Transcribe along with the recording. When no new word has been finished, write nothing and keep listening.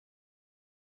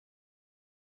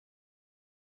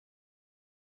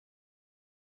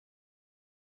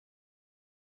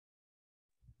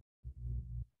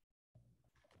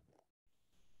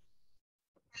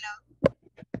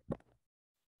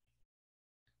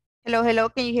Hello, hello,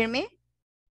 can you hear me?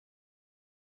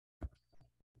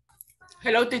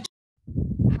 Hello, teacher.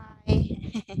 Hi.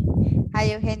 Hi,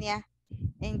 Eugenia.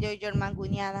 Enjoy your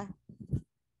manguñada.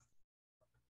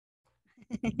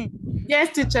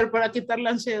 Yes, teacher, para quitar la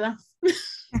ansiedad.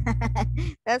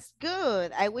 That's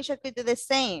good. I wish I could do the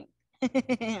same.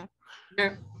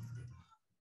 Yeah.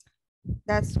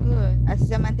 That's good. Así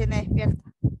se mantiene despierta.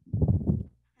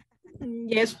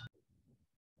 Yes.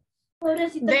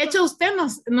 De hecho, usted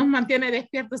nos mantiene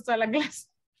despiertos toda la clase.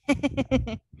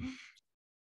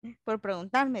 Por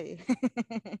preguntarme. Dice.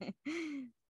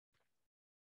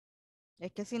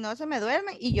 Es que si no se me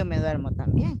duerme y yo me duermo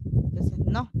también. Entonces,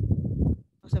 no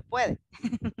se puede.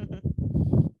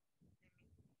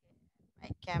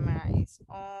 My camera is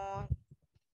on.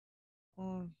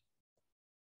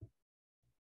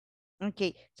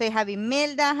 Okay, so you have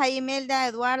Imelda. Hi, Imelda,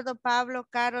 Eduardo, Pablo,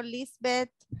 Carol,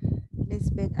 Lisbeth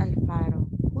Alfaro.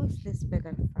 Who is Lisbeth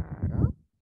Alfaro?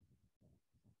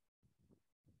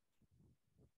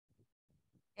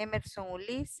 Emerson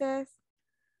Ulises.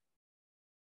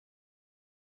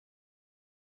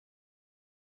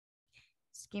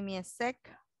 Just give me a sec.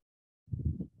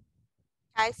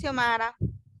 Hi, Xiomara.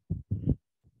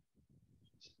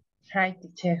 Hi,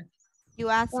 teacher. You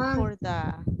asked for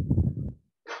the...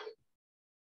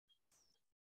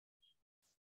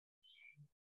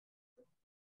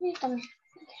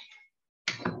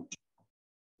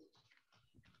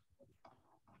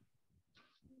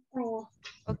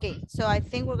 Okay, so I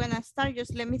think we're gonna start.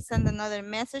 Just let me send another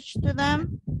message to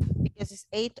them because it's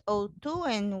 8:02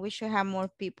 and we should have more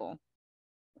people,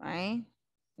 right?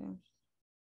 So.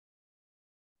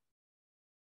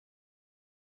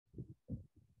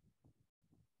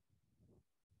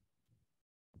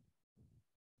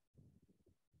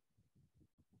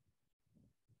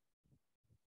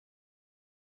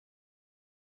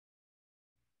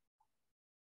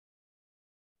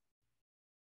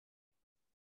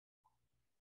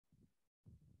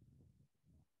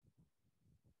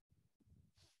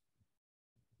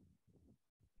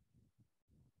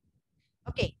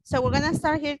 Okay, so we're gonna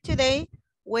start here today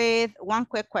with one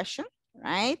quick question,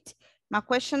 right? My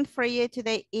question for you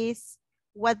today is,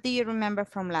 what do you remember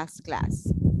from last class?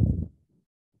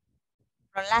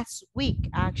 From last week,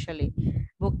 actually.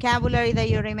 Vocabulary that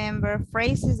you remember,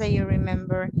 phrases that you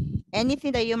remember,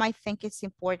 anything that you might think is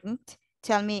important,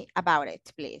 tell me about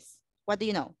it, please. What do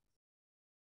you know?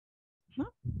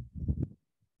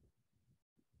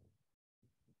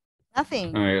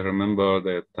 Nothing. I remember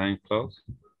the time clause.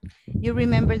 You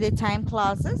remember the time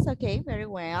clauses? Okay, very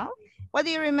well. What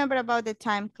do you remember about the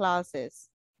time clauses?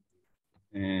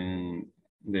 And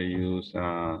they use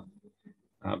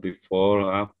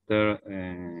before, after,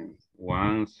 and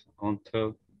once,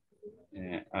 until,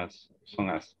 as soon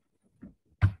as.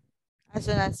 As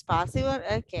soon as possible.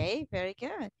 Okay, very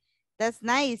good. That's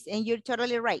nice. And you're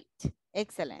totally right.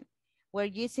 Excellent. We're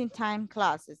using time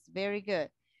clauses. Very good.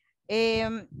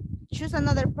 Choose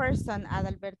another person,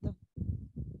 Adalberto,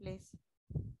 please.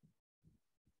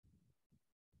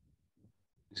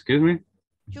 Excuse me?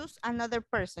 Choose another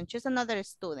person. Choose another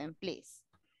student, please.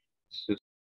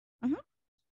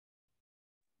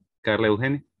 Carla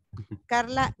Eugenia.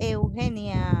 Carla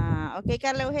Eugenia. Okay,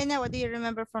 Carla Eugenia, what do you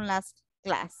remember from last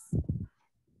class?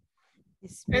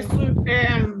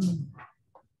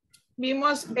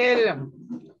 Vimos el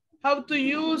how to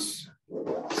use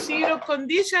zero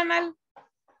conditional.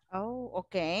 Oh,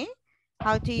 okay.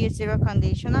 How to use zero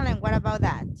conditional, and what about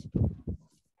that?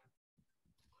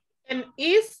 And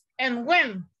if and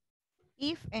when.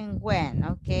 If and when,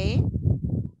 okay.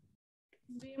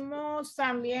 Vimos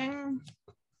también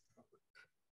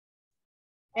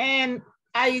and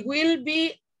I will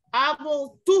be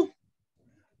able to,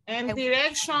 and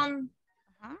direction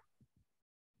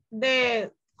de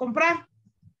comprar.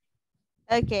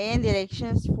 Okay, and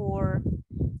directions for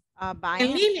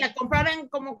buying. En línea,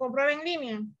 como comprar en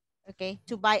línea. Okay,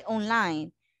 to buy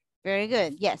online. Very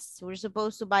good. Yes, we're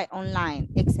supposed to buy online.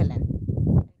 Excellent.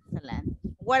 Excellent.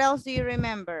 What else do you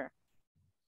remember?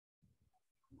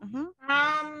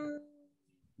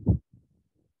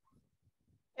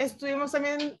 Estuvimos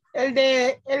también el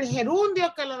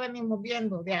gerundio que lo venimos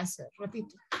viendo de hace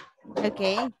ratito.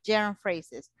 Okay, gerund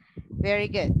phrases. Very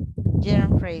good.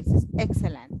 Gerund phrases.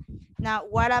 Excellent. Now,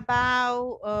 what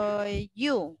about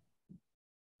you?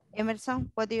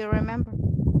 Emerson, what do you remember?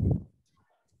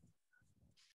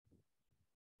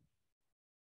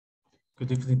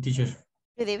 Good evening, teacher.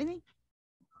 Good evening.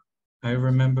 I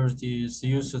remember the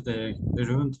use of the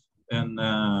gerund and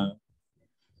the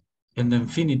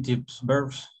infinitives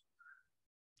verbs.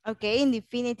 Okay, in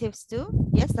definitives too.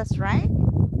 Yes, that's right.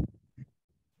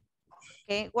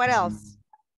 Okay, what else?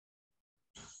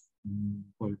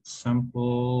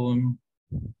 example,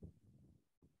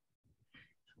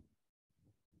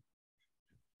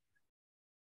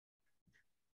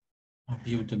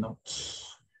 view the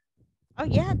notes. Oh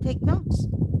yeah, take notes.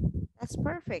 That's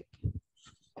perfect.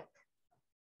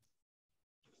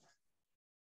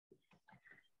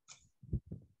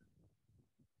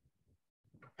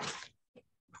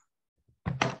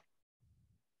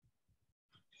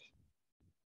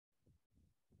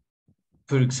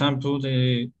 For example,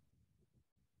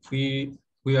 we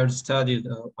are studied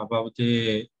about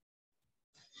the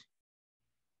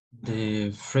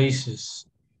phrases,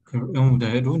 the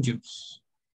gerundios.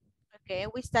 Okay,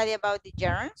 we study about the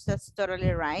gerunds. That's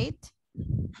totally right.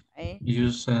 Okay.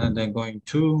 Use then going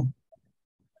to.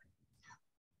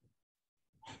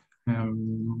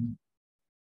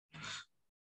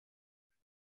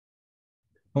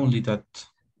 Only that.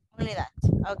 Only that.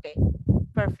 Okay,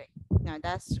 perfect. No,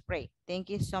 that's great. Thank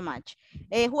you so much.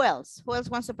 Who else? Who else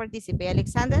wants to participate?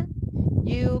 Alexander,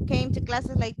 you came to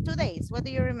classes like 2 days. What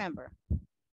do you remember?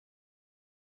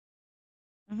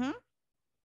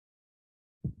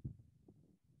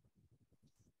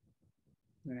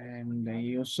 And the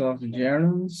use of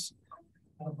gerunds.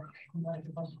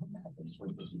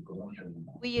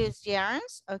 We use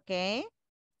gerunds, okay.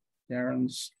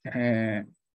 Gerunds,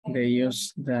 they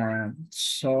use the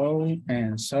so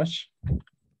and such.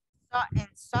 So and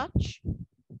such.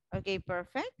 Okay,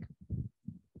 perfect.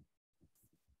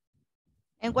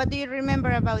 And what do you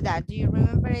remember about that? Do you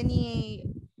remember any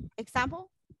example?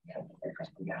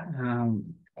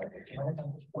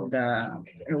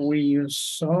 We use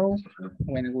so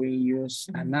when we use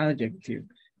an adjective,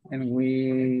 and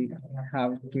we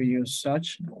have to use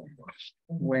such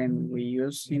when we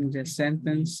use in the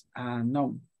sentence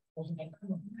no.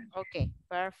 Okay,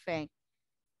 perfect.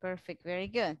 Perfect, very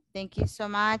good. Thank you so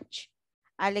much,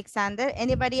 Alexander.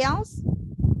 Anybody else?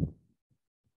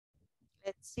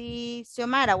 Let's see.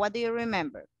 Xiomara, what do you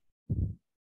remember?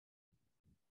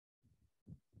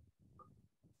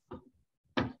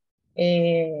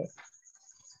 El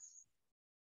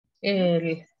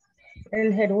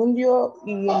gerundio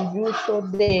y el uso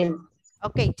del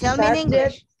Okay, tell me in subject.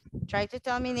 English. Try to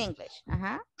tell me in English.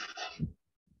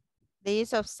 The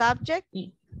use of subject.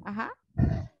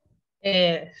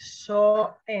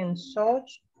 So and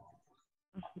such.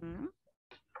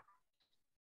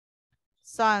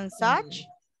 So and such.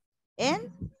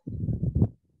 And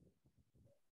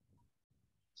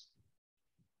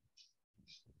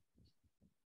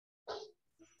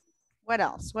what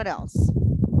else? What else?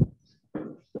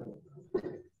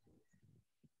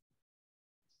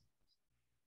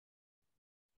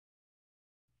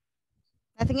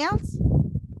 Nothing else?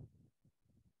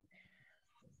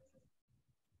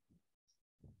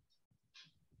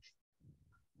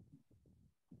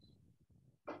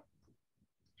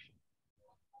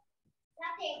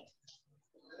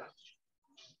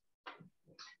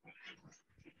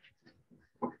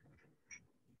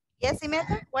 Yes,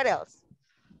 Imeta? What else?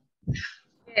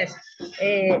 Yes.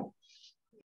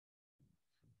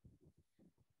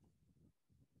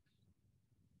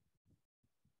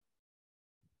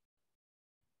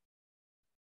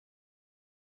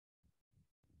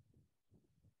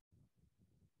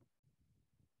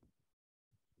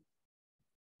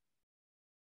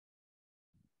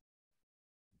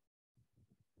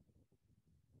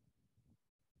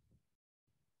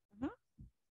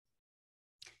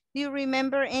 Do you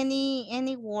remember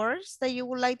any words that you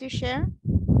would like to share?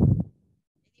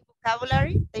 Any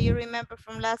vocabulary that you remember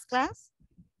from last class?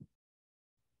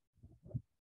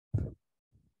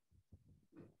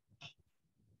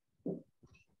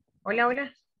 Hola, hola.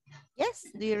 Yes,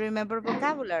 do you remember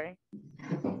vocabulary?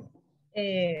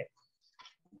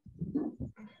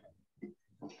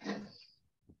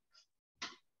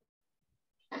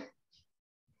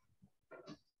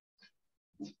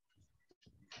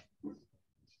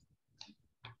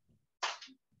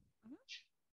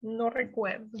 No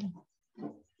recuerdo.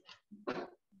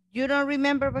 You don't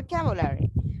remember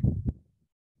vocabulary.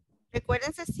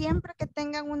 Recuérdense siempre que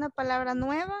tengan una palabra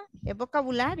nueva, es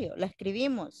vocabulario, la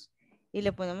escribimos y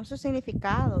le ponemos su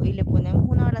significado y le ponemos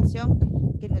una oración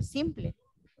que no es simple,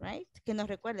 right? Que nos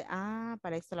recuerde,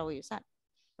 para esto la voy a usar,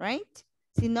 right?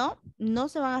 Si no, no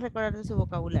se van a recordar de su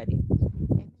vocabulario.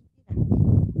 Es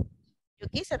mentira. Yo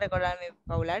quise recordar mi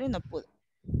vocabulario y no pude.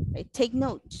 Right? Take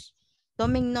notes.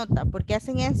 Tomen nota. ¿Por qué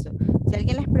hacen eso? Si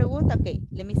alguien les pregunta, ok,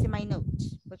 let me see my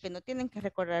notes. Porque no tienen que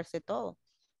recordarse todo.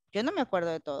 Yo no me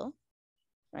acuerdo de todo.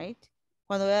 Right?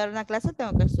 Cuando voy a dar una clase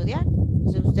tengo que estudiar.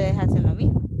 Entonces ustedes hacen lo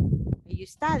mismo. You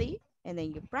study and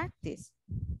then you practice.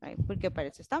 Right? Porque para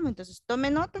eso estamos. Entonces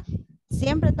tome nota.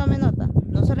 Siempre tome nota.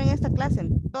 No solo en esta clase,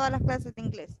 en todas las clases de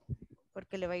inglés. ¿Por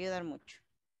porque le va a ayudar mucho.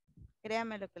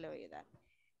 Créame lo que le va a ayudar.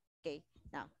 Ok,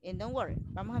 now, and don't worry.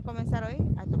 Vamos a comenzar hoy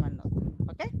a tomar nota.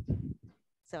 Okay?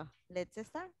 So, let's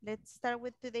start. Let's start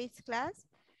with today's class.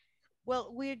 Well,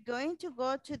 we're going to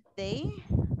go today,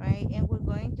 right? And we're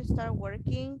going to start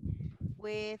working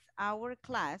with our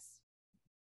class.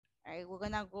 All right, we're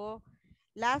gonna go.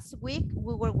 Last week,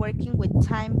 we were working with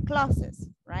time clauses,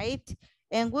 right?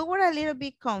 And we were a little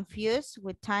bit confused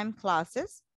with time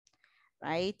clauses,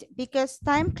 right? Because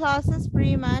time clauses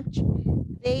pretty much,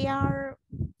 they are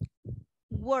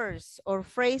words or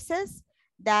phrases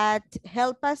that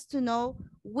help us to know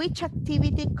which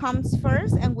activity comes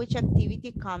first and which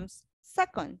activity comes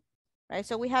second, right?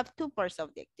 So we have two parts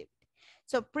of the activity.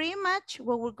 So pretty much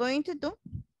what we're going to do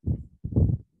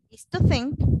is to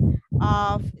think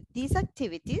of these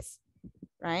activities,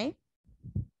 right?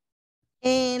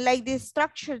 And like the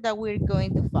structure that we're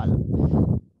going to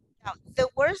follow. Now, the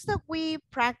words that we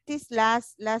practiced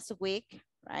last week,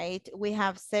 right? We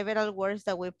have several words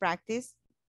that we practiced.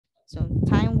 So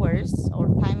time words or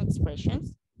time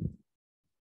expressions.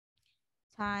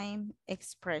 Time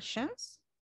expressions.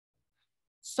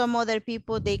 Some other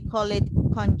people, they call it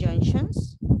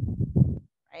conjunctions,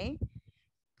 right?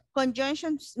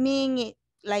 Conjunctions mean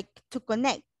like to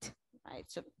connect, right?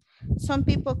 So some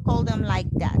people call them like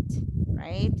that,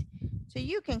 right? So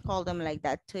you can call them like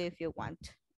that too if you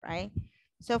want, right?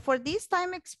 So for these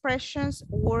time expressions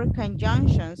or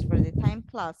conjunctions for the time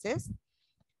clauses,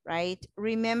 right?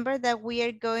 Remember that we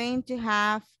are going to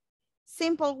have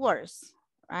simple words,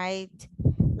 right?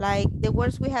 Like the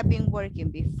words we have been working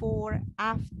before,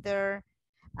 after,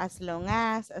 as long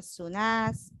as soon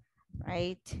as,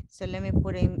 right? So let me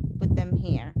put them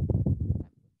here.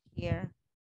 Here,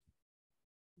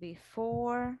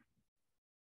 before,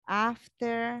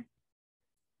 after,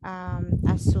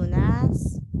 as soon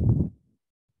as.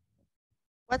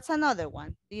 What's another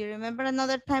one? Do you remember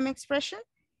another time expression?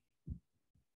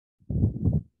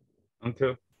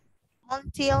 Until.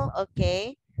 Until,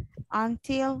 okay.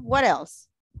 Until, what else?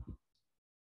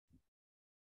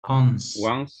 Once.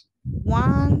 Once.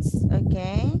 Once,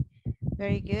 okay.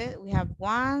 Very good. We have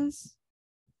once.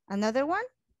 Another one?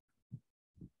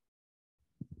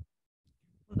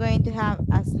 We're going to have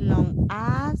as long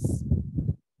as,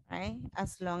 right?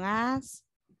 As long as,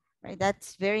 right?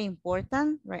 That's very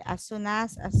important, right? As soon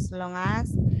as long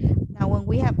as. Now, when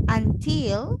we have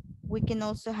until, we can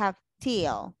also have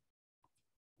till,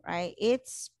 right?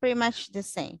 It's pretty much the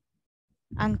same.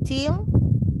 Until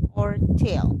or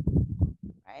till,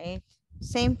 right?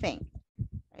 Same thing,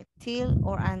 right? Till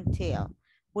or until.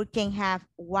 We can have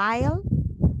while.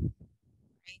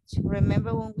 Right?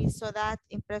 Remember when we saw that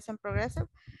in present progressive?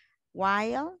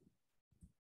 While,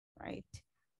 right?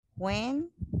 When,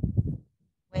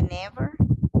 whenever,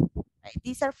 right?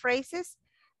 These are phrases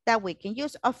that we can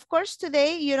use. Of course,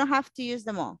 today you don't have to use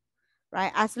them all,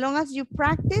 right? As long as you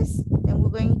practice, then we're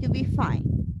going to be fine,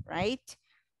 right?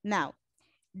 Now,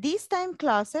 these time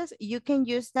clauses, you can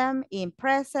use them in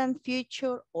present,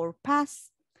 future, or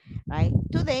past, right?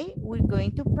 Today, we're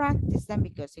going to practice them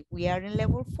because if we are in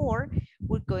level 4,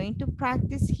 we're going to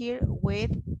practice here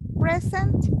with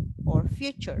present or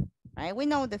future, right? We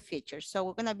know the future, so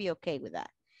we're gonna be okay with that.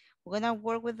 We're gonna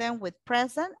work with them with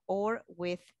present or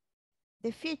with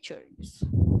the futures.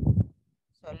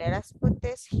 So let us put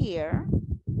this here.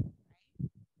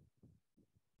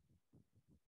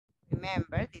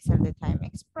 Remember, these are the time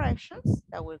expressions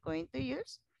that we're going to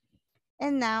use.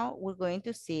 And now we're going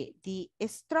to see the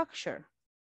structure,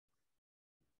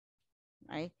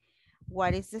 right?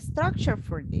 What is the structure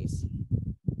for this?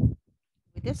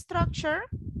 With the structure,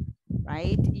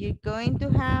 right, you're going to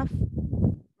have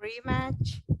pretty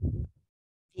much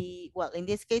the, well, in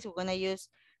this case, we're going to use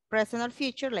present or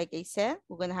future, like I said.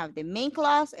 We're going to have the main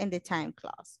clause and the time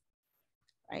clause,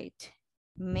 right?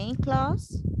 Main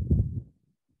clause.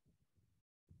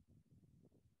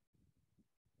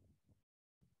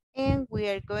 And we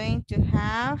are going to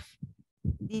have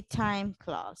the time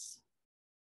clause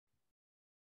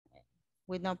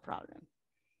with no problem.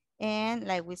 And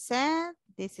like we said,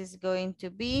 this is going to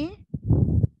be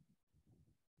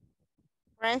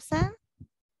present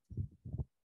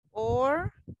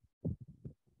or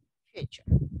future,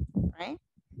 right?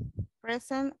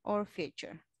 Present or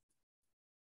future.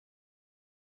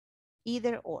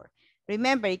 Either or.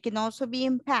 Remember, it can also be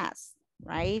in past,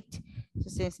 right? So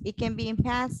since it can be in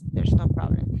past, there's no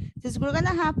problem. Since we're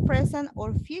gonna have present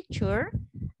or future,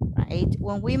 right?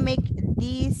 When we make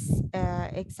these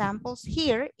examples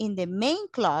here in the main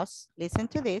clause, listen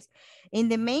to this. In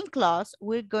the main clause,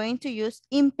 we're going to use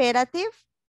imperative,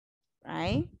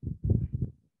 right?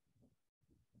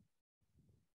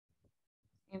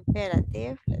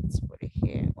 Imperative, let's put it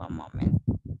here, one moment.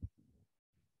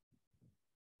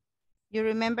 You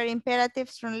remember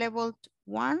imperatives from level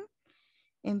 1?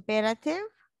 Imperative,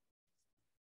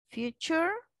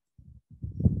 future.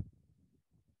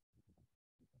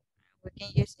 We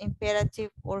can use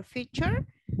imperative or future,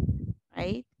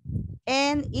 right?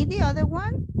 And in the other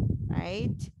one,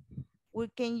 right, we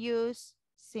can use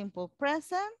simple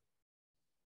present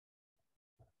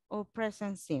or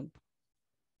present simple,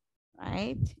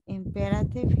 right?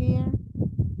 Imperative here.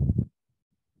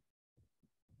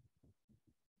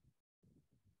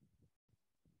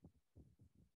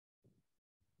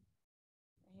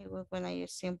 Here we're gonna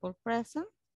use simple present.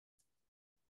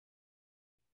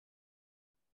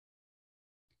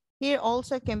 Here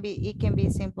also it can be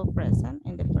simple present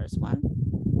in the first one.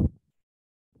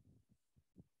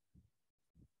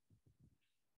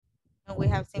 And we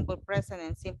have simple present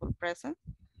and simple present.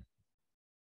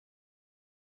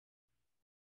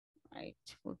 Right,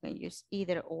 we can use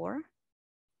either or.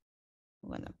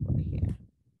 I'm gonna put it here.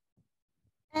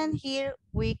 And here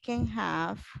we can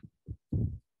have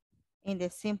in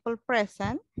the simple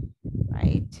present,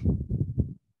 right?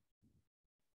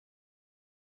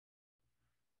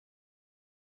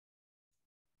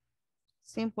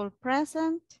 Simple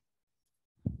present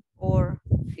or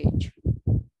future,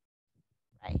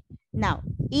 right? Now,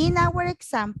 in our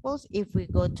examples, if we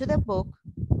go to the book,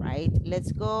 right?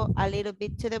 Let's go a little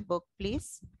bit to the book,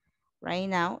 please. Right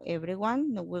now,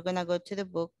 everyone, we're gonna go to the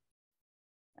book,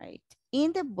 right?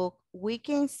 In the book, we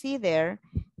can see there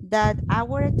that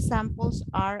our examples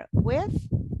are with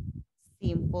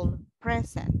simple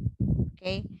present,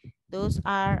 okay? Those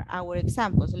are our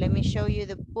examples. Let me show you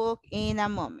the book in a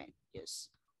moment. Just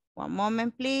one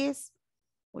moment, please.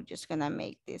 We're just gonna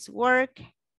make this work,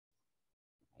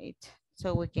 right?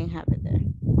 So we can have it there.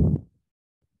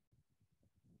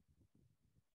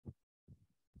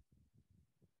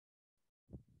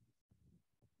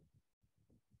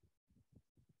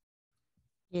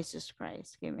 Jesus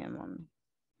Christ, give me a moment.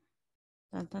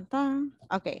 Dun, dun, dun.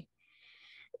 Okay,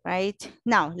 right?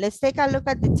 Now, let's take a look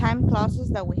at the time clauses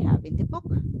that we have in the book,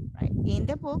 right? In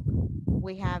the book,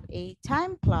 we have a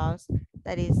time clause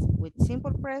that is with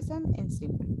simple present and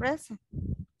simple present,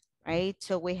 right?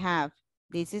 So we have,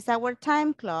 this is our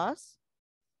time clause,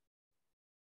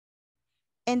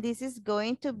 and this is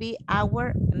going to be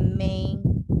our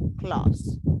main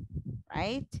clause,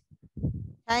 right?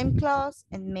 Time clause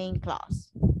and main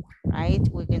clause, right?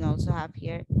 We can also have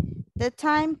here the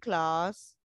time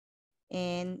clause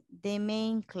and the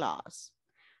main clause.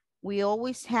 We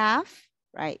always have,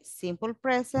 right, simple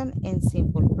present and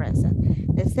simple present.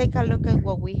 Let's take a look at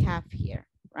what we have here,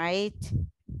 right?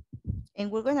 And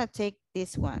we're gonna take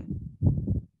this one.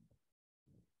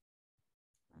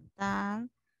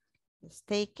 Let's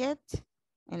take it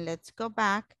and let's go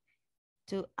back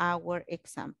to our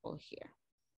example here.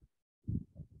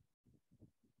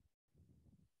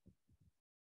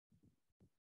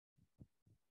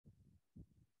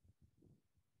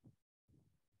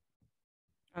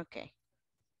 Okay.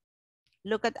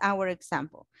 Look at our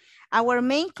example. Our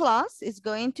main clause is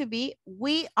going to be,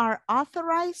 we are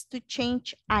authorized to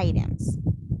change items.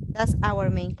 That's our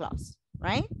main clause,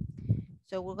 right?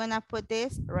 So we're gonna put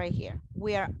this right here.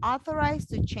 We are authorized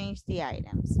to change the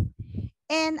items.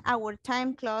 And our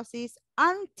time clause is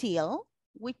until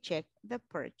we check the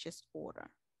purchase order,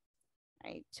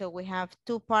 right? So we have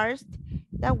two parts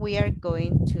that we are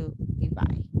going to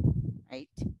divide, right?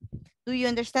 Do you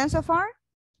understand so far?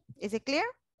 Is it clear?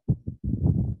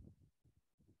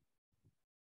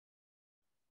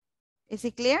 Is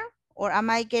it clear? Or am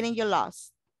I getting you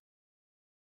lost?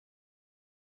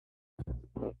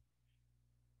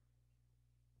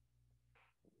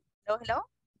 Hello, hello.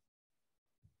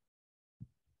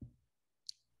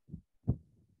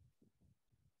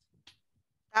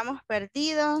 ¿Estamos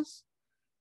perdidos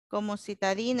como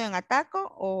citadino en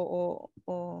ataco o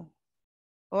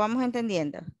vamos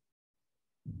entendiendo?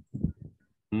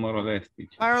 More or less,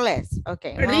 teacher. More or less,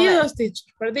 ok. Perdidos,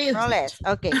 teacher, perdidos. More or less,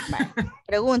 ok. Vale.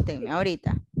 Pregúntenme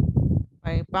ahorita.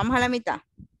 Vale, vamos a la mitad.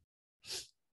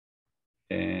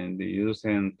 And the use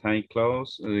and time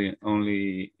clause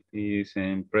only is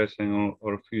in present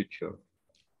or future.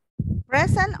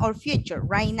 Present or future,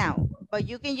 right now. But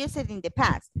you can use it in the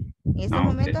past. En estos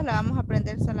momentos la vamos a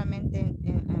aprender solamente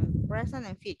en present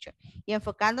and future. Y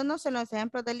enfocándonos en los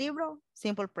ejemplos del libro,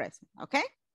 simple present, ¿ok?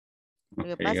 Lo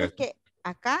que pasa es que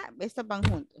acá estos van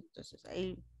juntos. Entonces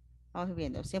ahí vamos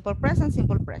viendo. Simple present,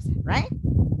 right?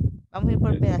 Vamos a ir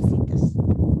por pedacitos.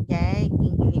 Ya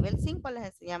en nivel 5 les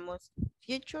enseñamos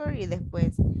future y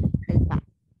después el past.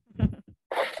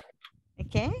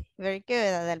 Ok, Very good,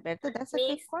 Adalberto. That's a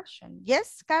good Miss, question.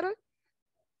 Yes, Carol?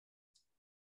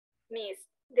 Miss,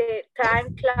 the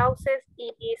time clauses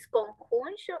is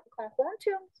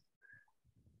conjunctions.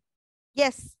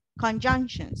 Yes,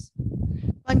 conjunctions.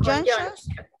 Conjunctions, Conjunctions.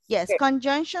 yes, Okay.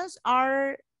 conjunctions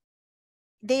are,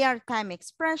 they are time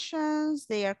expressions,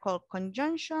 they are called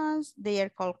conjunctions, they are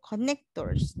called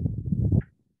connectors.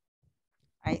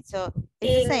 Right, so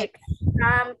it's the same.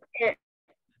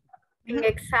 In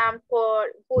example,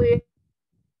 we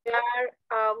are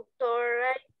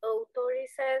authorized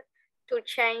to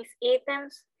change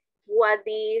items. What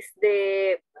is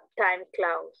the time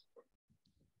clause?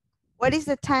 What is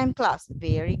the time clause?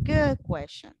 Very good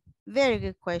question. Very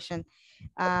good question,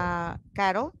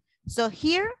 Carol. So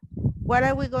here, what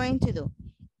are we going to do?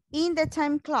 In the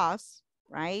time clause,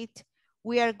 right,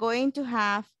 we are going to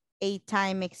have a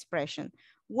time expression.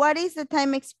 What is the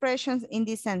time expression in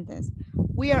this sentence?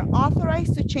 We are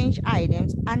authorized to change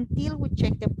items until we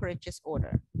check the purchase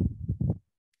order.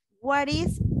 What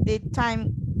is the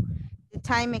time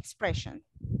expression?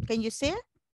 Can you see it?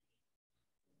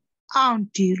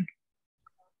 Until.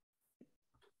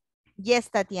 Yes,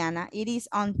 Tatiana, it is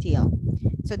until.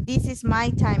 So this is my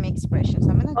time expression. So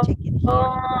I'm gonna check it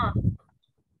here.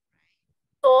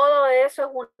 Todo eso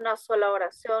es una sola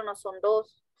oración, no son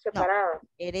dos separadas. No,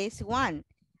 it is one,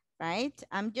 right?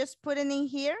 I'm just putting in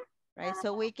here, right?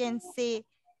 So we can see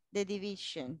the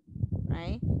division,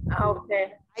 right?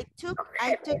 Okay. I took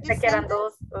Pensé the que eran sentence.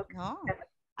 dos. Okay. No,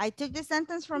 I took the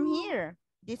sentence from here.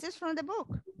 This is from the book,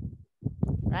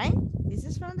 right? This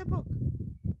is from the book.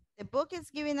 The book is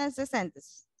giving us the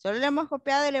sentence. Solo le hemos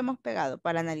copiado y le hemos pegado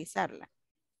para analizarla,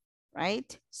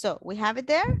 right? So we have it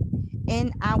there,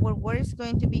 and our word is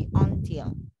going to be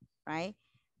until, right?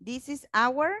 This is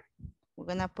our, we're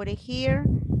gonna put it here,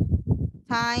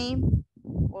 time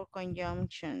or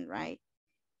conjunction, right?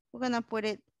 We're gonna put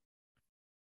it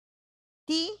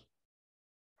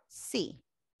TC,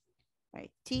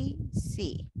 right?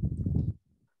 TC.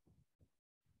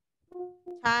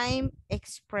 Time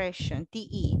expression,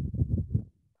 TE,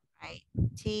 right?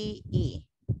 TE.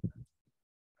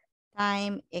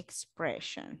 Time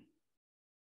expression,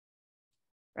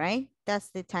 right? That's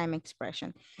the time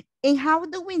expression. And how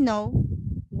do we know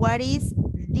what is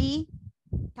the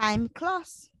time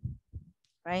clause,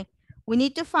 right? We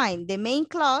need to find the main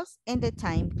clause and the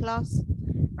time clause,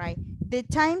 right? The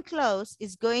time clause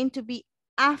is going to be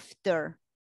after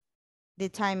the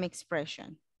time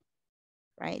expression,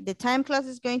 right? The time clause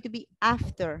is going to be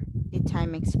after the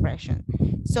time expression.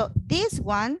 So this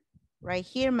one right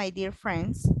here, my dear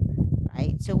friends,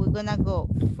 right? So we're gonna go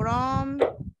from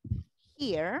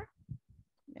here.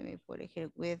 Let me put it here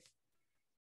with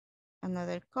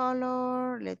another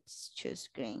color. Let's choose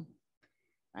green,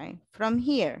 right? From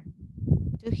here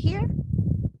to here,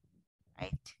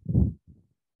 right?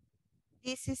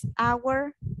 This is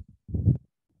our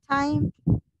time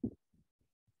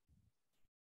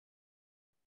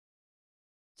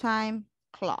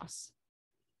clause,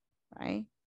 right?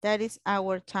 That is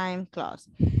our time clause.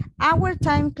 Our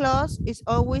time clause is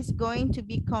always going to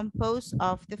be composed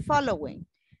of the following,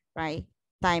 right?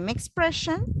 Time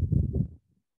expression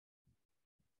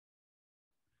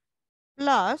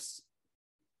plus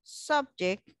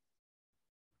subject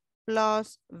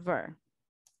plus verb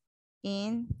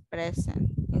in present,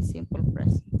 in simple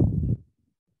present,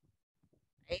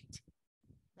 right?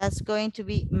 That's going to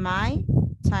be my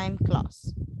time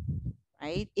clause,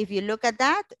 right? If you look at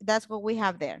that, that's what we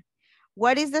have there.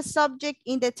 What is the subject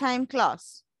in the time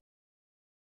clause?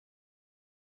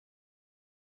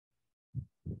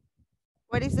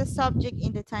 What is the subject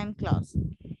in the time clause?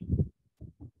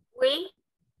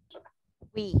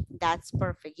 We, that's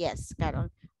perfect. Yes, Carol.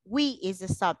 We is the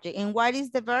subject. And what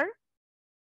is the verb?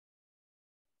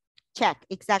 Check.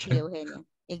 Exactly, Check. Eugenia.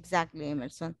 Exactly,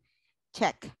 Emerson.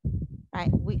 Check.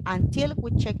 Right. Until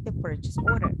we check the purchase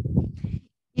order.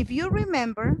 If you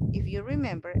remember,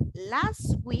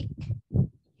 last week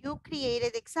you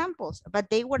created examples, but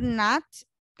they were not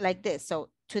like this. So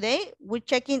today we're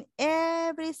checking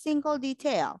every single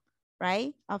detail,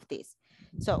 right, of this.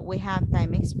 So we have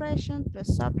time expression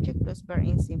plus subject plus verb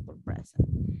in simple present.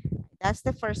 That's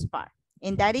the first part.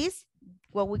 And that is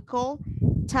what we call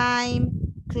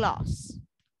time clause,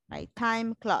 right?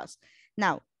 Time clause.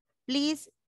 Now, please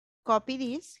copy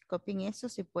this, copien eso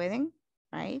si pueden,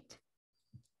 right?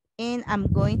 And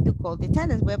I'm going to call the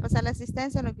attendance. Voy a pasar la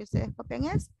asistencia en lo que ustedes copian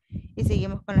eso y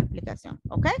seguimos con la explicación,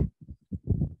 okay?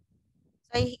 So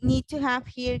I need to have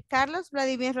here Carlos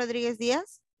Vladimir Rodríguez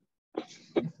Díaz.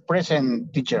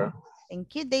 Present, teacher.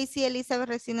 Thank you. Daisy Elizabeth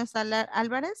Recinos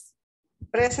Álvarez.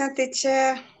 Present,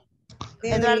 teacher.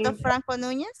 Eduardo Franco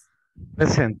Núñez.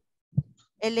 Present.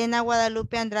 Elena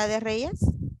Guadalupe Andrade Reyes.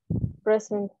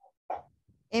 Present.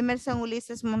 Emerson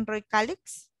Ulises Monroy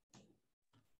Calix.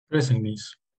 Present,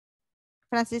 Miss.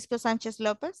 Francisco Sánchez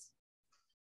López.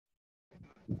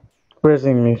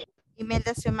 Present, Miss.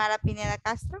 Imelda Xiomara Pineda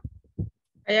Castro.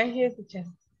 I am here, teacher.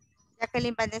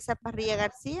 Jacqueline Vanessa Parrilla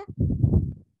García.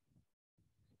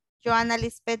 Joana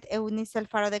Lisbeth Eunice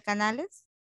Alfaro de Canales.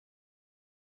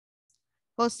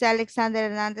 José Alexander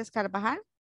Hernández Carvajal.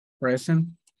 Present.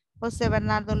 José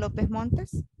Bernardo López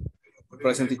Montes.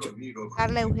 Present, teacher.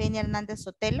 Carla Eugenia Hernández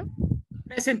Sotelo.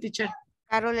 Present, teacher.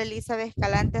 Carol Elizabeth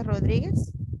Escalante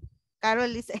Rodríguez.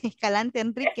 Carol Escalante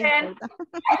Enríquez.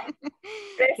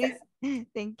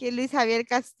 Thank you. Luis Javier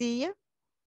Castillo.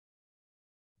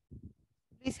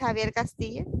 Luis Javier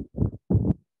Castillo.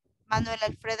 Manuel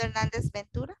Alfredo Hernández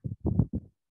Ventura.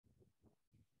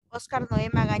 Oscar Noé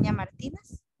Magaña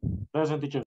Martínez. Present,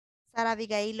 teacher. Sara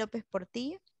Abigail López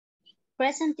Portillo.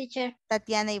 Present, teacher.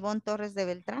 Tatiana Ivonne Torres de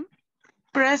Beltrán.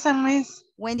 Present, Miss.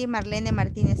 Wendy Marlene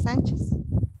Martínez Sánchez.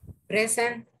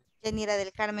 Present. Yanira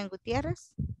del Carmen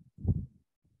Gutiérrez.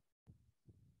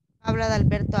 Pablo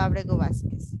Adalberto Abrego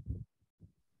Vázquez.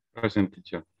 Present,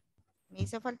 teacher. ¿Me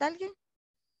hizo falta alguien?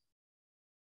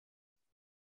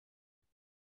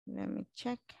 Let me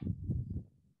check.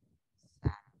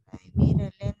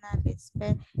 Vladimir, Elena,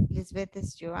 Lisbeth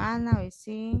es Joana, hoy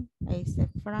sí. Ahí está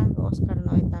Frank, Oscar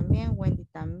Noé también, Wendy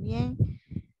también.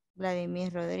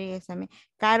 Vladimir Rodríguez también.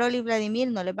 Carol y Vladimir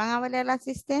no les van a valer la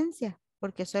asistencia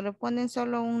porque solo ponen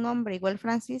solo un nombre, igual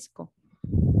Francisco.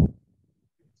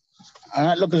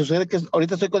 Lo que sucede es que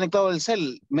ahorita estoy conectado al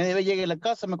cel. Media vez llegue a la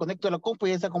casa, me conecto a la compu y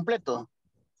ya está completo.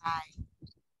 Ay.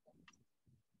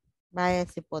 Vaya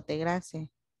cipote, gracias.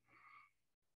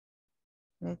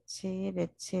 Let's see.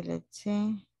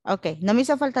 Okay, no me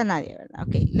hizo falta nadie, ¿verdad?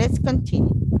 Okay, let's continue.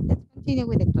 Let's continue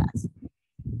with the class.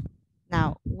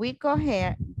 Now, we go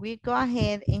ahead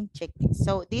and check this.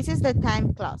 So this is the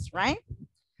time clause, right?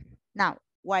 Now,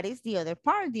 what is the other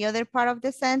part? The other part of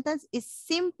the sentence is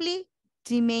simply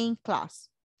the main clause,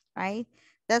 right?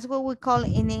 That's what we call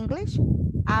in English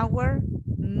our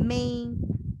main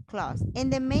clause.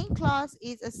 And the main clause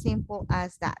is as simple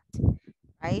as that,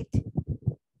 right?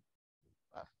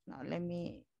 Well, now let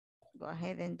me go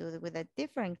ahead and do it with a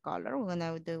different color. We're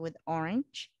gonna do it with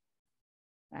orange,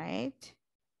 right?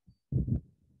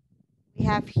 We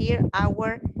have here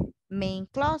our main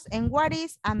clause. And what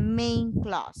is a main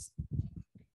clause?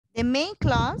 The main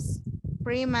clause,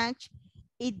 pretty much,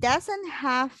 it doesn't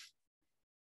have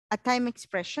a time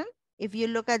expression. If you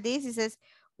look at this, it says,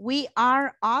 we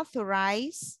are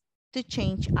authorized to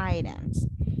change items.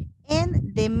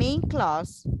 And the main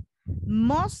clause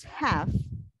must have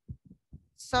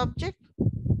subject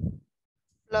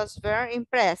plus verb in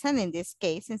present, in this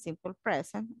case, in simple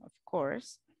present, of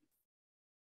course,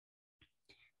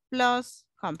 plus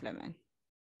complement,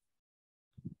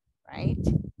 right?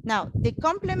 Now, the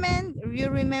complement, you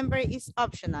remember, is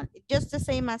optional, just the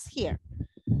same as here,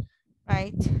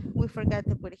 right? We forgot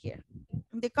to put it here.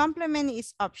 The complement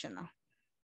is optional,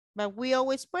 but we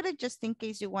always put it just in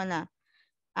case you wanna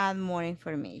add more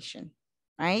information,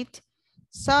 right?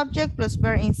 Subject plus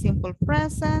verb in simple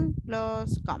present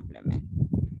plus complement,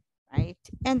 right?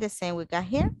 And the same we got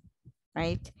here,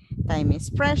 right? Time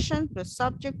expression plus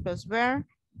subject plus verb,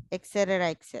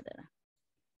 etc.,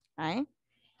 right?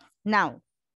 Now,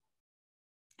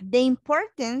 the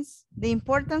importance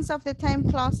of the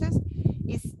time clauses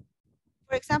is,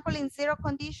 for example, in zero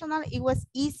conditional, it was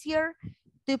easier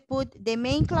to put the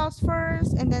main clause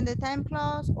first and then the time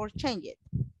clause, or change it,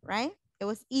 right? It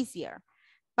was easier.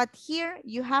 But here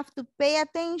you have to pay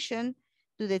attention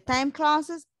to the time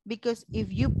clauses, because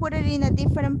if you put it in a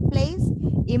different place,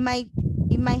 it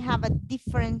might have a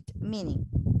different meaning.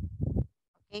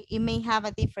 Okay, it may have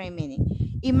a different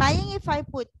meaning. Imagine if I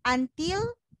put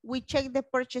until we check the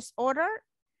purchase order,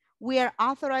 we are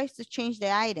authorized to change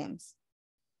the items.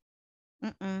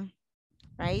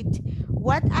 Right?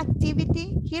 What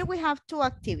activity? Here we have two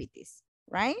activities,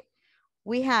 right?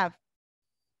 We have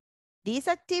this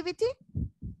activity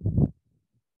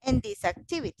and this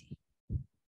activity.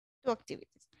 Two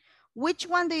activities. Which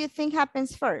one do you think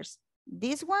happens first?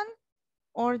 This one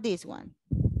or this one?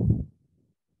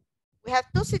 We have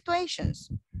two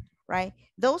situations, right?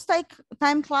 Those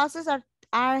time clauses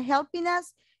are helping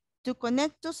us to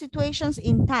connect two situations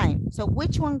in time. So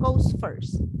which one goes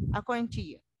first, according to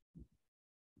you?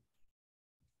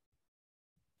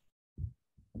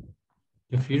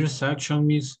 The first action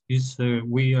is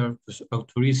we are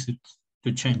authorized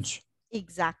to change.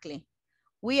 Exactly.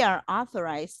 We are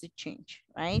authorized to change,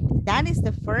 right? That is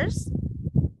the first,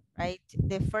 right?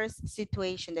 The first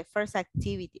situation, the first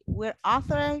activity. We're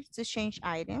authorized to change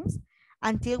items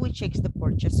until we check the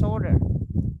purchase order,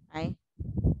 right?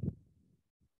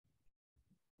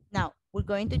 Now,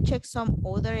 we're going to check some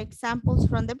other examples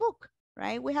from the book,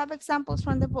 right? We have examples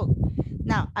from the book.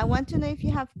 Now, I want to know if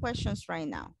you have questions right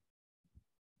now.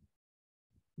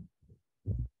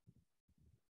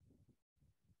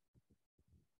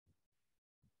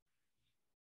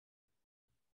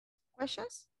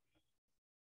 Questions?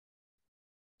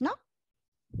 No?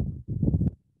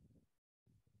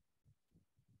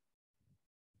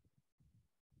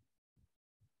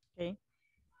 Okay.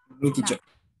 Me, teacher.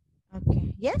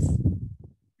 Okay. Yes?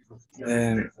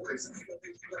 Um,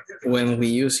 when we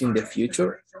use in the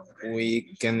future,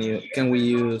 can we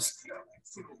use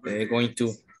going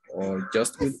to or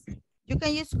just with? You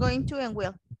can use going to and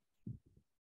will.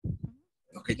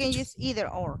 Okay, You can teacher. use either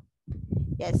or.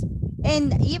 Yes.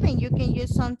 And even you can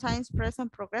use sometimes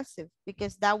present progressive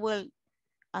because that will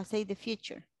say the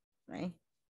future, right?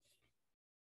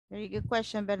 Very good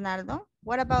question, Bernardo.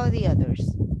 What about the others?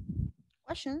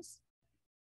 Questions?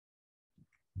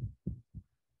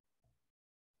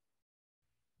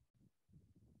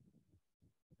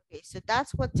 Okay, so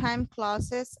that's what time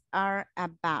clauses are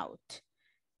about,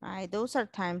 right? Those are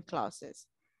time clauses.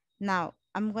 Now,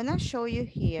 I'm gonna show you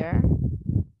here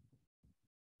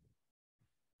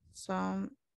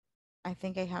some, I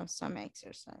think I have some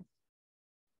exercise.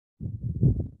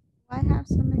 I have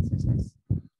some exercise.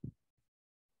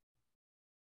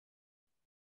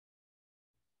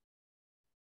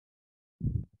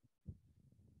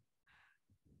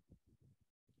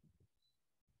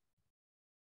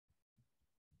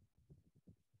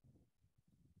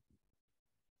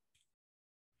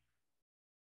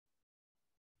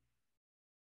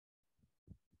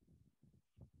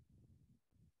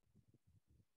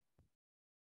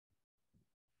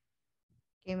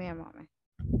 Give me a moment.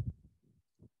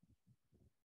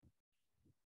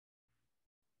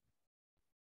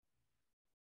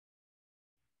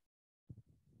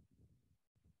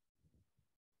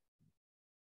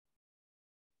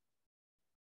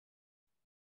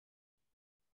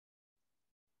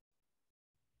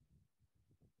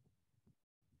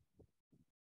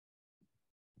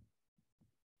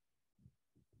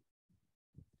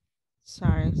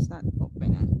 Sorry, it's not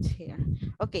opening here.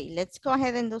 Okay, let's go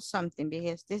ahead and do something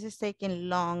because this is taking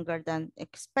longer than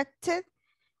expected,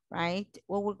 right?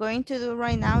 What we're going to do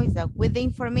right now is that with the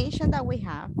information that we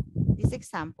have, these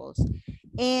examples,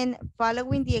 and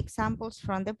following the examples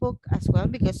from the book as well,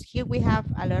 because here we have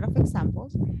a lot of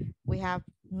examples. We have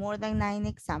more than 9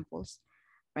 examples,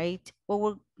 right?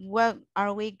 What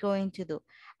are we going to do?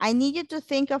 I need you to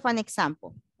think of an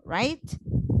example, right?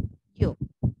 You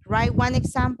write one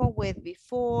example with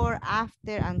before,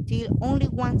 after, until, only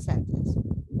one sentence,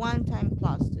 one time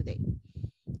clause today,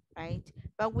 right?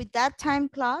 But with that time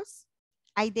clause,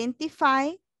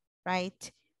 identify,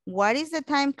 right? What is the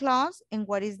time clause and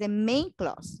what is the main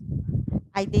clause?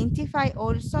 Identify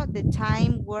also the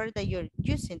time word that you're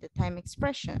using, the time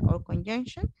expression or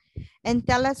conjunction, and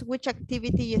tell us which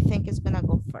activity you think is gonna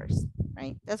go first,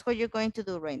 right? That's what you're going to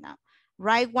do right now.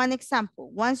 Write one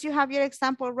example. Once you have your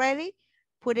example ready,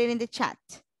 put it in the chat,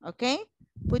 okay?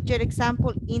 Put your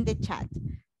example in the chat.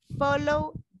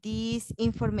 Follow this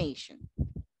information,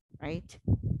 right?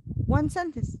 One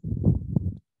sentence.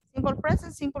 Simple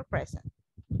present,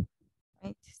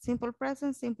 right? Simple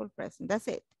present, that's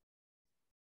it.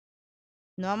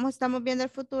 No estamos viendo el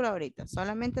futuro ahorita,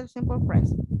 solamente el simple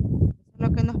present. Eso es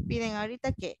lo que nos piden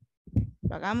ahorita que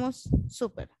lo hagamos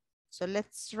súper. So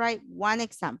let's write one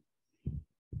example.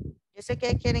 Yo sé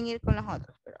que quieren ir con los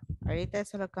otros, pero ahorita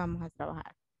eso es lo que vamos a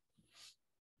trabajar.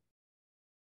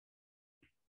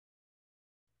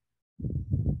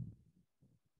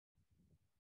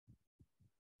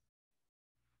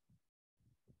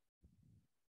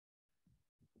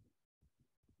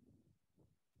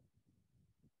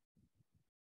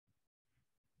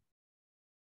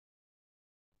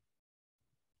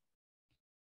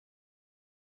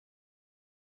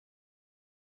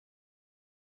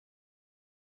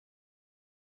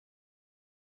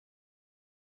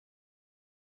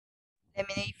 Let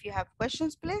me know if you have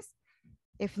questions, please.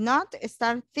 If not,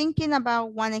 start thinking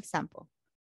about one example.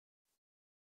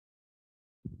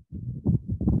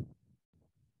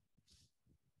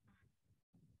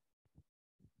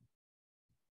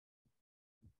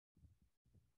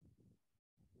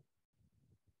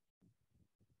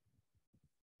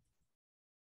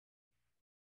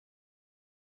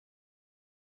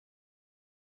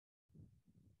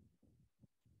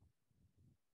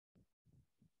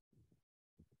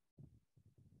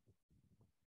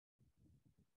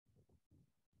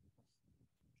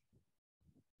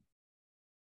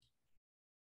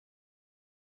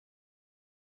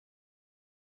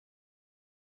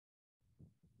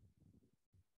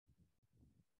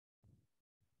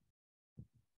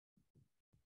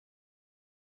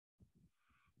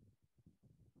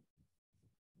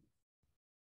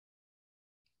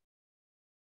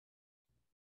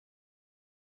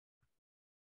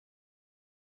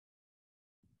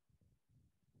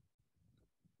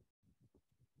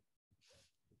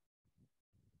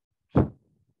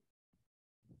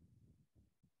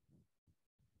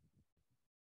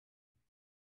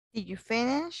 Did you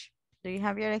finish? Do you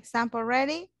have your example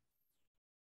ready?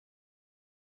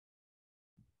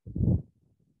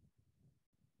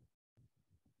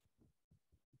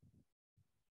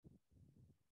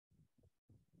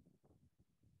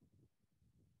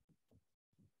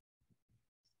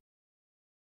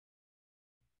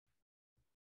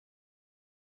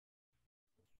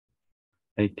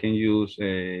 I can use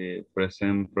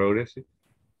present progressive.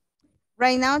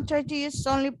 Right now, try to use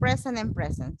only present and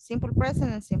present. Simple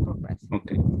present and simple present.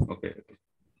 Okay, okay.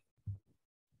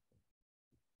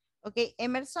 Okay,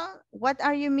 Emerson, what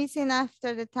are you missing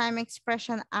after the time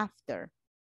expression after?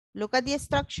 Look at the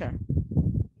structure.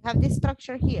 You have the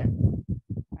structure here,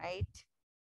 right?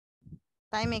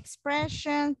 Time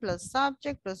expression plus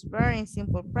subject plus verb in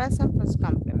simple present plus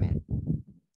complement.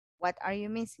 What are you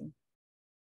missing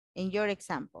in your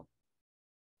example?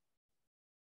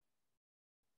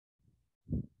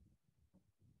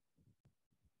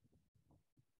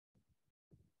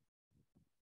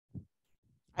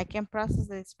 I can process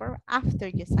this verb after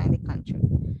you sign the contract.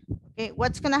 Okay,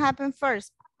 what's gonna happen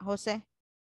first, Jose?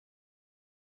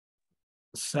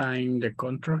 Sign the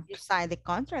contract. You sign the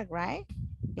contract, right?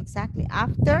 Exactly.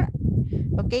 After,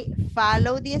 okay,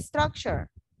 follow the structure.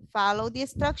 Follow the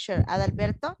structure.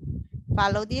 Adalberto,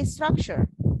 follow the structure.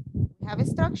 We have a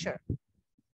structure,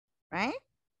 right?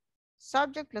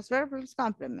 Subject plus verb plus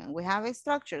complement. We have a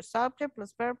structure. Subject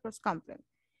plus verb plus complement.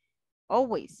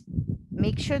 Always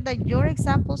make sure that your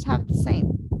examples have the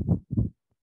same.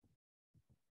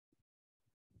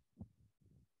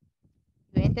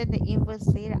 You enter the invoice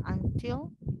later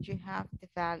until you have the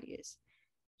values.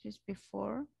 Just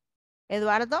before.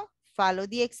 Eduardo, follow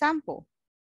the example.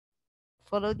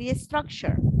 Follow the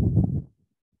structure.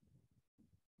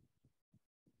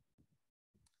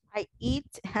 I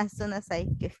eat as soon as I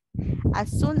cook.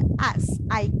 As soon as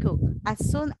I cook. As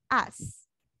soon as.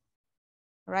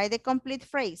 Write the complete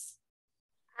phrase.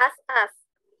 As.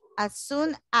 As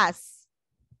soon as.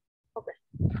 Okay.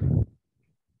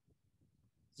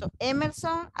 So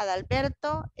Emerson,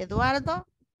 Adalberto, Eduardo,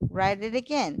 write it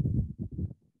again.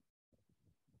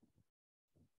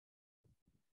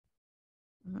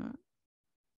 Mhm.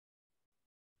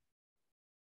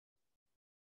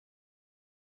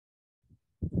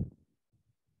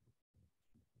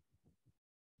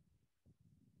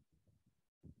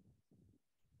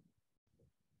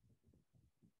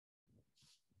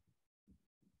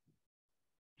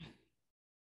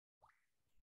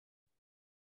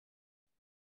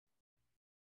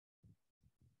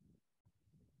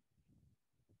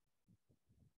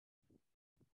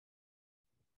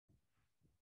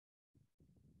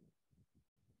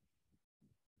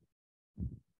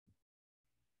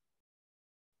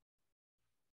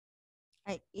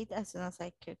 I eat as soon as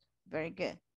I cook. Very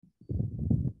good.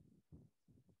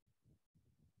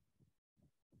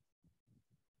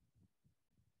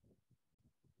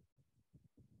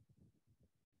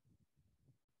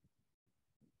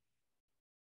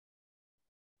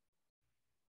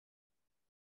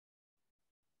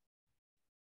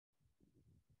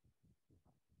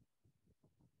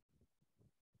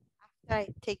 After I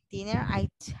take dinner, I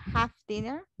have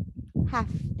dinner.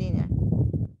 Have dinner.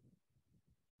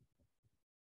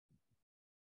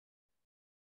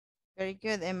 Very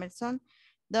good, Emerson.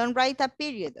 Don't write a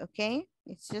period, okay?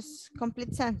 It's just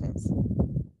complete sentence.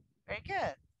 Very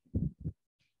good.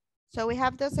 So we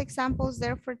have those examples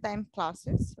there for time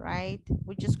clauses, right?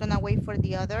 We're just gonna wait for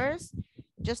the others.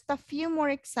 Just a few more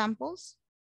examples.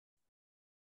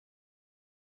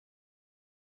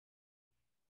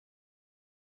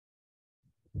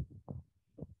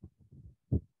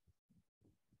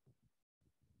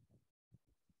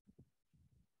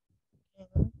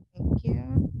 Okay, thank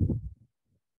you.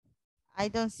 I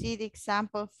don't see the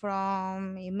example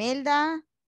from Imelda,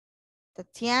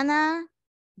 Tatiana,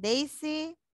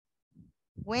 Daisy,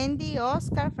 Wendy,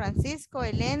 Oscar, Francisco,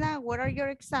 Elena. What are your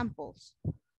examples?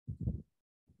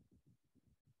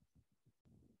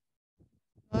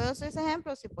 No veo esos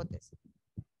ejemplos, hipótesis.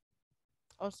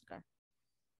 Oscar.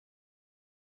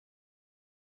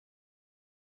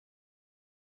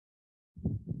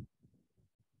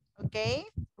 Okay,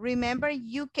 remember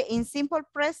you can, in simple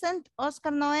present,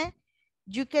 Oscar Noe,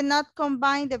 you cannot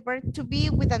combine the verb to be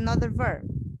with another verb.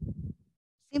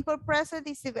 Simple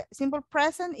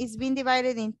present is being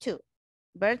divided in two,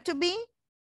 verb to be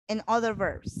and other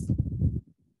verbs.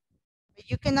 But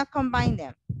you cannot combine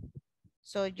them.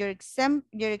 So your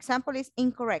example is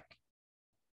incorrect.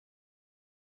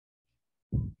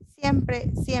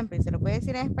 Siempre, siempre, se lo puede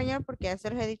decir en español porque ya se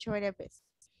los he dicho varias veces.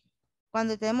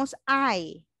 Cuando tenemos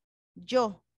I,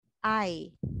 yo,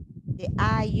 I, de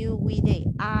I, you, we, they,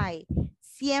 I,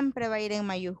 siempre va a ir en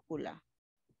mayúscula.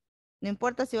 No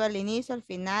importa si va al inicio, al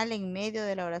final, en medio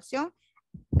de la oración.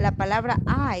 La palabra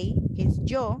I, que es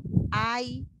yo,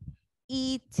 I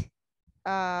eat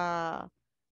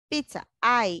pizza.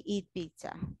 I eat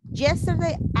pizza.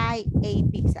 Yesterday I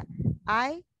ate pizza.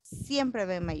 I siempre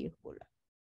va en mayúscula.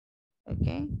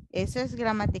 ¿Ok? Eso es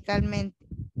gramaticalmente.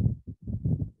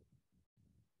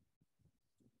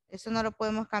 Eso no lo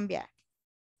podemos cambiar.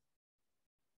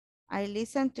 I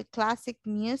listen to classic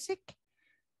music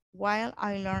while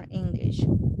I learn English.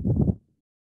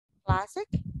 Classic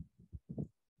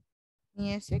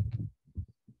music.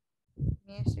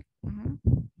 Music.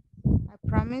 I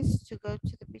promise to go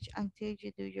to the beach until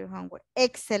you do your homework.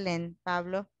 Excellent,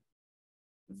 Pablo.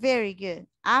 Very good.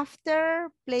 After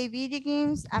play video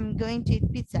games, I'm going to eat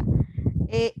pizza.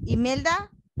 Imelda,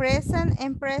 present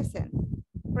and present.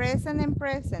 Present and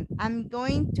present. I'm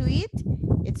going to eat,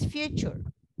 it's future.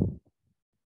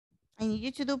 I need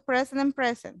you to do present and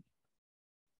present.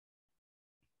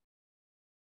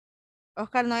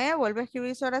 Oscar Noé, vuelve a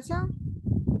escribir su oración.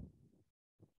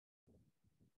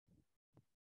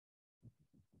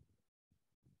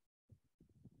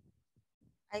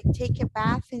 I take a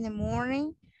bath in the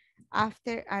morning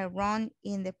after I run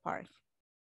in the park.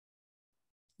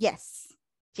 Yes,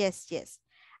 yes, yes.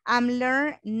 I'm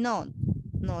learn, no,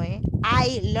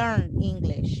 I learn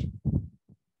English.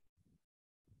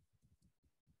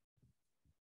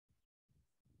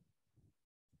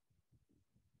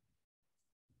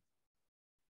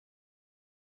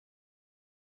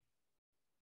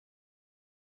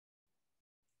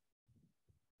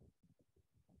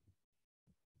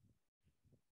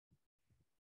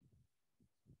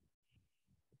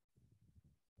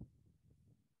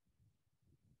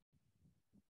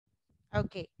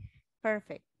 Okay,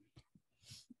 perfect.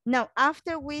 Now,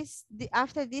 after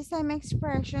these time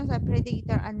expressions, I play the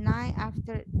guitar at night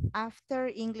after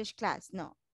English class.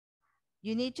 No,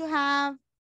 you need to have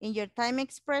in your time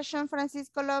expression,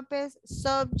 Francisco Lopez,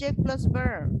 subject plus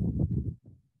verb.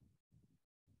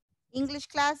 English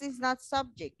class is not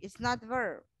subject, it's not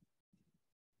verb.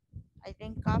 I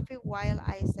drink coffee while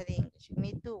I study English.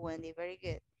 Me too, Wendy, very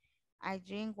good. I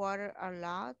drink water a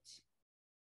lot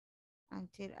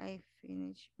until I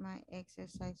finish my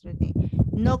exercise routine.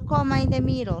 No comma in the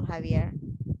middle, Javier.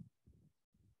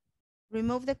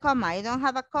 Remove the comma. I don't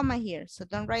have a comma here, so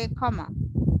don't write a comma.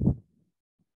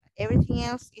 Everything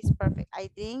else is perfect. I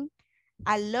drink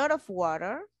a lot of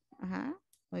water.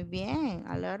 Muy bien,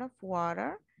 a lot of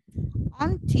water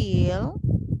until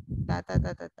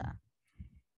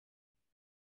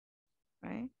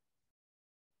right?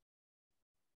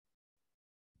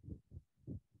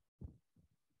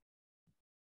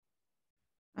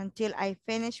 Until I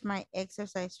finish my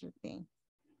exercise routine.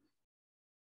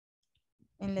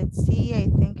 And let's see, I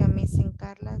think I'm missing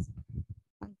Carla's.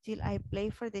 Until I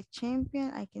play for the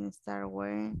champion, I can start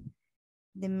wearing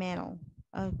the medal.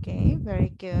 Okay, very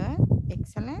good.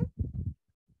 Excellent.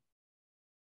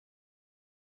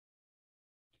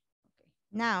 Okay.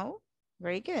 Now,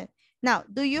 very good. Now,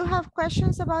 do you have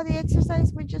questions about the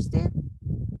exercise we just did?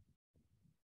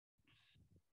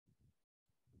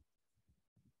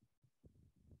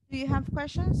 Do you have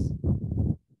questions?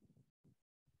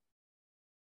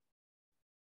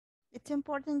 It's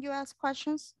important you ask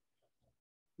questions.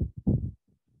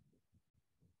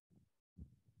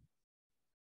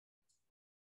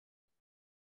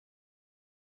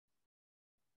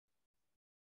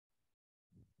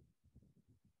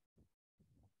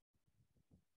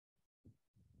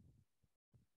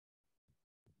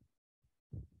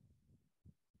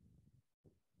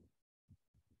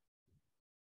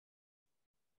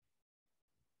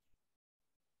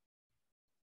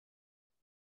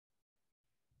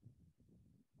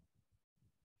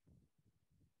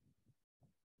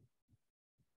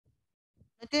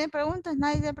 ¿No tiene preguntas?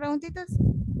 ¿Nadie tiene preguntitas?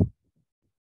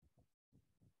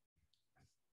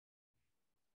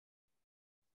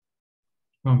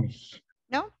 Promise.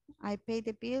 No, I pay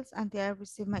the bills until I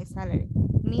receive my salary.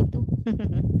 Me too.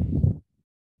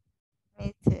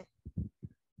 Me too.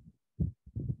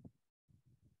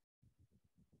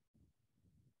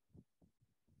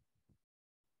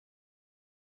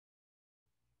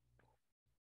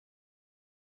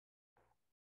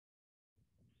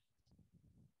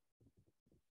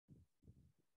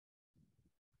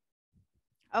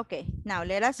 Okay, now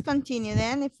let us continue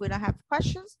then if we don't have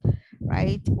questions,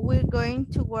 right? We're going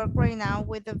to work right now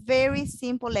with a very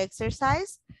simple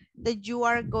exercise that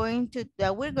we're going to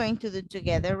do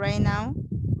together right now,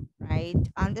 right?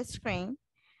 On the screen,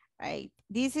 right?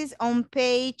 This is on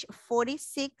page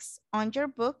 46 on your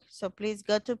book. So please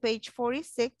go to page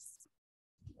 46,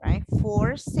 right?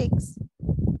 46.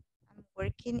 I'm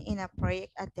working in a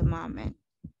project at the moment.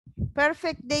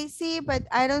 Perfect, Daisy, but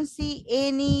I don't see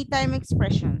any time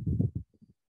expression.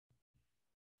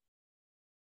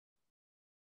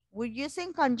 We're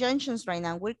using conjunctions right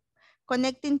now. We're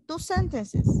connecting two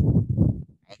sentences.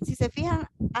 Si se fijan,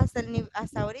 hasta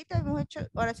ahorita hemos hecho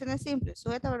oraciones simples,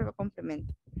 sujeto, verbo,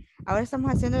 complemento. Ahora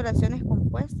estamos haciendo oraciones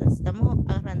compuestas. Estamos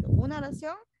agarrando una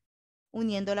oración,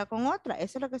 uniéndola con otra.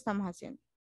 Eso es lo que estamos haciendo.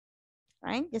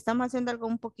 Right? Y estamos haciendo algo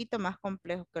un poquito más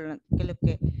complejo que lo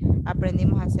que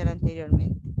aprendimos a hacer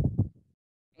anteriormente.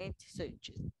 So,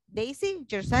 Daisy,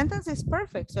 your sentence is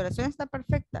perfect. Su oración está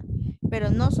perfecta,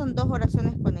 pero no son dos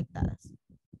oraciones conectadas.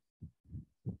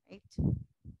 Right?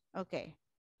 Okay.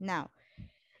 Now,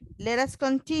 let us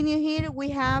continue here.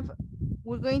 We're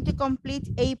going to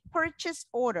complete a purchase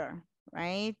order,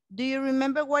 right? Do you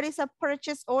remember what is a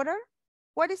purchase order?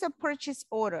 What is a purchase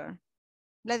order?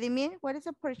 Vladimir, what is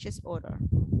a purchase order?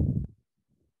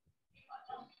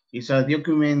 It's a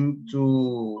document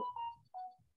to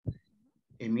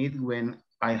emit when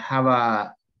I have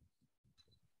a,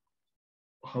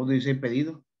 how do you say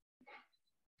pedido?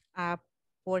 A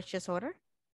purchase order.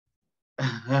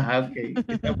 Okay.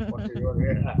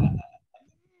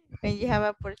 When you have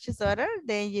a purchase order,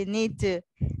 then you need to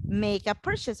make a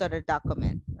purchase order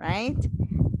document, right?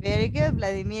 Very good,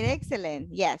 Vladimir,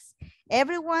 excellent. Yes,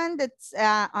 everyone that's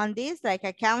on this, like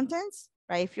accountants,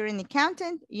 right? If you're an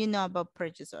accountant, you know about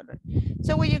purchase order.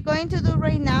 So what you're going to do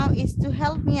right now is to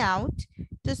help me out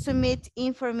to submit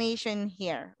information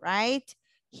here, right?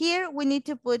 Here we need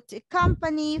to put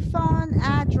company, phone,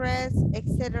 address,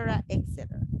 etc.,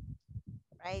 etc.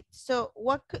 Right? So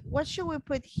what should we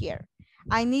put here?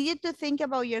 I need you to think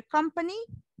about your company,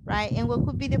 right? And what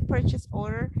could be the purchase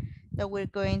order that we're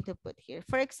going to put here.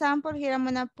 For example, here I'm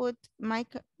gonna put my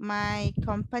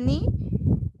company,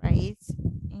 right? It's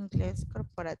Inglés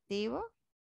Corporativo,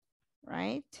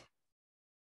 right?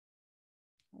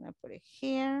 I'm gonna put it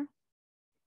here.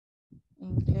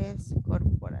 Inglés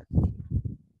Corporativo.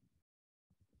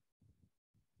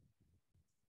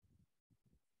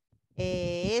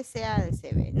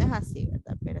 SADCB, no es así,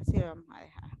 ¿verdad? Pero así lo vamos a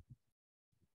dejar.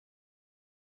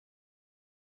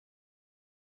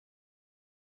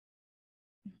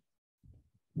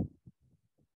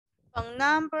 Phone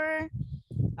number,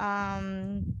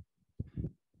 I'm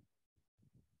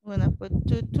gonna put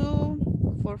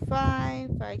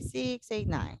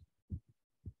 22455689.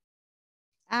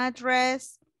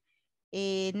 Address,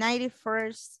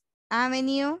 91st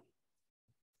Avenue,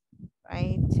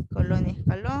 right? Colón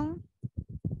Escalón,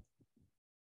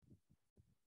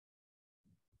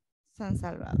 San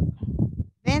Salvador.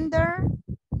 Vendor,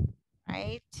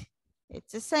 right?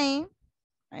 It's the same,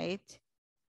 right?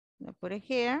 I'm gonna put it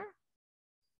here.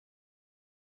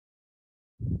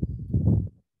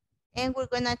 And we're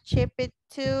gonna ship it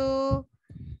to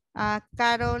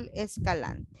Carol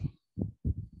Escalante.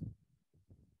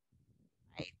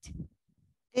 Right.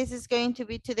 This is going to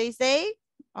be today's day,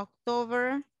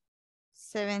 October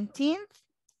 17th,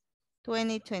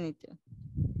 2022.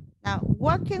 Now,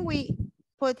 what can we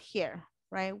put here,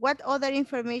 right? What other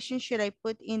information should I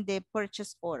put in the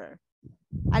purchase order?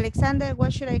 Alexander,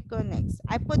 what should I go next?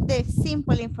 I put the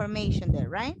simple information there,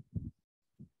 right?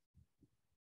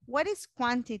 What is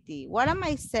quantity? What am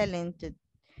I selling to?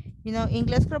 You know,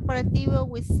 Inglés Corporativo,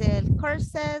 we sell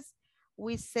courses,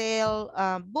 we sell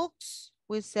books,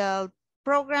 we sell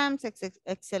programs,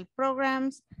 Excel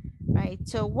programs, right?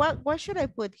 So what should I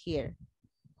put here?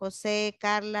 Jose,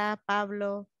 Carla,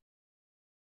 Pablo.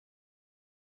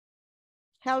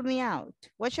 Help me out.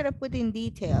 What should I put in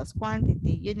details?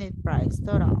 Quantity, unit price,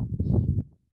 total.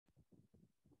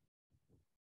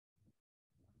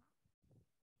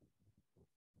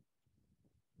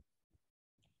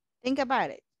 Think about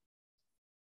it.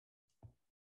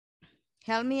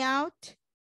 Help me out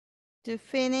to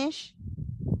finish,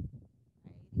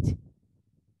 right? To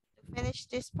finish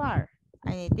this part.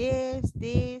 I need this,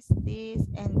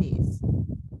 and this.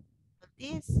 But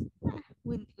this,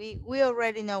 we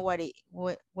already know what it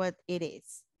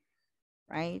is,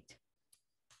 right?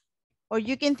 Or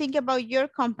you can think about your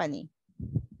company.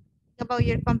 Think about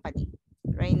your company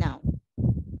right now.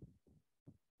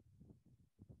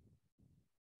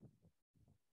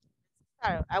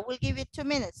 I will give you 2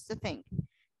 minutes to think.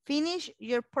 Finish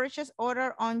your purchase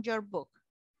order on your book.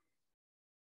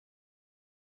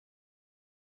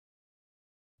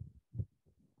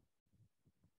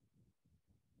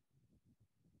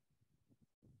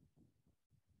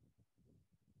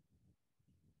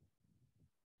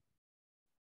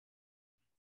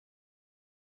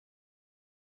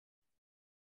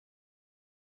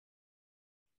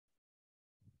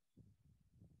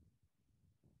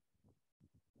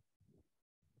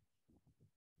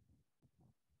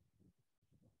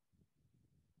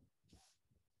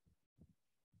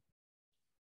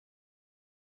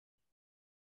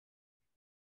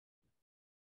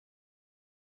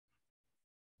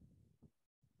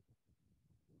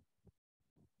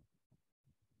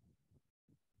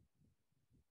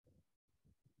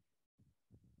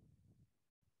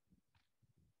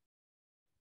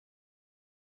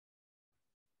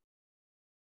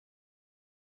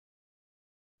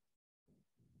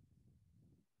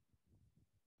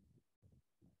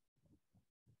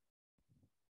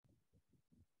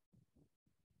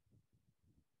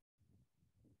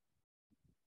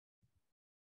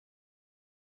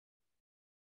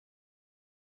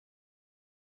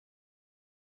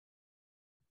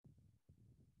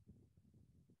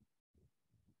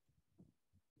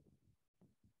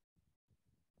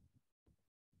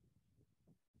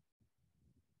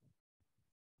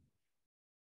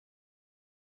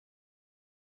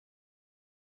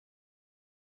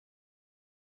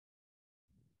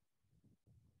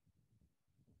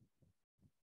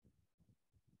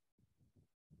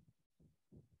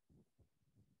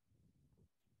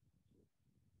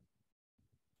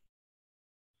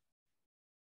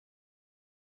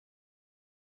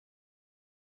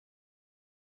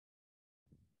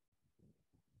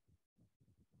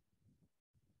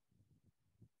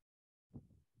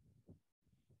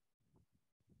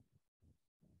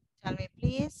 Tell me,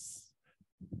 please.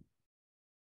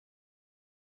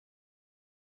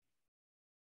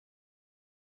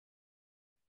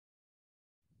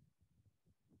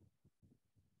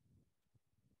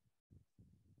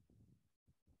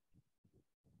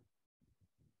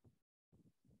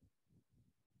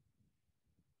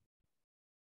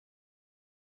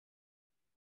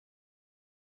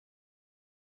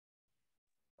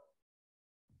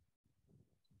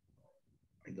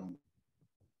 I don't.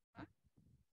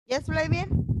 Yes, Vladimir?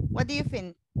 What do you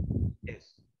think?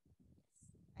 Yes.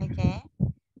 Okay.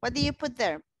 What do you put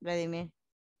there, Vladimir?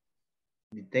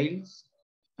 Details.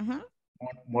 Uh-huh.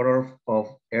 Motor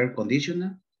of air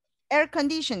conditioner. Air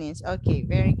conditionings. Okay,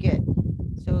 very good.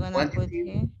 So we're gonna put Quantity,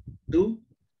 here 2.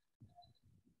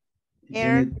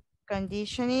 air Unit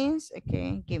conditionings.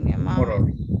 Okay, give me a motor.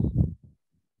 moment.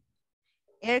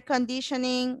 Air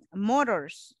conditioning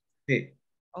motors. Sí.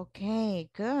 Okay,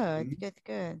 good,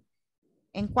 good.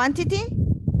 And quantity?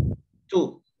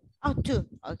 2. Oh, 2.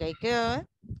 Okay, good.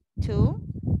 2.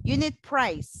 Unit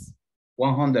price.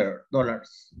 $100.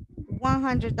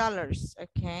 $100.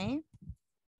 Okay.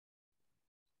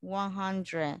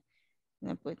 100. I'm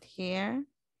gonna put here.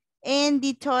 And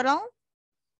the total?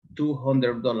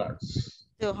 $200.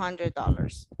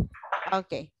 $200.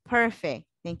 Okay, perfect.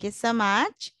 Thank you so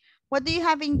much. What do you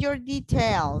have in your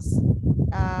details?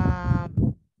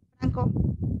 Franco?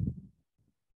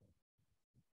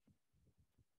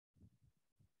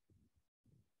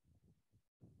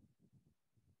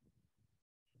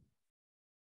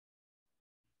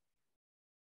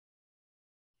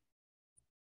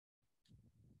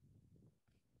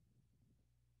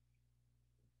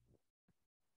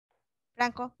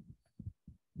 Franco?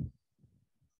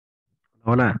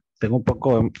 Hola, tengo un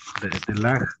poco de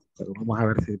lag, pero vamos a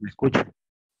ver si me escucha.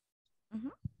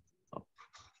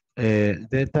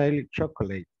 Detail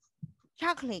chocolate.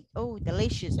 Chocolate. Oh,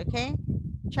 delicious. Okay.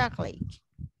 Chocolate.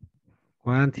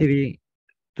 Quantity,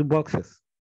 2 boxes.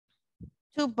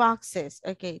 2 boxes.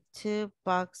 Okay, 2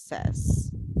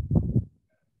 boxes.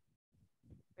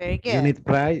 Very good.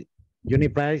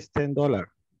 Unit price $10.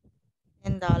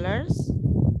 $10.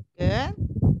 Good.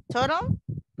 Total?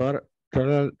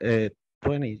 Total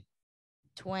 20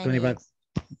 bucks.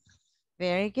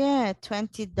 Very good.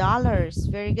 $20.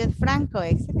 Very good, Franco.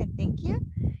 Excellent. Thank you.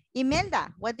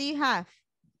 Imelda, what do you have?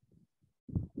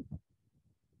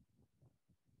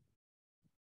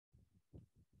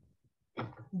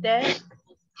 Desk.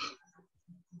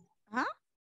 Huh?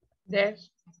 Desk.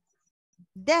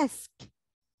 Desk.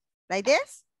 Like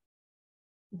this?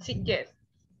 Yes.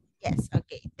 Yes.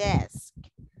 Okay. Desk.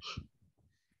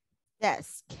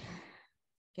 Desk.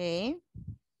 Okay.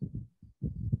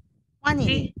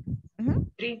 Quantity.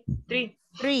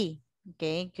 Three.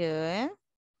 Okay, good.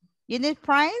 Unit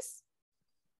price?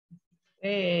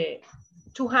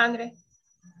 200.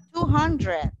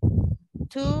 200.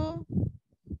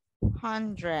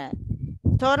 200.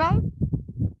 Total?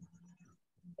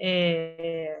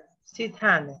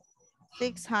 600.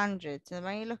 600. Se van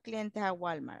a ir los clientes a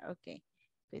Walmart. Okay.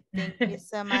 Good. Thank you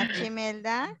so much,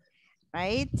 Imelda.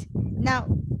 Right? Now,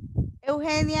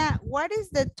 Eugenia, what is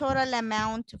the total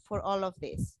amount for all of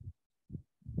this?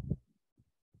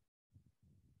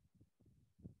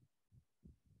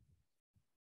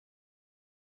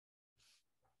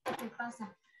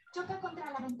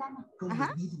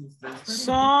 Uh-huh.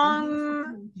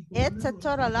 It's a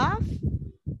total of?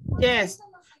 Yes.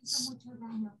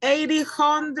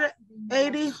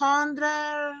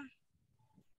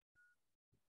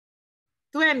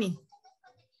 820.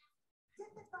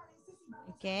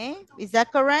 Okay, is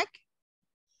that correct?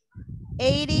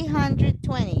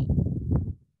 820.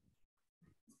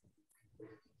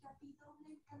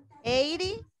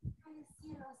 80,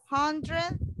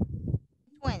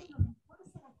 120.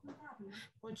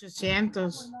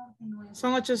 800.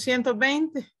 Son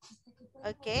 820.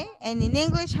 Okay, and in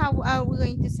English, how are we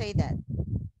going to say that?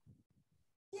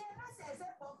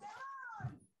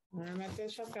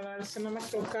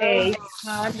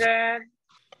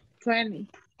 820.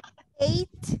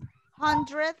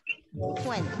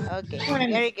 820. Okay,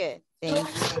 very good. Thank you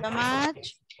so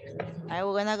much. I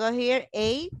will gonna go here.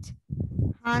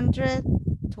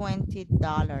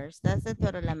 $820. That's the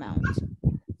total amount.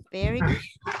 Very good.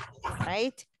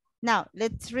 Right. Now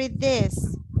let's read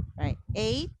this. Right.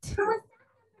 820.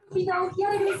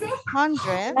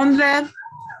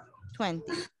 20.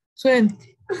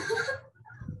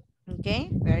 Okay,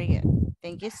 very good.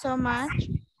 Thank you so much.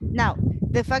 Now,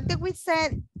 the fact that we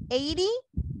said 80,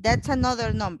 that's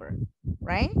another number,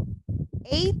 right?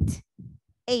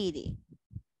 880.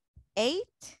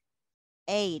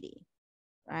 880,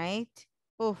 right?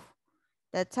 Oof,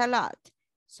 that's a lot.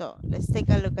 So let's take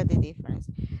a look at the difference.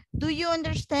 Do you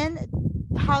understand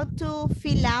how to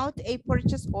fill out a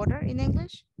purchase order in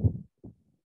English?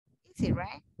 Easy,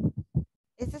 right?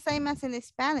 It's the same as in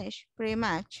Spanish, pretty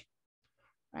much,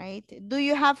 right? Do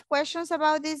you have questions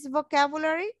about this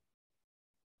vocabulary?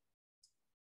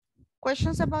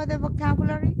 Questions about the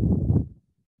vocabulary?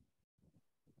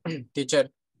 Teacher,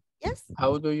 Yes?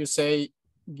 how do you say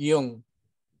guión?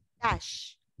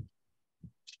 Dash.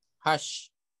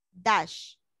 Hash.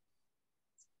 Dash.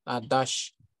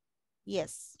 Dash.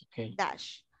 Yes. Okay.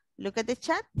 Dash. Look at the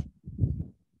chat.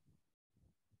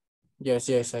 Yes,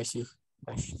 yes, I see.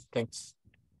 Dash. Thanks.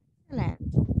 Excellent.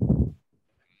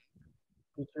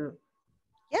 Teacher,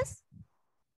 Yes?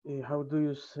 how do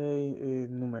you say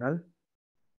numeral?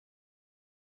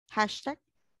 Hashtag.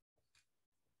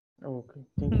 Okay,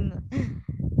 thank you.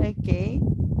 Okay.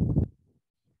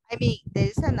 I mean, there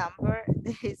is a number,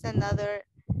 there is another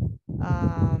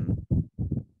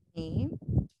name,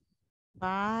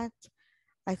 but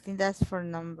I think that's for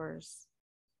numbers,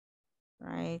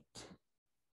 right?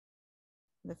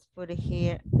 Let's put it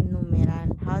here,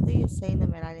 numeral. How do you say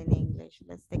numeral in English?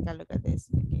 Let's take a look at this.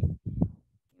 Okay,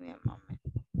 give me a moment.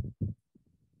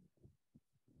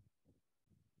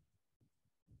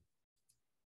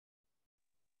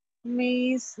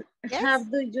 Miss, Yes? how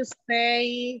do you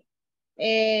say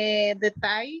the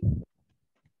tie?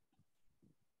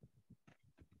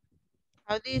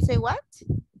 How do you say what?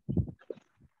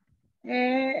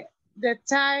 The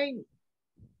tie.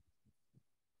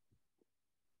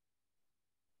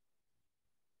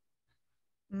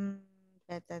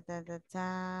 Da, da, da, da,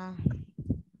 da.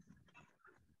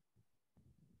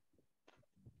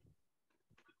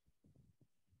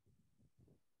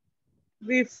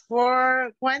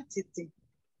 Before quantity.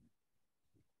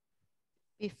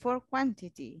 Before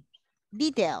quantity.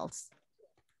 Details.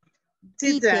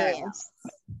 Details.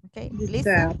 Okay, Details.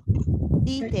 listen.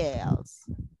 Details.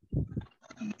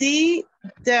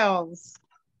 Details.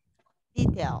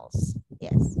 Details.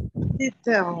 Yes.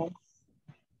 Details.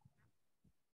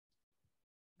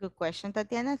 Good question,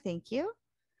 Tatiana. Thank you.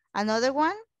 Another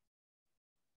one?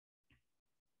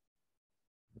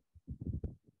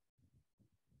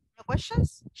 No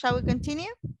questions? Shall we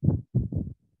continue?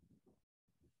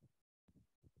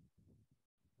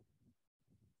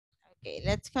 Okay,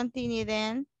 let's continue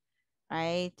then.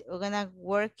 Right, we're gonna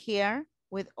work here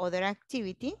with other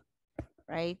activity,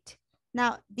 right?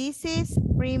 Now, this is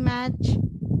pretty much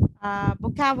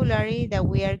vocabulary that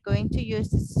we are going to use.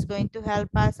 This is going to help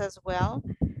us as well,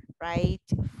 right?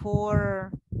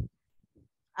 For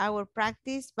our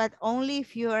practice, but only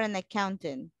if you are an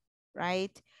accountant,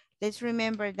 right? Let's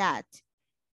remember that.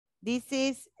 This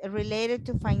is related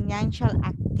to financial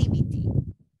activity,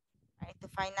 right? The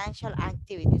financial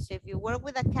activity. So if you work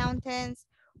with accountants,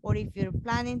 or if you're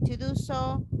planning to do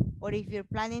so, or if you're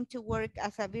planning to work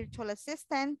as a virtual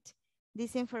assistant,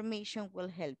 this information will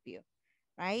help you,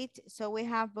 right? So we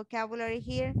have vocabulary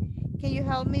here. Can you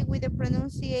help me with the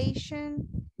pronunciation?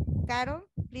 Carol,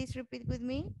 please repeat with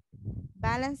me.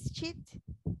 Balance sheet.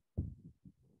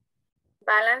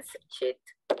 Balance sheet.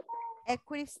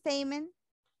 Equity statement.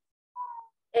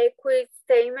 Equity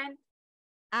statement.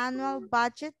 Annual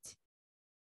budget.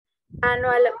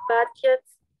 Annual budget.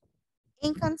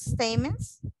 Income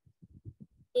statements.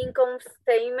 Income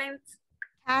statement.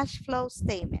 Cash flow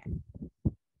statement.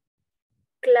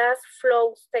 Cash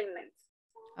flow statement.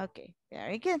 Okay,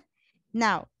 very good.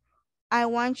 Now, I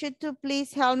want you to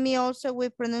please help me also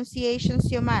with pronunciation,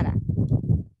 Xiomara.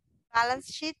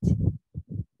 Balance sheet.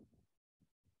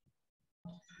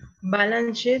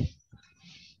 Balance sheet.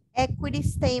 Equity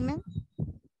statement.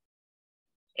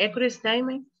 Equity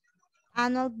statement.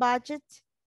 Annual budget.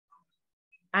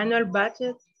 Annual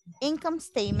budget. Income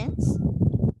statements.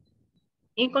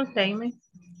 Income statement.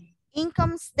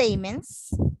 Income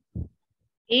statements.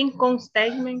 Income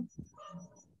statement.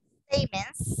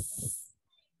 Statements.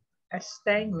 A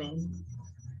statement.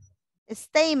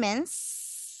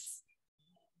 Statements.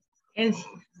 And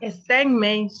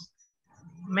statements.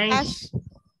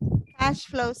 Cash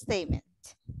flow statement.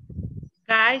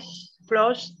 Cash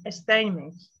flow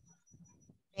statement.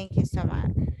 Thank you so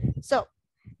much. So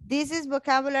this is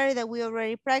vocabulary that we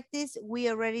already practiced. We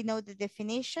already know the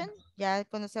definition. Ya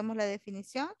conocemos la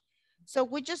definición. So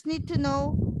we just need to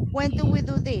know, when do we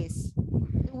do this?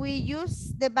 Do we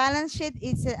use the balance sheet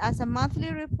as a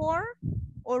monthly report,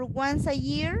 or once a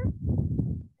year,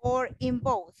 or in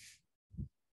both?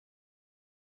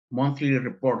 Monthly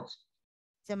reports.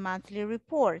 It's a monthly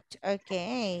report.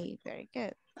 Okay, very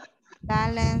good.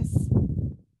 Balance sheet.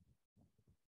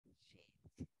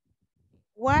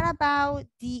 What about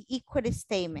the equity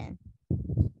statement?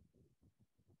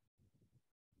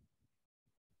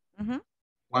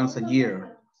 Once a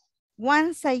year.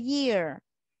 Once a year.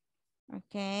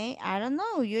 Okay, I don't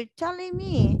know. You're telling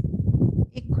me.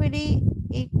 Equity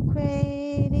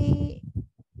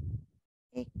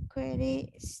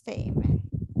statement.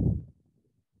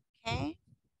 Okay.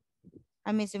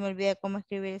 A mí se me olvida cómo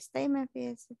escribir statement,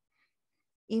 fíjense.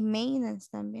 Y maintenance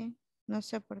también. No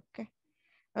sé por qué.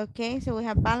 Okay, so we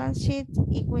have balance sheet,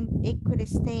 equity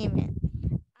statement,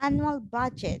 annual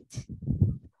budget.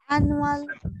 Annual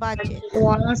budget.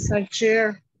 Once a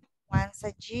year. Once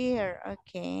a year,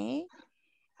 okay.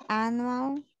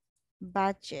 Annual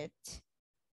budget,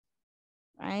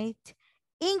 right?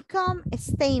 Income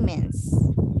statements.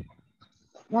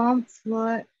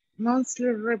 Monthly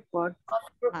report.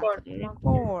 Monthly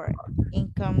report.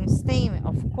 Income statement,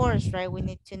 of course, right? We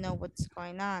need to know what's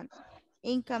going on.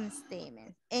 Income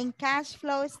statement. And cash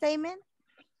flow statement?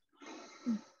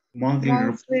 Monthly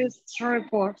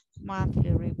report.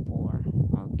 Monthly report.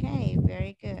 Okay,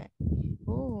 very good.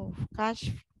 Ooh, cash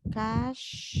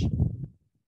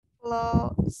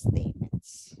flow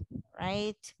statements,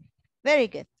 right? Very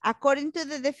good. According to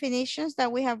the definitions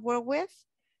that we have worked with,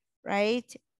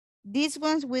 right? These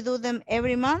ones, we do them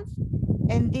every month,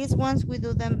 and these ones, we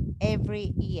do them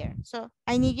every year. So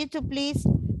I need you to please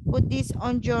put this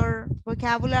on your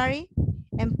vocabulary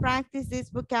and practice this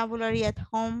vocabulary at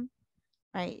home,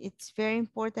 right? It's very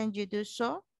important you do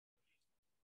so.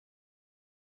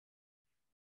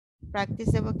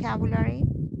 Practice the vocabulary.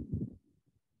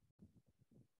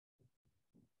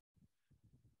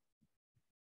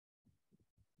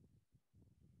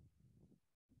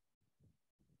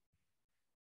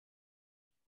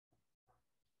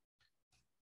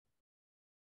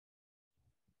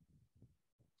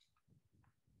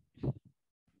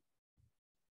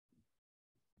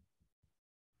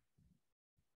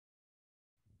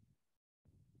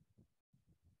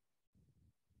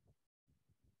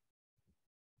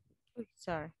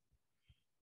 Sorry.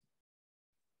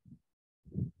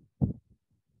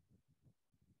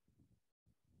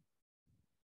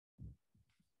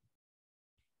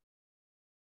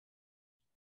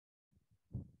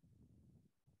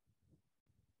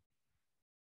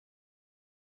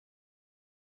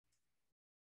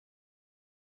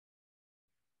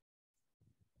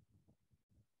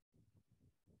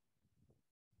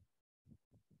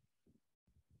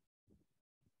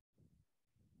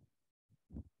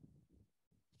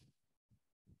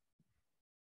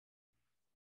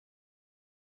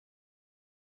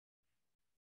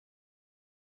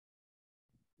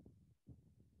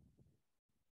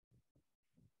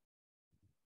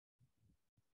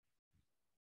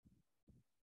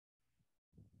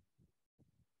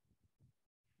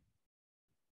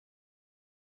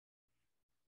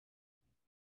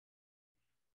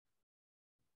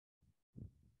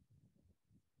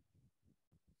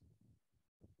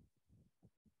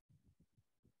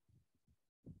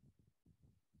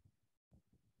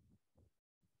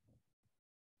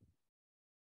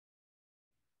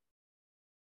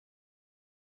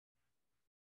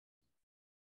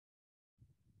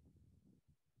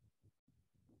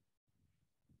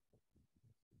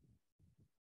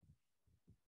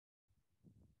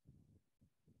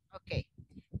 Okay.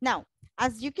 Now,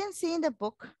 as you can see in the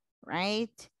book,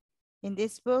 right? In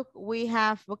this book, we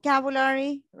have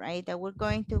vocabulary, right, that we're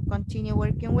going to continue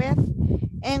working with.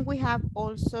 And we have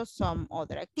also some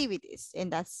other activities,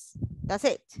 and that's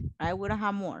it, right? We don't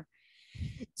have more.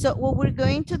 So what we're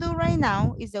going to do right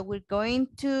now is that we're going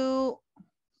to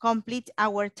complete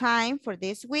our time for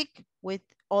this week with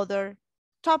other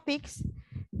topics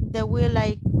that will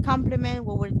like complement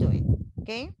what we're doing,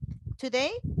 okay?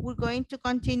 Today, we're going to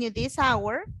continue this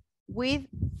hour with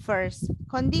first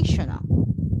conditional,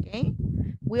 okay?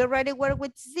 We already work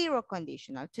with zero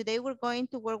conditional. Today, we're going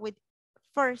to work with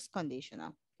first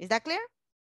conditional. Is that clear?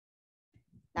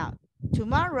 Now,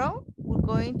 tomorrow, we're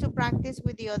going to practice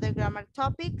with the other grammar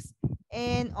topics.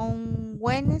 And on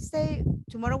Wednesday,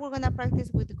 tomorrow, we're going to practice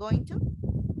with going to,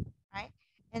 right?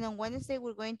 And on Wednesday,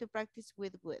 we're going to practice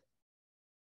with would.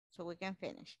 So we can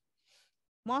finish.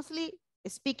 Mostly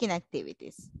speaking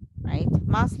activities, right?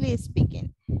 Mostly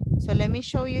speaking. So let me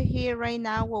show you here right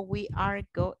now what we are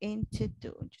going to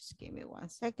do. Just give me 1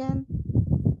 second.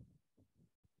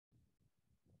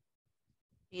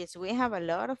 Yes, we have a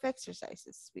lot of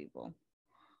exercises, people.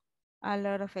 A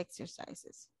lot of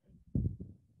exercises.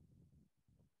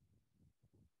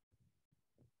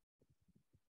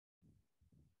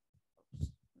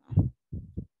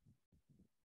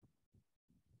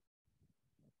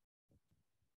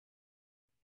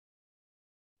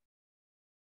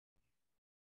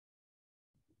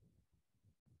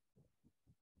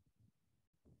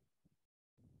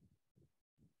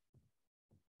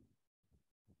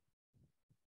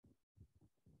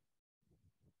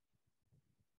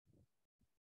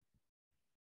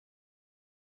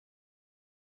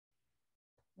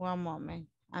 One moment.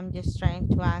 I'm just trying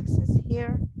to access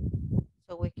here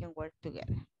so we can work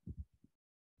together.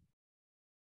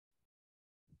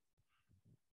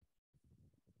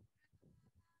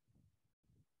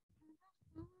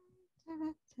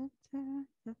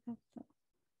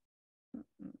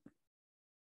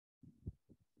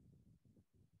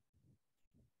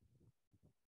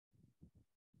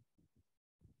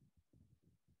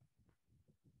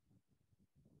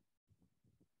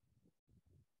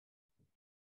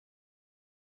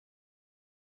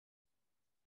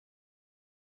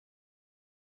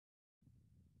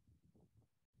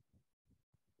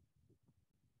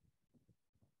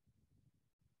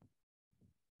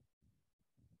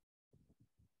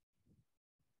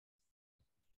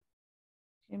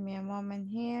 Give me a moment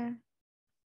here.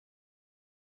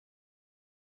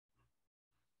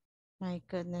 My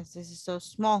goodness, this is so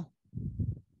small.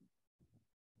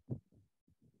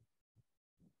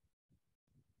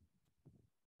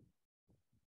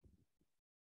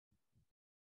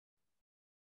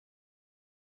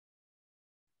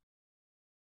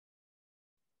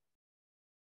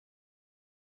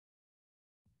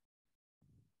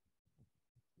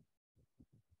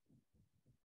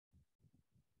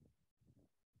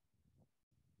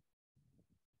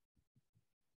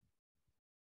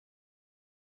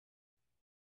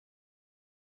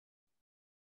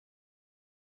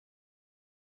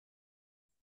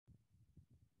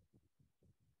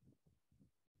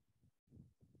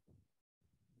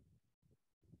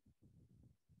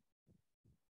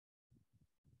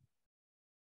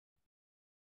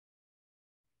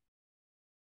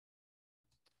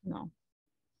 No.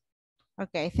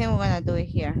 Okay, I think we're gonna do it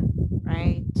here,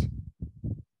 right?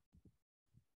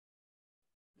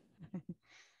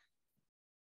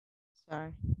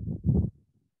 Sorry.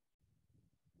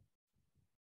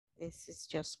 This is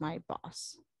just my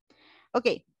boss.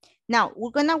 Okay, now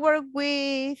we're gonna work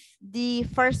with the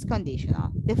first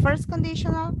conditional. The first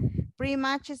conditional pretty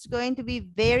much is going to be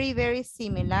very, very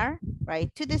similar,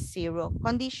 right, to the zero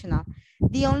conditional.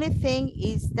 The only thing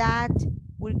is that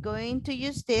we're going to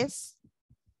use this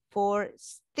for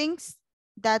things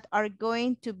that are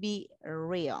going to be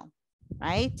real,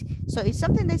 right? So it's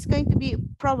something that's going to be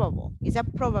probable. It's a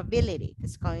probability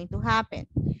that's going to happen.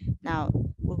 Now,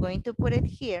 we're going to put it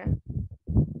here.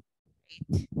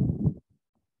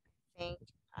 Right?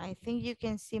 I think you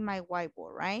can see my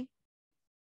whiteboard, right?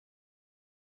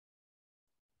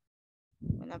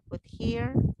 I'm gonna put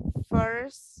here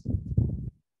first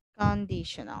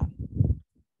conditional.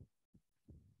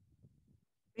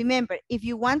 Remember, if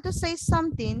you want to say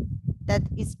something that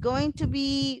is going to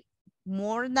be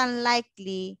more than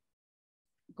likely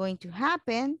going to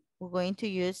happen, we're going to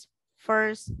use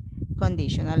first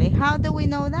conditionally. How do we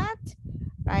know that?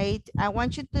 Right? I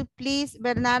want you to please,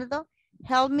 Bernardo,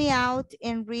 help me out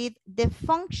and read the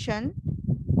function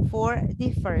for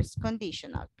the first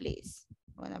conditional, please.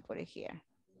 I'm gonna put it here.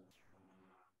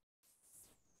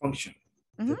 Function.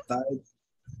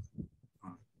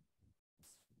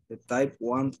 The type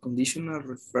 1 conditional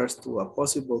refers to a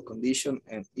possible condition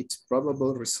and its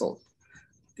probable result.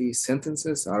 These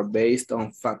sentences are based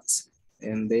on facts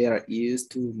and they are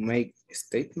used to make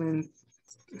statements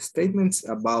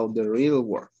about the real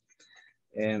world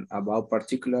and about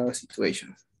particular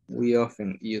situations. We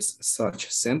often use such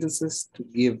sentences to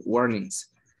give warnings.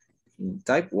 In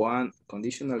type 1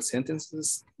 conditional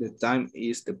sentences, the time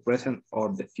is the present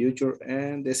or the future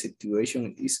and the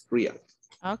situation is real.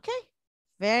 Okay,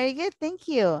 very good, thank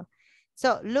you.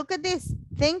 So look at this,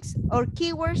 things or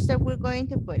keywords that we're going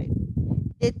to put in.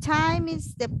 The time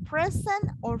is the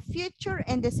present or future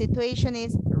and the situation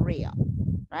is real,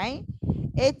 right?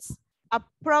 It's a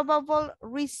probable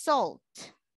result,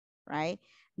 right?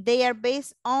 They are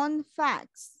based on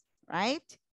facts,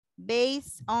 right?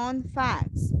 Based on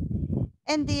facts.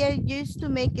 And they are used to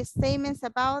make statements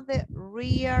about the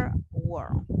real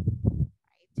world,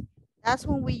 right? That's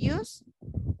when we use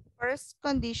first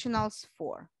conditionals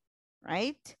for,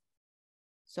 right?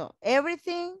 So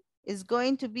everything is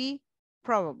going to be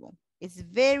probable. It's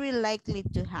very likely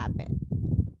to happen.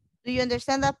 Do you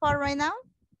understand that part right now?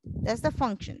 That's the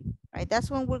function, right? That's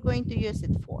when we're going to use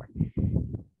it for.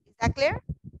 Is that clear?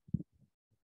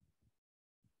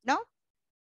 No?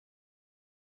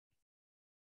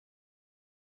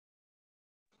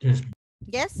 Yes.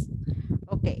 Yes?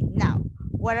 Okay, now,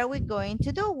 what are we going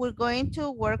to do? We're going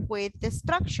to work with the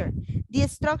structure. The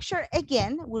structure,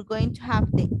 again, we're going to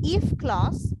have the if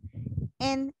clause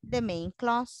and the main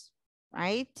clause,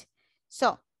 right?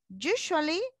 So,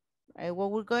 usually, right, what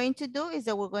we're going to do is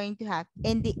that we're going to have,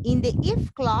 in the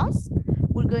if clause,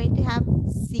 we're going to have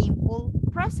simple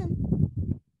present.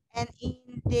 And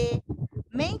in the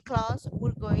main clause,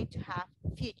 we're going to have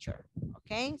future.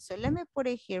 Okay, so let me put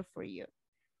it here for you.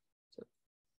 So,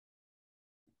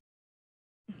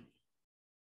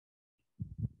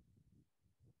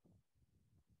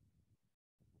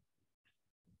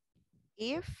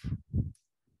 if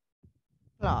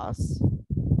clause,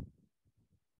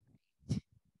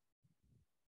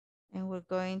 and we're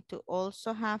going to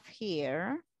also have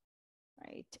here,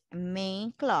 right,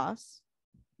 main clause.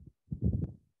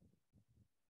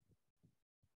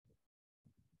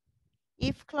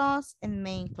 If clause and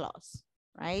main clause,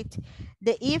 right?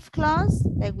 The if clause,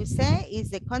 like we say,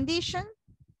 is the condition.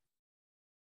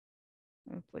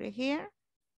 Let me put it here,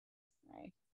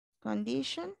 right?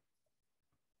 Condition.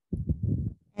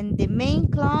 And the main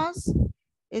clause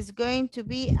is going to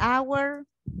be our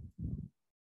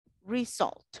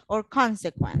result or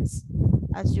consequence,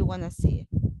 as you want to see it,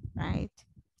 right?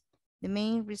 The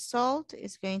main result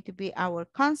is going to be our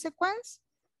consequence,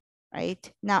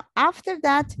 right? Now, after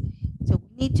that, so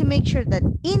we need to make sure that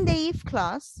in the if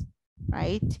clause,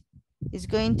 right, is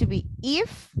going to be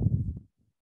if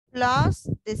plus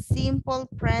the simple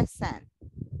present.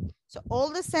 So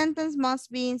all the sentence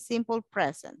must be in simple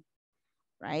present,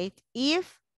 right?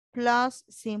 If plus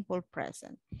simple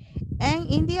present. And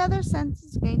in the other sentence,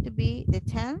 it's going to be the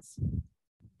tense,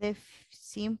 the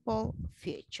simple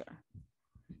future.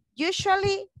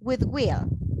 Usually with will,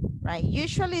 right?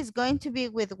 Usually it's going to be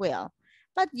with will,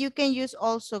 but you can use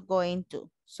also going to.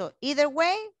 So either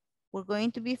way, we're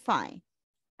going to be fine,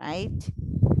 right?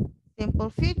 Simple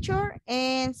future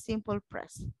and simple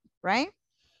present, right?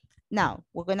 Now,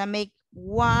 we're gonna make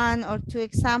one or two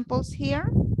examples here,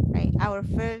 right? Our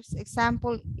first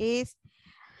example is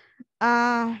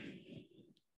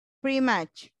pretty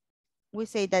much, we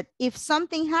say that if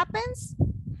something happens,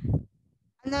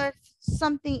 another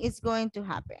something is going to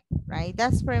happen, right?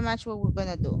 That's pretty much what we're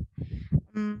gonna do.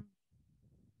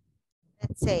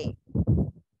 Let's say,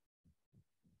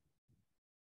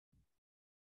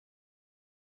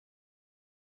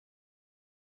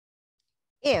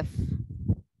 if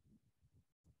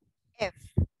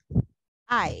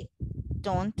I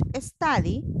don't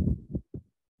study,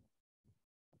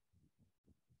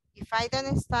 if I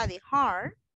don't study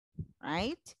hard,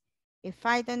 right? If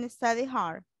I don't study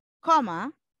hard,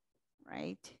 comma,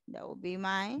 right? That will be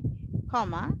my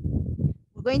comma.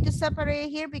 We're going to separate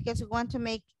here because we want to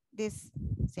make this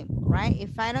simple, right?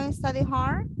 If I don't study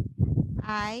hard,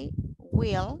 I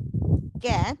will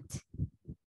get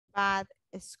bad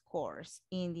scores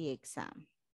in the exam.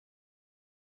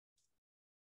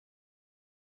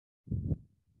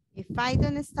 If I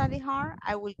don't study hard,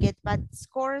 I will get bad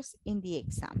scores in the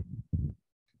exam.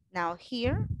 Now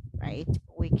here, right,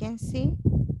 we can see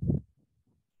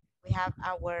we have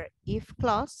our if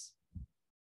clause,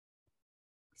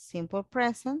 simple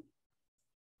present.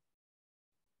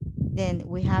 Then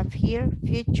we have here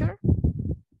future,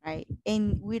 right?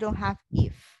 And we don't have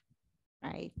if,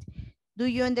 right? Do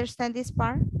you understand this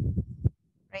part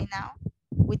right now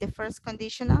with the first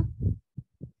conditional?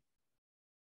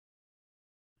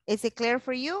 Is it clear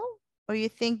for you or you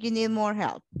think you need more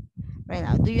help right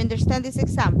now? Do you understand this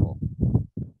example?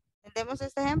 ¿Entendemos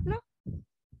este ejemplo?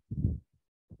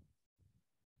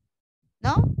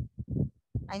 No?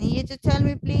 I need you to tell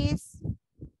me, please.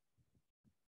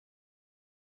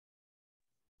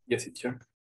 Yes, teacher.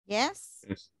 Yes?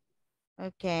 Yes.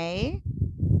 Okay.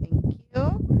 Thank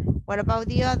you. What about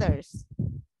the others?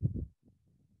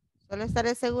 Solo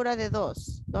estaré segura de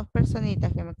dos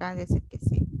personitas que me acaban de decir que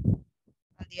sí.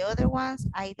 And the other ones,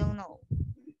 I don't know.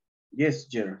 Yes,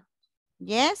 teacher.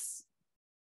 Yes?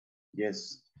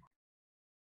 Yes.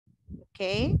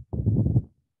 Okay.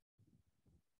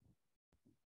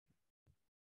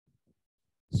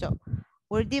 So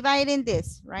we're dividing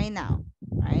this right now,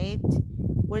 right?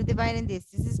 We're dividing this.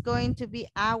 This is going to be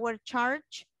our chart,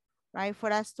 right?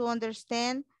 For us to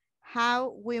understand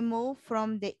how we move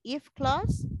from the if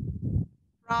clause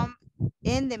from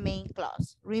in the main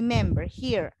clause. Remember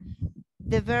here,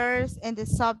 the verbs and the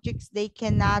subjects, they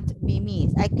cannot be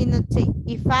missed. I cannot say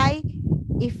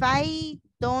if I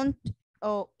don't,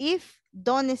 or if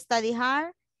don't study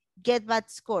hard, get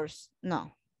bad scores.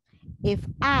 No. If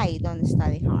I don't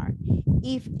study hard,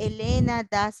 if Elena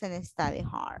doesn't study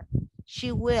hard,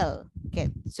 she will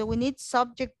get. So we need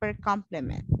subject verb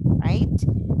complement, right?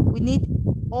 We need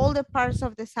all the parts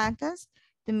of the sentence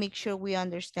to make sure we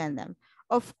understand them.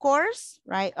 Of course,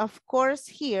 right? Of course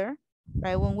here,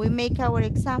 right? When we make our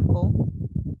example,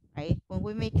 right? When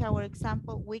we make our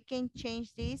example, we can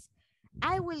change this.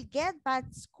 I will get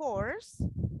bad scores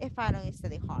if I don't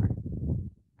study hard,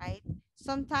 right?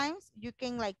 Sometimes you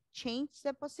can like change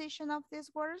the position of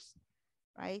these words,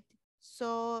 right?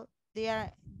 So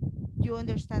you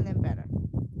understand them better,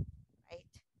 right?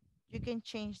 You can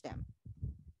change them,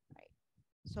 right?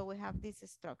 So we have this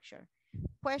structure.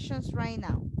 Questions right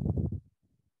now?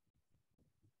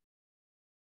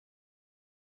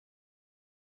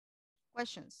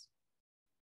 Questions?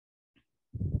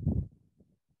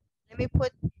 Let me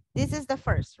put, this is the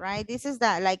first, right? This is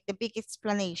like the big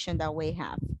explanation that we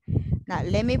have. Now,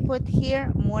 let me put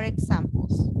here more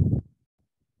examples.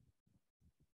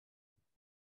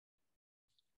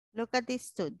 Look at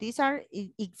these two. These are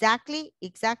exactly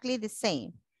the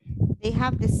same. They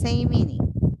have the same meaning.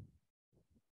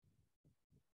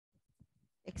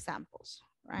 Examples,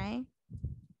 right?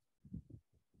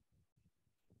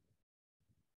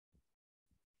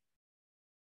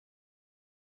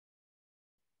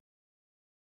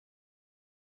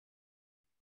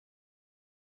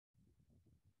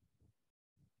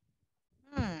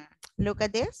 Look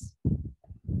at this.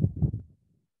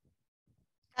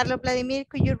 Carlos Vladimir,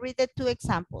 could you read the two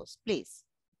examples, please?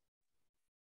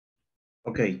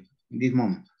 Okay, in this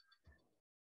moment.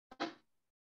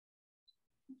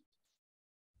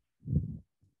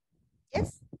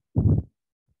 Yes.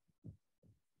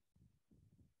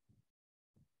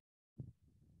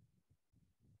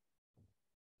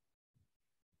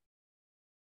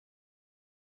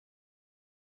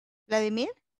 Vladimir?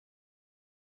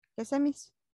 ¿Qué se me hizo?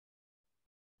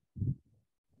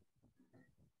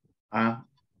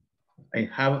 I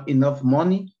have enough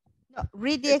money. No,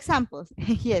 read the examples.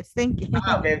 Yes, thank you.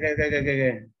 Okay.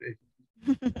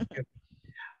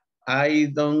 I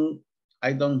don't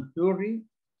hurry.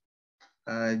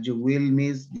 You will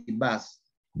miss the bus.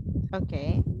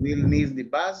 Okay. You will miss the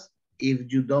bus if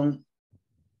you don't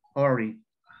hurry.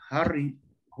 Hurry.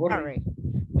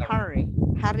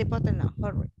 Harry Potter, no,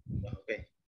 hurry. Okay.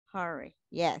 Hurry.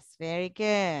 Yes, very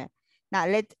good. Now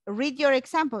let's read your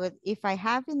example. If I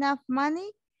have enough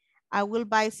money, I will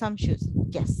buy some shoes.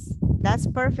 Yes, that's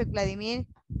perfect, Vladimir.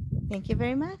 Thank you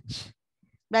very much.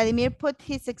 Vladimir put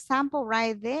his example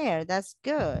right there. That's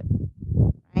good,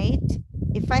 right?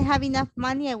 If I have enough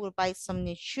money, I will buy some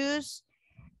new shoes,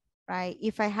 right?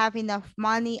 If I have enough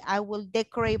money, I will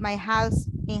decorate my house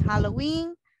in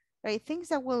Halloween, right? Things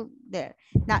that will there.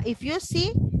 Now, if you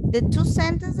see the two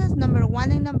sentences, number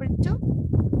 1 and number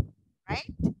 2,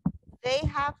 right? They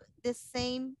have the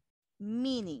same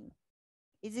meaning.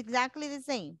 It's exactly the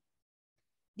same.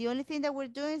 The only thing that we're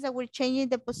doing is that we're changing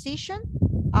the position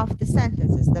of the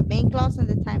sentences, the main clause and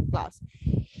the time clause.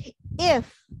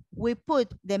 If we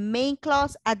put the main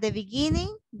clause at the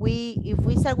beginning, if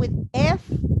we start with if,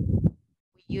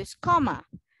 we use comma.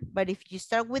 But if you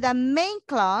start with a main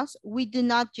clause, we do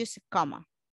not use a comma.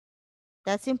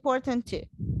 That's important too,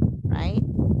 right?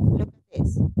 Look at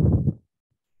this.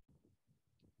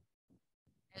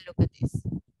 And look at this,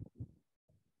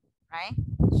 right?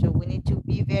 So we need to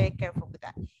be very careful with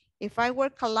that. If I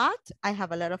work a lot, I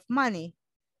have a lot of money.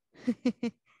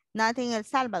 Not in El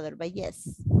Salvador, but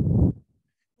yes.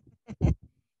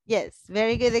 Yes,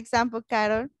 very good example,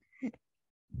 Carol.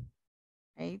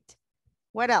 Right?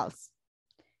 What else?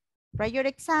 Write your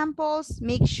examples.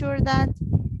 Make sure that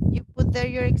you put there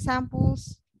your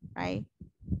examples, right?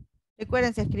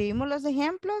 Recuerden, si escribimos los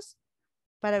ejemplos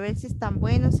para ver si están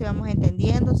buenos, si vamos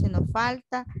entendiendo, si nos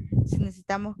falta, si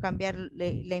necesitamos cambiar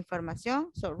la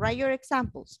información. So write your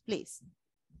examples, please.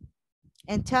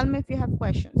 And tell me if you have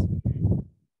questions.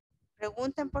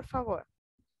 Pregunten, por favor.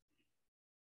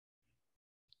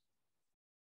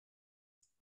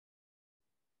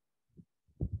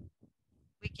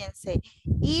 We can say,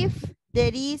 if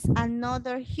there is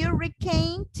another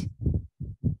hurricane,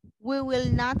 we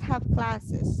will not have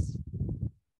classes,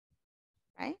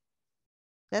 right?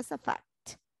 That's a fact.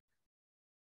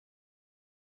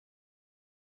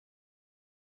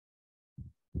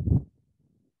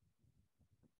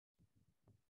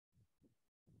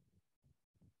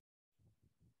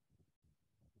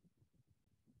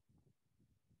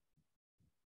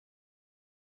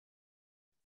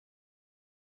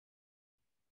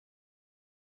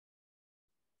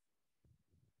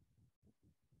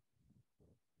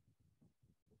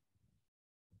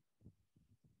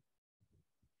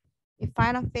 If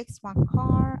I don't fix my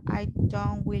car, I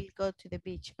don't will go to the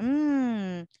beach.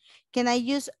 Can I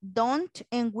use don't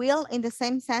and will in the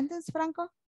same sentence, Franco?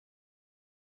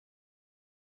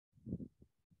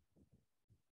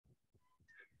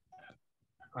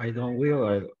 I don't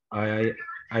will.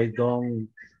 I don't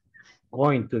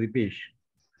going to the beach.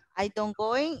 I don't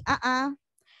going.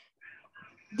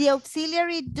 The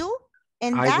auxiliary do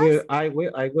and I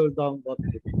will don't go to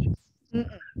the beach.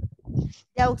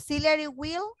 The auxiliary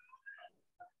will,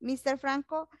 Mr.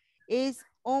 Franco, is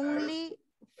only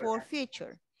for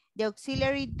future. The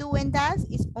auxiliary do and does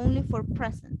is only for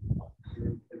present.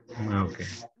 Okay.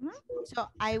 So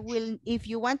I will, if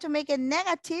you want to make it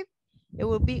negative, it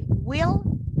will be will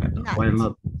not. Why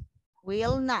not?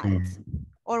 Will not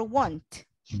or won't,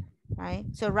 right?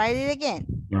 So write it again.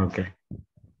 Okay.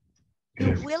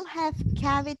 You will have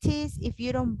cavities if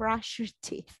you don't brush your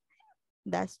teeth.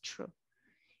 That's true.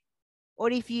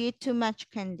 Or if you eat too much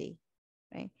candy,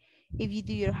 right? If you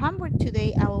do your homework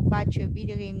today, I will buy you a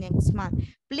video game next month.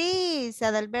 Please,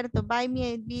 Adalberto, buy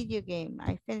me a video game.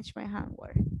 I finished my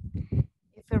homework.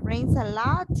 If it rains a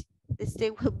lot, the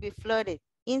state will be flooded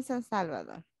in San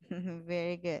Salvador.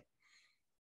 Very good.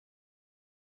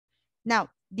 Now,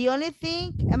 the only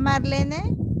thing,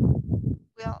 Marlene,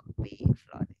 will be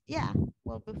flooded. Yeah,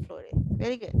 will be flooded.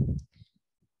 Very good.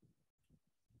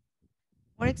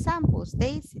 More examples,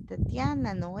 Daisy,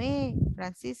 Tatiana, Noé,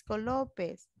 Francisco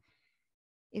Lopez.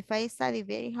 If I study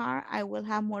very hard, I will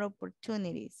have more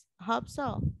opportunities. Hope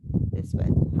so. This way,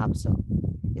 hope so.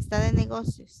 Está de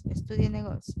negocios, estudia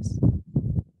negocios.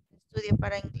 Estudia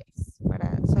para inglés,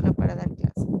 solo para dar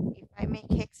clases. If I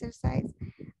make exercise,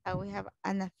 I will have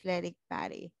an athletic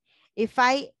body. If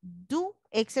I do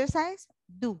exercise,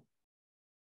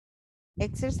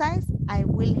 exercise, I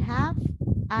will have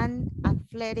an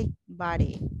athletic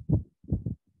body.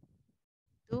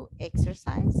 Do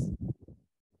exercise,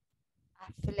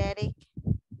 athletic,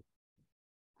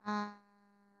 athletic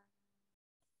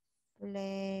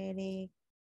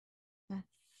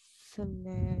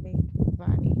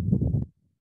body,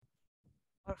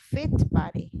 or fit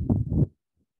body,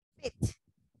 fitness.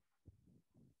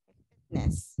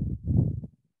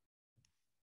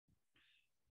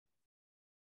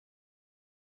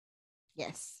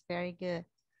 Yes, very good.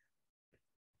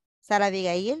 Sara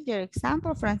Abigail, your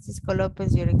example. Francisco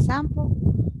Lopez, your example.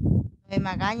 Noé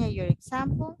Magaña, your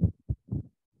example. I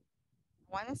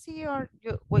want to see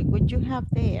what you have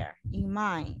there in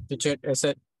mind. Teacher,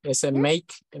 ese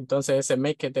make, entonces ese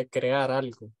make es de crear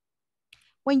algo.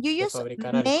 When you use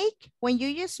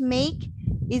make,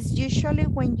 is usually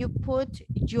when you put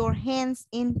your hands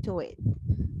into it,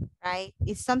 right?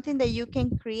 It's something that you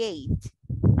can create,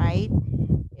 right?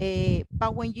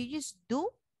 But when you just do,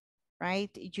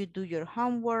 right? You do your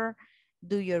homework,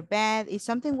 do your bed. It's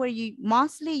something where you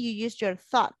mostly you use your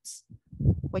thoughts,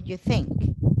 what you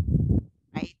think,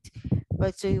 right?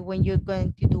 But so when you're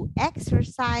going to do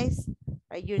exercise,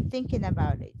 right, you're thinking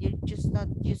about it. You just not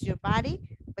use your body,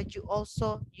 but you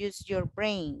also use your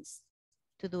brains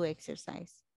to do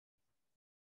exercise.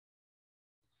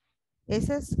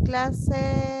 Esa es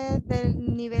clase del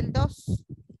nivel 2.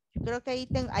 Yo creo que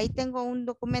ahí tengo un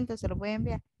documento, se lo voy a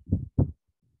enviar.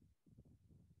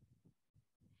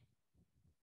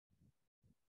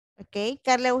 Ok,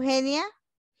 Carla Eugenia.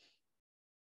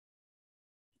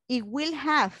 It will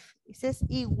have. It says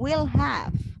it will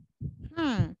have.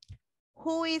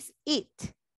 Who is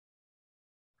it?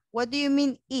 What do you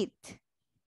mean it?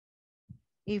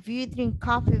 If you drink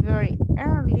coffee very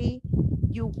early,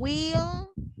 you will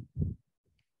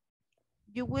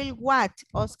what,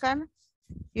 Oscar?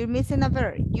 You're missing a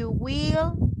verb. You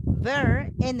will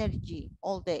burn energy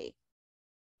all day.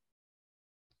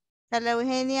 Carla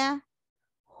Eugenia,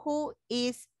 who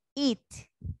is it?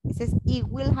 It says it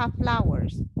will have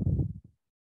flowers.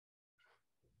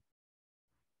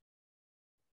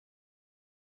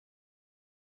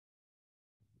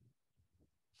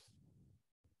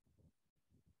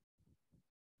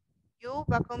 You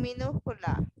va con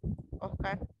minúscula,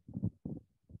 Oscar.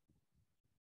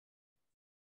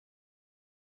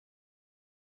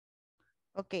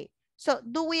 Okay, so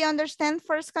do we understand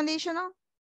first conditional?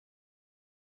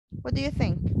 What do you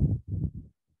think?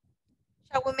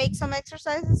 Shall we make some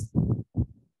exercises?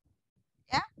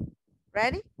 Yeah,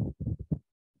 ready?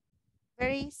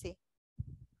 Very easy.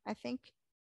 I think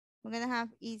we're gonna have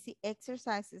easy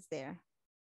exercises there,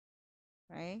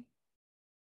 right?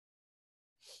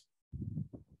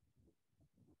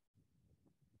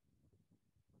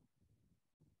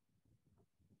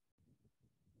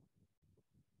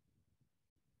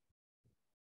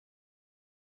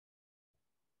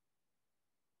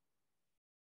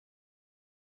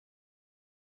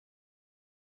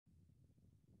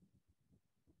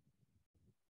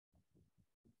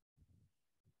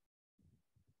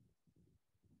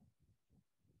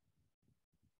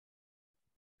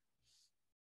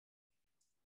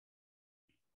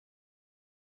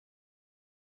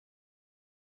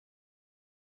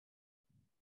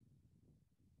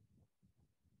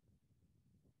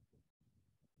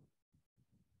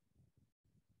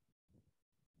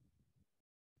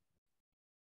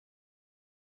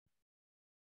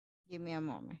 Give me a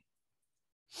moment.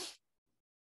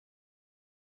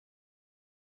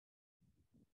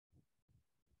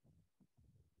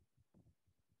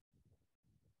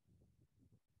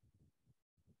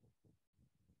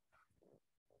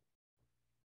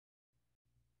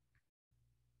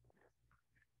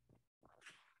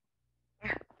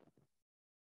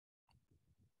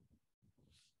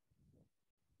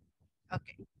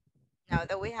 Okay, now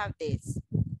that we have this,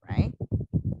 right?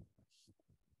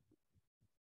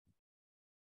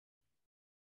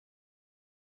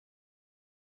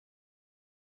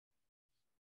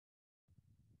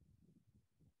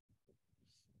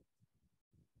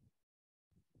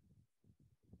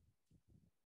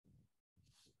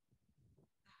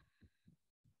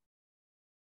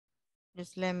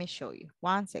 Just let me show you.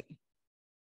 One second.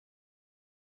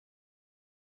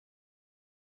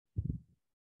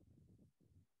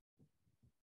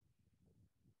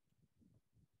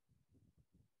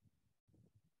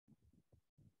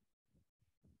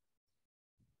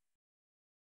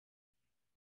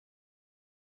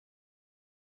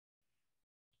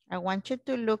 I want you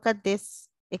to look at this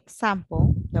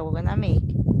example that we're gonna make.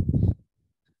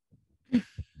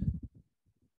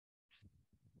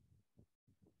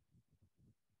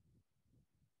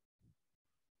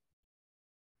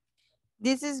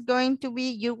 This is going to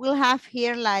be, you will have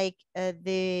here like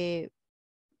the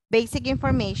basic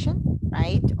information,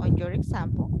 right, on your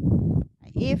example.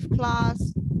 If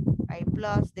clause, right,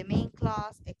 plus the main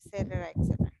clause, etc.,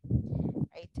 etc.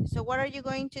 Right. So what are you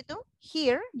going to do?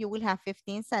 Here, you will have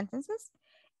 15 sentences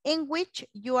in which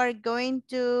you are going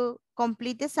to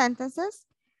complete the sentences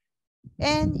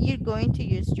and you're going to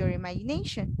use your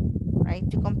imagination, right,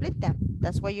 to complete them.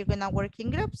 That's why you're gonna work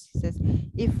in groups. It says,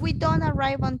 if we don't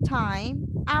arrive on time,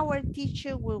 our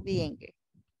teacher will be angry,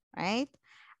 right?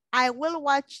 I will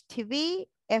watch TV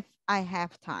if I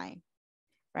have time,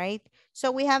 right?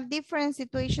 So we have different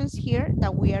situations here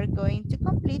that we are going to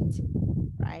complete,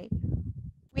 right,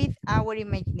 with our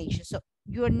imagination. So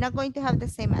you're not going to have the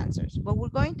same answers. What we're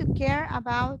going to care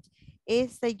about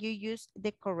is that you use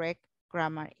the correct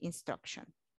grammar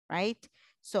instruction, right?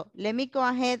 So let me go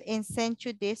ahead and send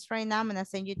you this right now. I'm gonna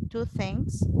send you two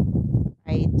things,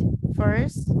 right?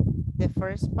 First, the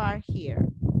first part here,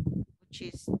 which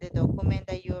is the document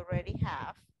that you already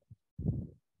have.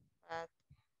 But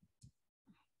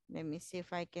let me see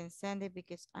if I can send it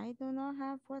because I do not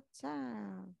have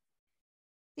WhatsApp.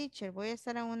 Teacher, voy a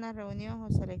estar en una reunión,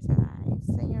 José Alexander. Ay,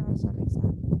 señor José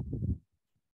Alexander.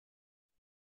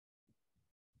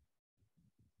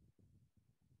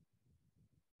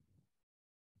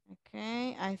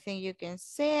 Okay, I think you can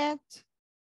see it.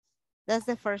 That's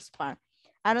the first part.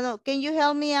 I don't know. Can you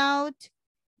help me out,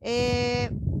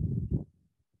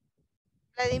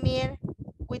 Vladimir,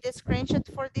 with the screenshot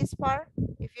for this part,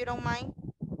 if you don't mind?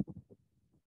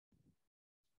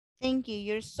 Thank you.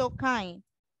 You're so kind.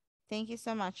 Thank you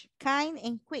so much. Kind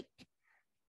and quick.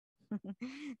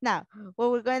 Now,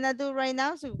 what we're going to do right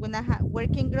now, so we're going to have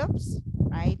working groups,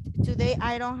 right? Today,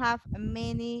 I don't have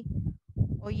many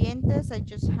oyentes. I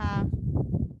just have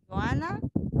Joana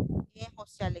y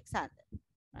José Alexander,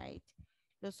 right?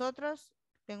 Los otros,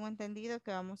 tengo entendido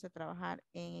que vamos a trabajar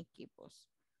en equipos.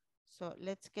 So,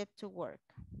 let's get to work.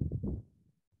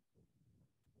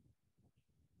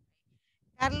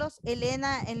 Carlos,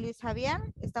 Elena y Luis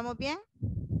Javier, ¿estamos bien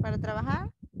para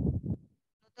trabajar? ¿No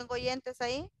tengo oyentes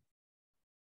ahí?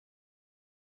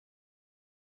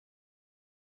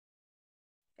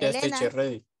 Yes, Elena. teacher,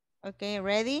 ready. Okay,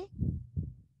 ready?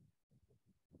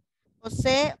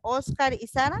 José, Oscar y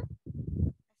Sara,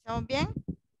 ¿estamos bien?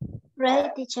 Ready,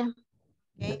 teacher.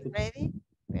 Okay, ready?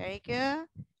 Very good.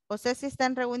 José sí está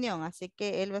en reunión, así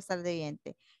que él va a estar de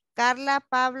oyente. Carla,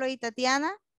 Pablo y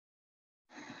Tatiana.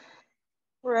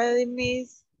 Ready,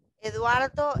 Miss.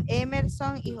 Eduardo,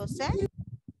 Emerson y José.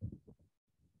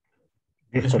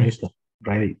 Listo, listo.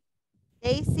 Ready.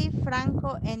 Daisy,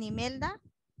 Franco and Imelda.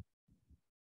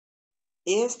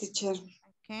 Yes, teacher.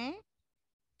 Okay.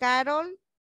 Carol,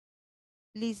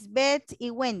 Lisbeth y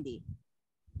Wendy.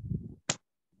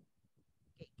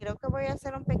 Okay, creo que voy a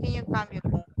hacer un pequeño cambio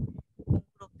con un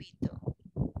grupito.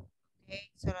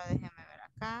 Okay, solo déjenme ver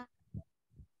acá.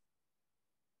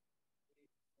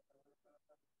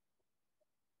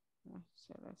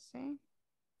 Solo así.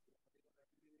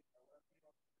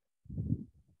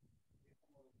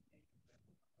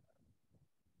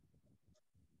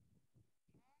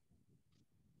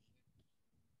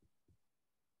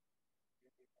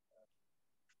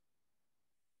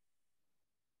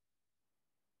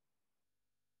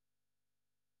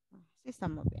 Sí,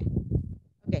 estamos bien.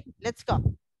 Okay, let's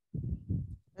go.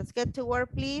 Let's get to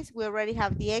work, please. We already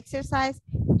have the exercise.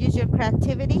 Use your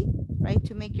creativity, right,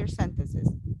 to make your sentences.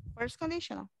 First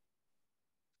conditional.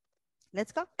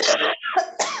 Let's go.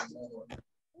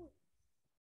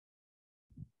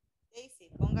 Daisy,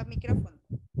 ponga micrófono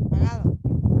apagado.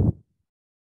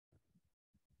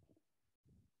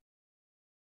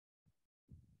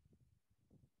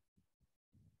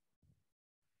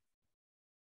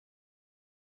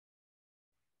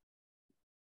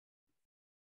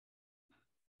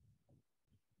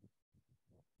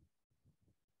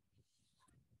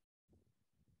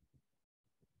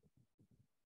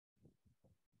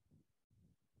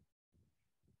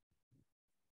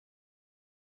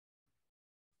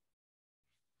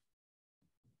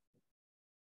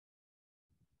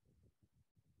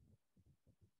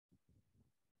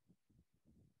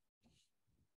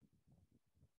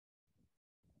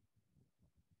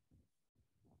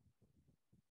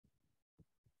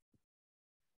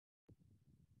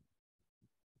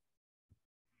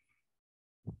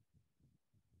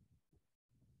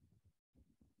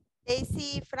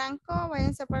 Daisy y Franco,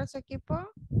 váyanse para su equipo.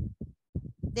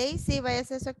 Daisy,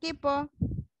 váyase a su equipo.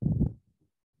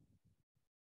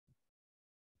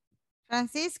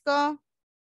 Francisco.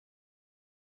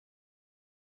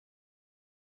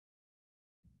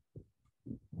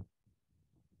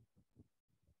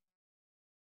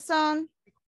 Son.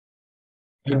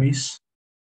 Luis,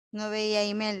 No veía a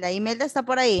Imelda. Imelda está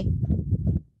por ahí.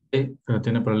 sí, pero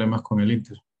tiene problemas con el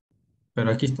Inter.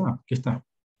 Pero aquí está, aquí está.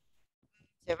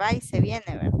 Se va y se viene,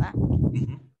 ¿verdad?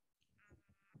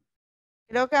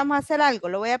 Creo que vamos a hacer algo.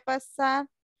 Lo voy a pasar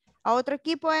a otro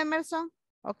equipo, Emerson.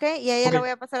 ¿Ok? Y a ella Ok. la voy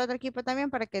a pasar a otro equipo también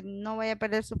para que no vaya a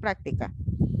perder su práctica.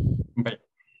 Bye.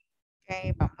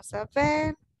 Ok, vamos a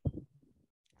ver.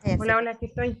 Ahí Hola, está. hola, aquí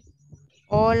estoy.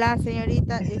 Hola,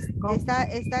 señorita. ¿Está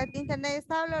el internet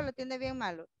estable o lo tiene bien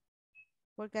malo?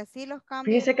 Porque así los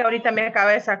cambios. Fíjese que ahorita me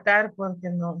acaba de sacar porque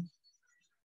no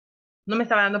me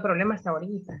estaba dando problemas hasta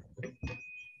ahorita.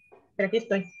 Pero aquí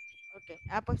estoy. Ok.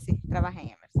 Ah, pues sí, trabaja en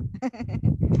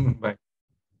Emerson. Bye.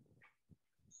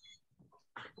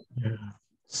 Yeah.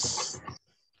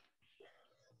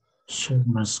 Share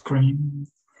my screen.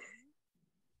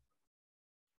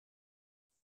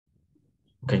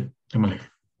 Ok, démosle.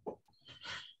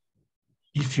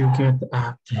 If you get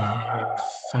at the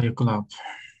 5 o'clock.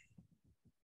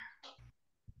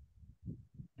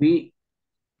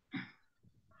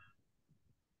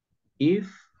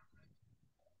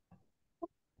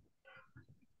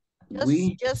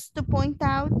 Just to point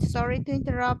out, sorry to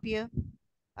interrupt you.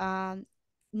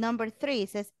 Number 3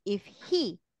 says, if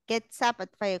he gets up at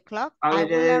 5 o'clock, I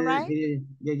will arrive. Yeah.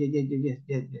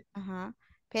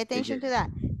 Pay attention to that.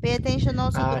 Pay attention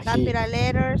also to He. capital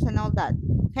letters and all that.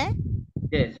 Okay?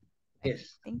 Yes. Okay.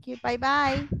 Yes. Thank you.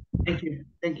 Bye-bye. Thank you.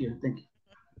 Thank you. Thank you.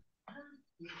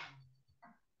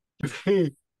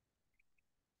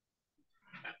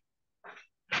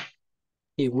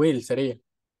 Y will sería.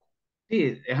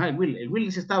 Sí, ajá, el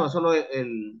Will sí estaba, solo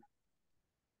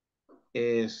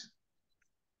es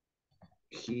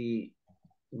he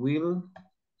will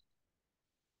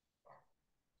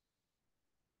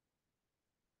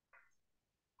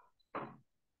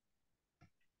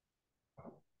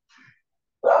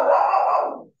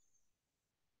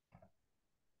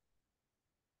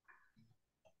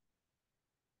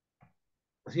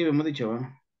así hemos dicho, ¿verdad?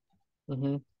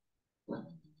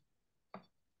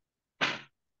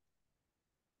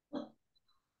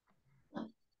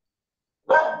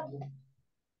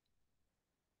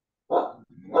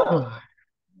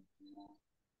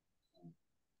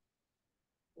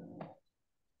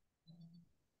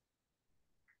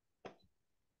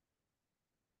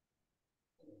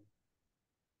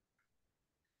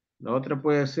 La otra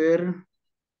puede ser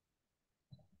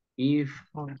if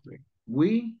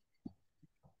we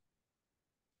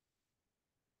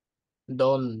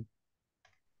Don't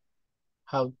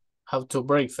have to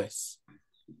breakfast.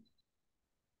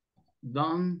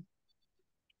 don't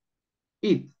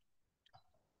eat.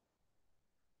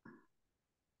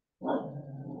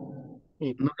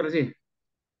 No creo que sí.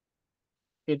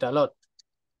 Eat a lot.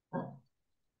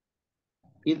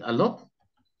 Eat a lot.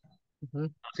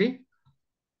 ¿Sí?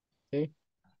 Sí.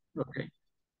 Ok.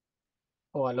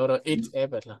 O a lot of eat,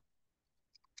 ¿verdad?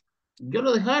 Yo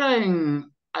lo dejara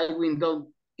en I will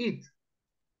don't eat.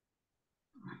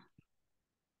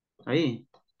 Ahí.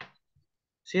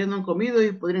 Si no han comido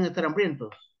y podrían estar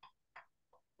hambrientos.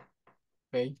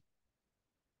 Ok.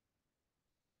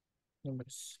 Number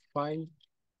 5.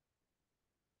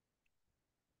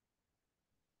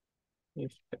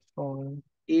 If the phone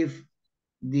If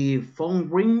the phone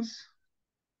rings,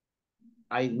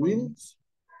 I will.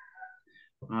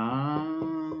 I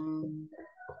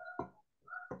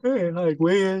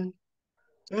will.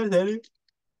 ¿En serio?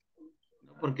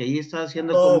 Porque ahí está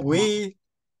haciendo Oh, como... will.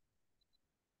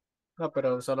 No,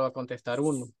 pero solo va a contestar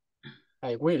uno.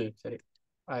 I will. Sería.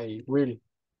 I will.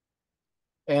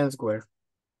 Answer.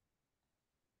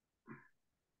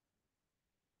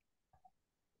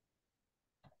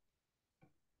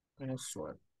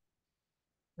 Answer.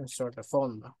 Answer the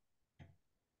phone.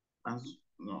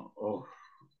 No, oh.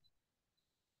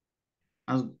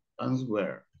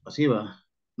 Answer. Así va.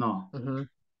 No. No.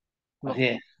 Así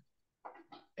es.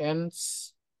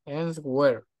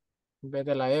 Answer. En vez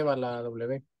de la E va la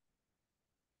W.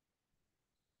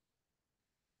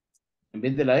 En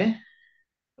vez de la E,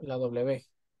 La W.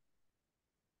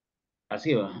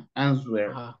 así va.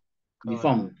 Answer. Ajá. The Cabal.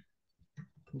 phone.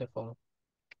 The phone.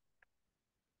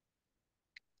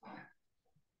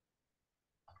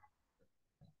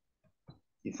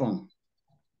 The phone.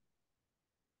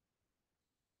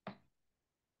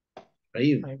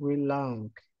 Ahí. I will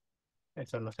long.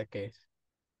 Eso no sé qué es.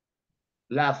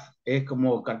 Laugh es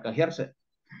como carcajearse.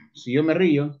 Si yo me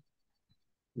río,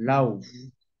 laugh.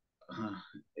 Ajá,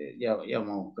 ya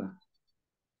vamos a buscar.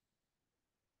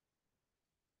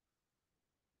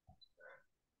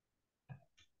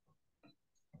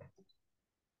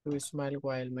 To smile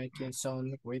while making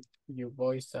sound with your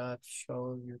voice that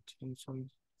show you think some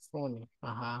funny.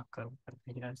 Ajá,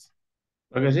 carcajearse.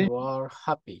 ¿Por qué sí? You are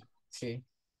happy. Sí.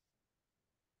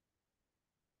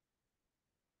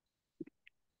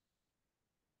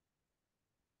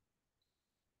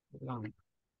 Long.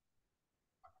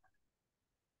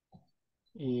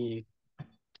 Y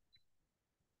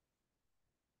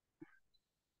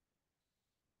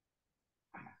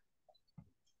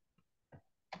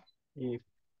if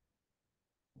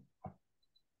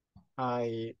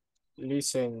I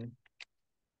listen.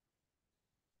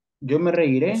 Yo me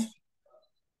reiré.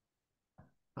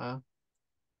 Pues,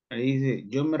 Ahí dice,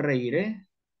 yo me reiré.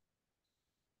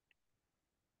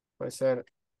 puede ser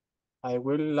I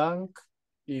will laugh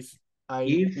if I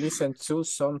If listen to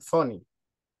some funny.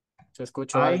 Si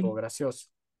escucho I algo gracioso.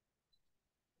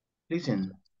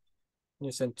 listen.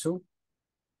 Listen to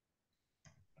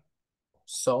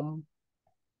some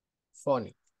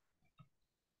funny.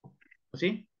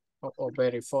 ¿Sí? O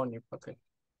very funny, porque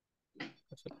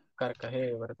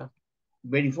carcajeo, ¿verdad?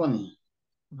 Very funny.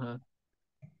 Ajá.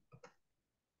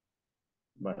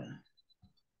 Vale.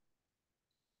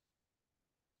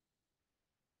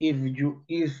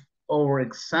 If our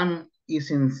exam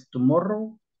isn't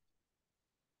tomorrow,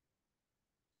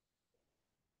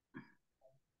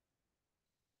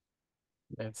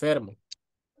 Me enfermo.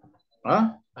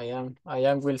 ¿ah? I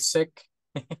am will sick.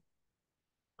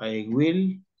 I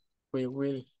will We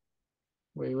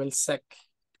will sick.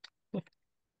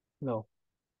 No.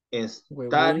 We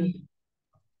estar. will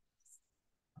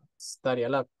study a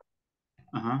lot.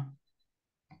 Ajá.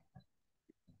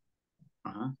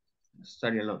 Ajá.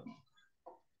 Study a lot.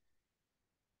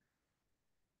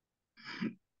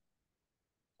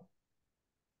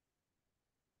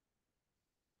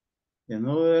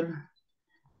 Another,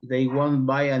 they won't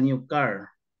buy a new car.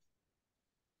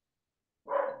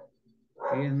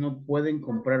 Ellos no pueden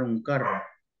comprar un carro.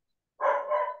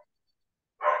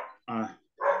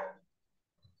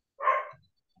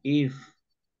 If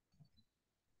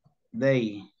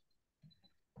they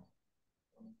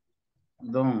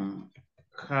don't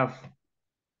have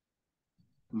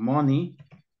money,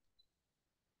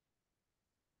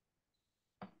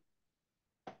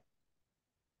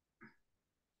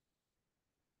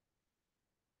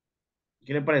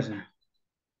 ¿qué le parece?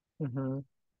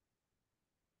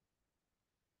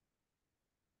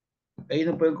 Ellos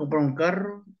no pueden comprar un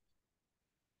carro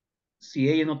si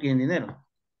ellos no tienen dinero.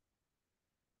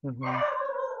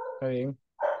 Está bien.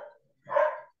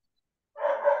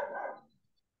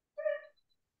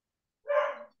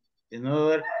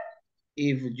 Another,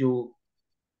 if you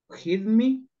hit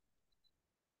me,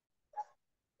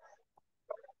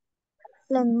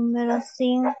 La número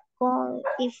 5,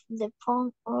 if the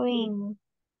phone ring.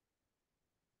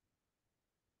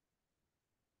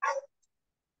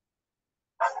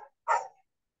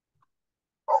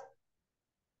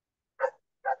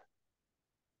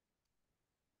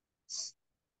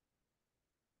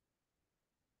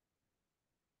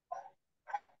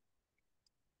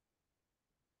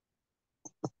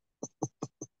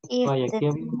 If Vaya, the aquí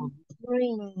phone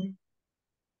ring.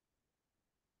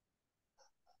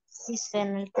 Si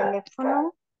suena el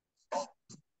teléfono.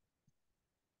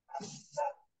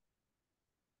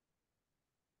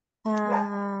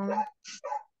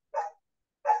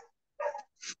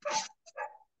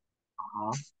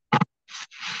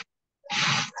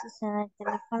 Si suena el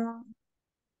teléfono.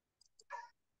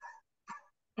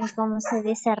 ¿Y cómo se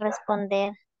dice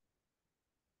responder?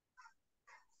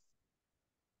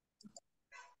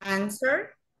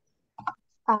 Answer.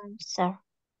 Answer.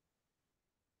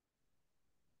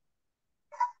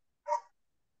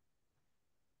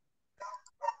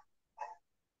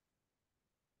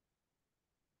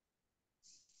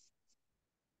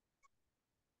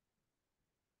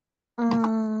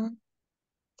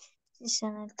 Si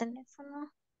suena el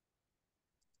teléfono.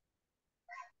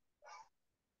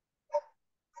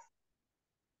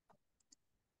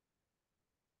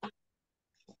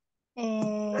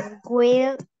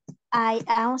 Will I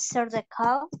answer the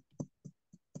call?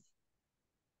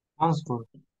 Answer.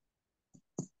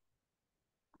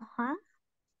 Ajá.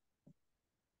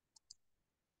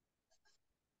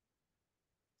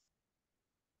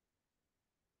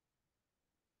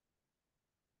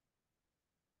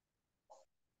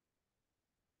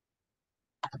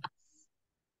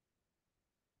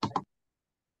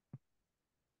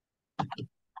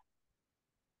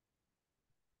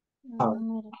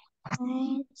 Número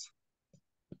Wait.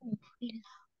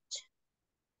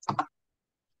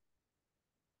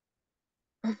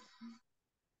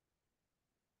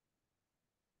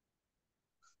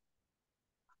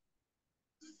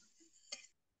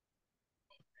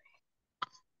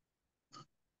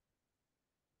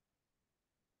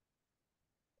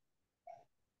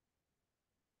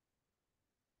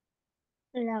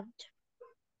 Loved.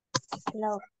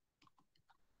 Love.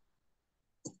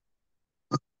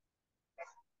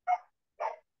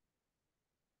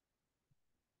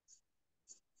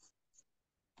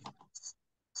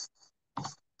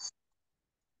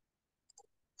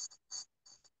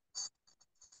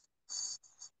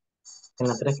 En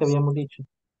la 3 que habíamos dicho.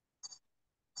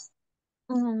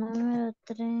 Número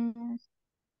 3.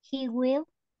 He will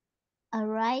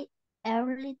arrive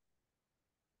early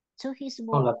to his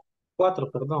No, work la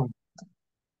 4, perdón.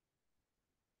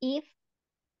 if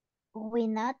we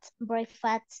not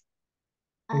breakfast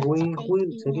at We 8 will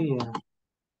p.m. sería.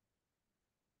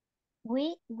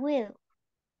 We will.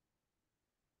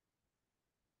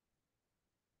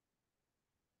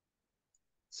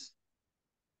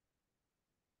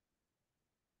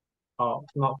 Oh,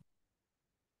 no.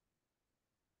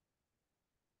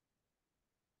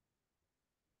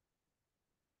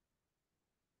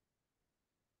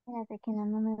 Espérate que la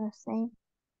número 6.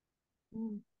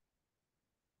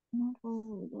 No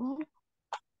puedo.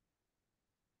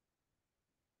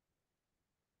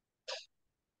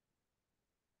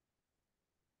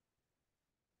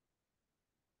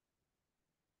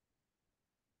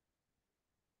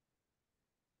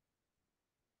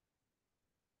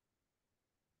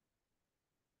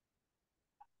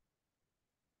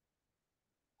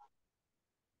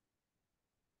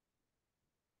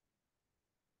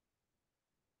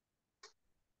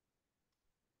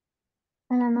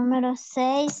 La número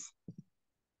 6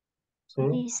 Sí.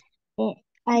 dice,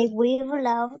 I will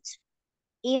out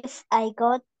if I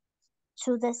go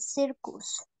to the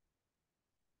circus.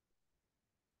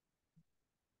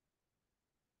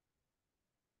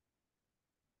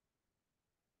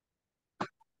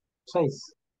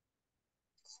 6.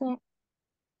 Sí.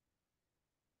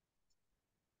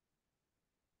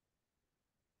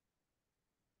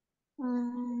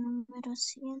 Número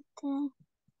 7.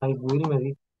 I will me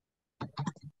dijo.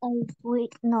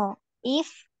 No,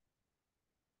 if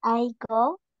I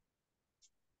go.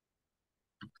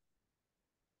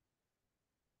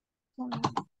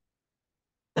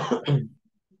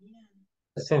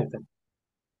 60.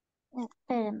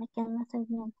 Espérame que no estoy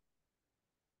viendo.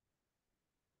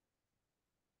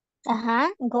 Ajá,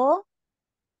 go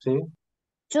Sí.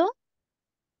 to.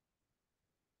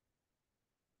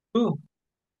 Tú.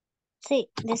 Sí,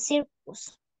 the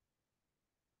circus.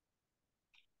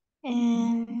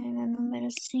 La número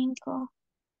 5.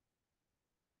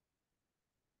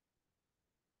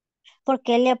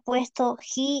 Porque le he puesto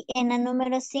he en la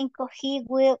número 5. He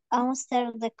will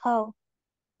answer the call.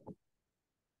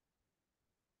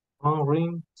 On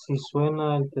ring. Si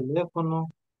suena el teléfono,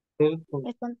 él Le da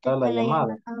la contesta la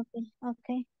llamada. llamada.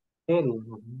 Ok. Él.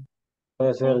 Ujú.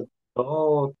 Puede ser Sí.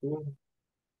 yo, tú.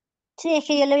 Sí, es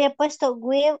que yo le había puesto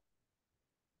will,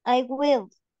 I will,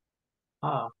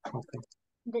 Ah, ok.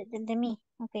 de mí.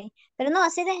 Ok. Pero no,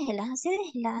 así déjela.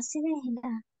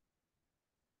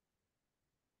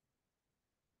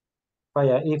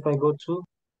 Vaya, if I go to,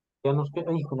 ya nos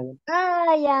queda. Híjole.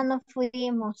 Ah, ya nos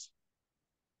fuimos.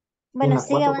 ¿Y en Bueno, la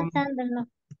sigue 4 cómo? avanzando, ¿no?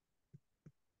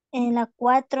 En la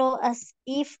 4, as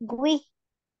if we,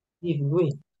 If we.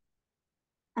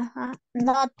 ajá,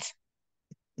 not,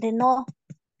 de no,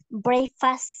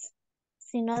 breakfast,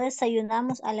 si no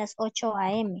desayunamos a las 8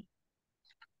 a.m.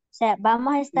 O sea,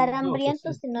 vamos a estar 12,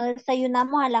 hambrientos sí. si no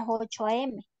desayunamos a las 8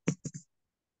 a.m.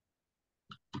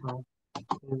 No.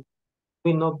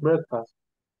 We not breakfast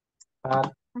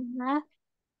at Ajá.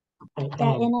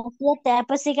 Ya, en AM. la 7,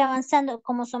 pues sigue avanzando.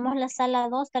 Como somos la sala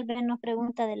 2, tal vez nos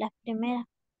pregunta de las primeras.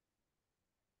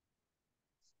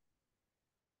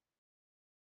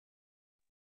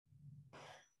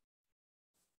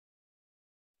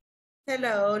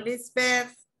 Hello,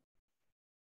 Lisbeth.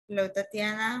 Hello,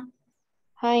 Tatiana.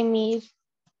 Hi, Miss.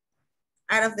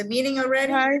 Out of the meeting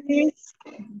already? Hi, Miss.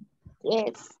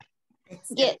 Yes.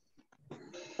 Excellent. Yes.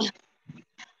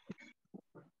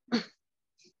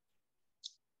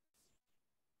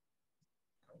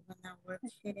 Open that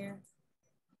worksheet.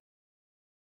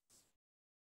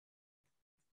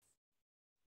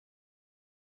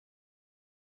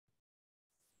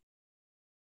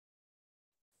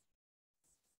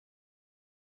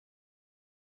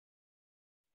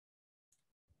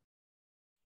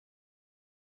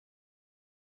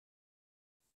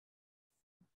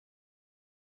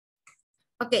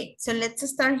 Okay, so let's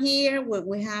start here.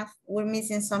 We're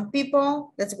missing some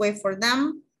people. Let's wait for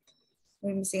them.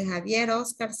 We're missing Javier,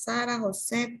 Oscar, Sara,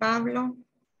 Jose, Pablo.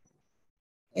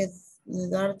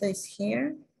 Eduardo is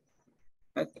here.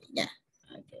 Okay, yeah.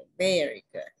 Okay, very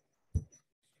good.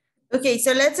 Okay,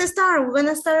 so let's start. We're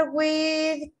gonna start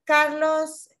with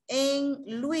Carlos and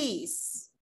Luis.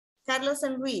 Carlos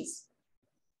and Luis.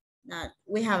 Now,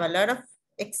 we have a lot of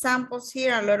examples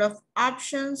here, a lot of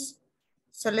options.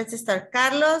 So let's start.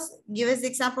 Carlos, give us the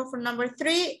example for number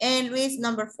 3 and Luis,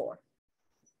 number 4.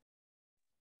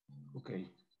 Okay.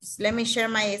 Just let me share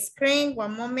my screen.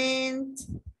 One moment.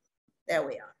 There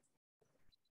we are.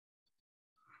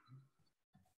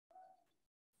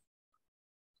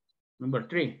 Number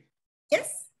 3.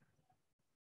 Yes.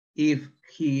 If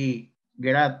he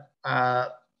get up at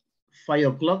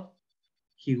 5 o'clock,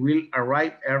 he will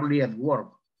arrive early at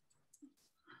work.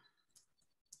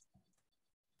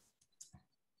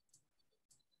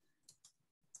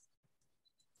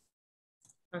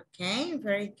 Okay,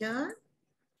 very good.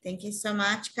 Thank you so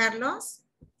much, Carlos.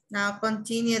 Now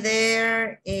continue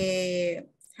there,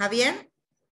 Javier.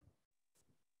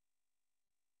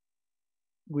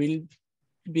 We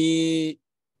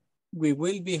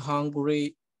will be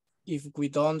hungry if we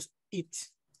don't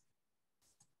eat.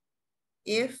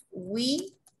 If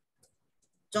we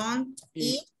don't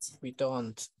eat. We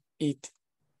don't eat.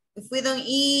 If we don't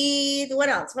eat, what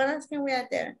else? What else can we add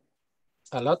there?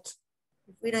 A lot.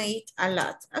 If we don't eat a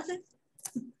lot. Okay.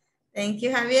 Thank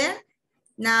you, Javier.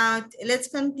 Now let's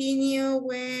continue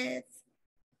with,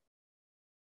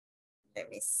 let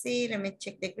me see, let me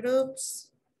check the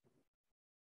groups.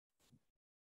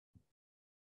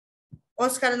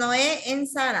 Oscar, Noé, and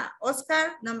Sara.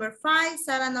 Oscar, number 5,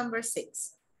 Sara, number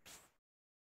 6.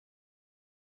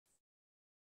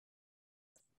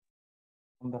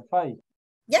 Number 5.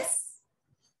 Yes.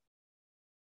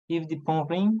 If the phone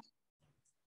rings,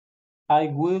 I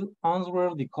will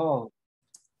answer the call.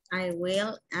 I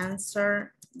will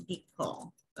answer the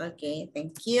call. Okay,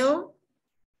 thank you.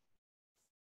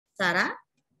 Sara?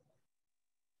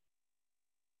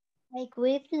 I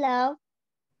will laugh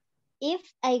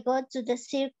if I go to the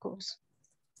circus.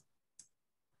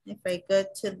 If I go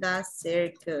to the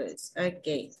circus.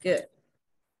 Okay, good.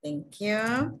 Thank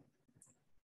you.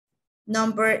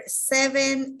 Number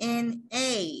 7 and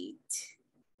 8.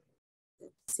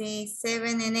 Let's see,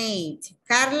 7 and 8.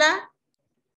 Carla,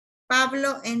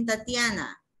 Pablo, and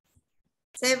Tatiana.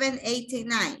 7, 8, and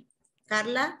 9.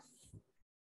 Carla,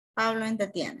 Pablo, and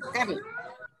Tatiana. Carla.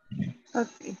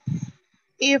 Okay.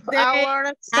 If our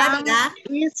exam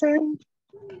is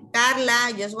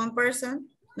Carla, just one person.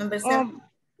 Number 7.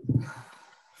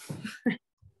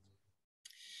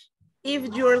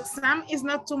 If your exam is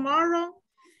not tomorrow,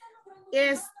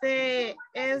 they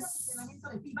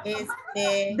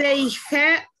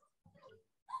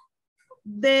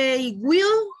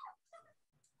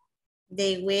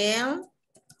will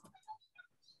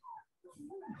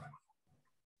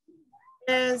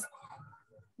yes,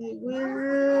 they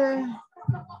will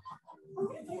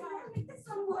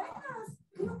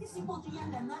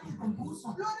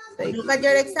Look at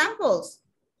your examples.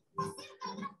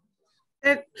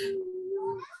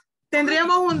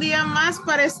 Tendríamos un día más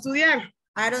para estudiar.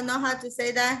 I don't know how to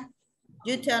say that.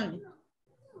 You tell me.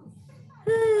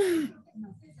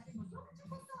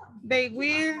 They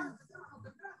will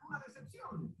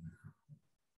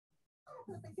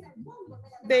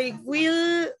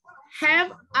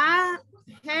have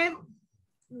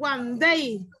one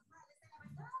day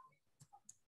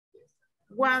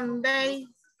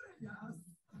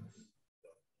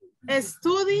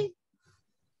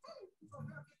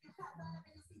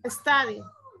study.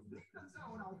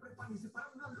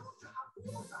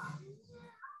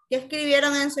 ¿Qué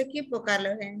escribieron en su equipo,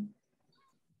 Carlos?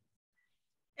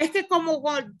 Es que como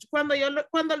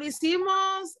cuando lo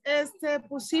hicimos,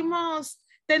 pusimos,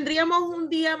 tendríamos un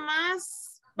día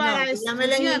más para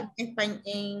estudiar. En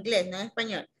inglés, no en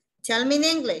español. Tell me in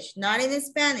English, not in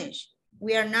Spanish.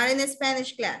 We are not in a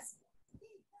Spanish class.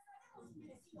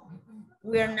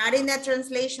 We are not in a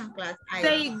translation class either.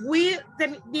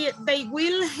 They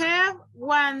will have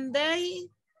one day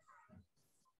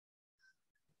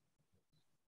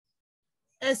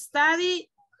study.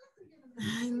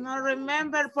 I no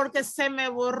remember porque se me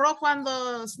borró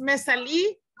cuando me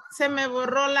salí, se me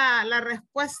borró la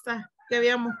respuesta que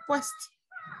habíamos puesto.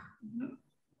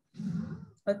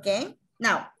 Okay,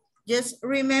 now just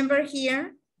remember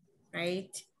here,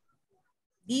 right?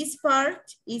 This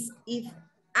part is if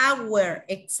our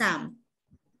exam,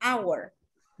 our,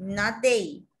 not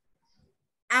they,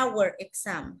 our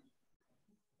exam.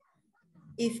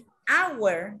 If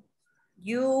our,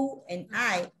 you and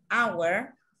I,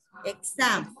 our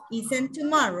exam isn't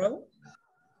tomorrow,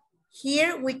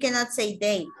 here we cannot say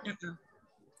they.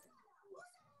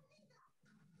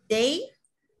 They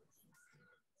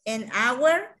and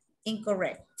our,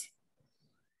 incorrect.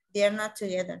 They are not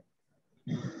together.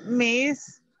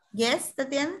 Miss. Yes,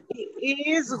 Tatiana?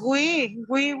 Is we.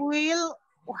 We will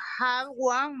have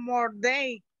one more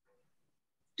day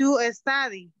to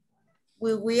study.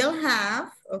 We will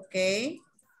have, okay.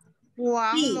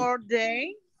 One more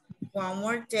day. One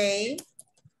more day.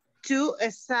 To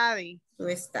study.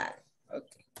 To study.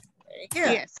 Okay. Very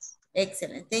good. Yes.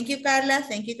 Excellent. Thank you, Carla.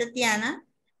 Thank you, Tatiana.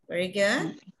 Very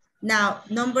good. Now,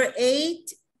 number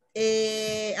 8,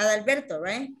 Adalberto,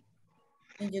 right?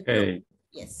 In your group. Okay.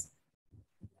 Yes.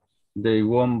 They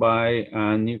won't buy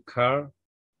a new car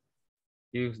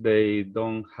if they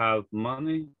don't have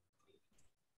money.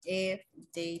 If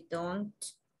they don't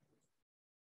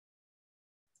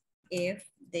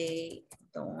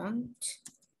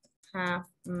have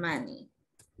money.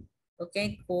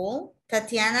 Okay, cool.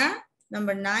 Tatiana,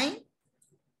 number 9.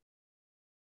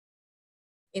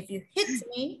 If you hit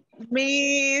me.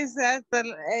 Miss,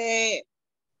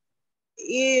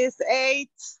 is 8.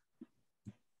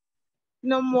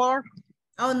 No more.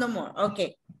 Oh, no more.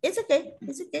 Okay. It's okay.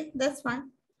 It's okay. That's fine.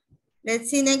 Let's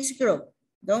see next group.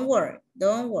 Don't worry.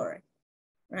 Don't worry.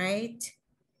 Right?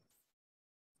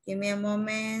 Give me a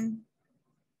moment.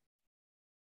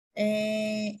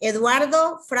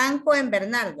 Eduardo, Franco, and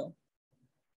Bernardo.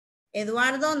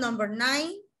 Eduardo, number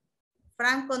 9.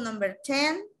 Franco, number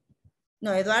 10.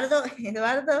 No, Eduardo,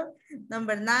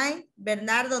 number 9.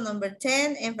 Bernardo, number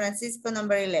 10. And Francisco,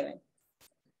 number 11.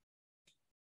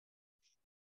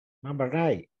 Number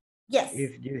 9. Yes.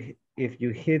 If you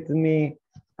hit me,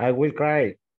 I will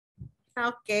cry.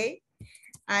 Okay.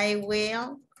 I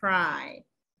will cry.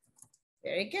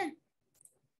 Very good.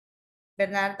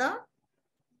 Bernardo?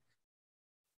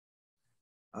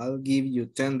 I'll give you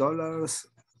 $10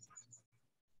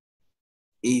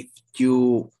 if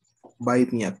you buy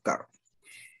me a car.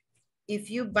 If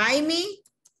you buy me?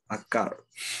 A car.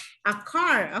 A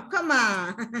car. Oh, come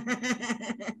on.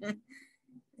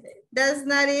 That's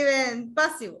not even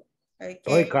possible. Okay.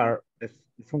 Toy car.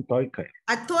 It's un toy car.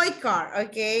 A toy car.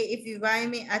 Okay. If you buy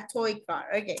me a toy car.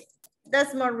 Okay.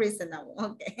 That's more reasonable.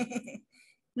 Okay.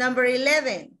 Number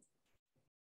 11.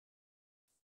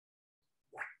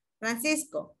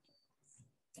 Francisco.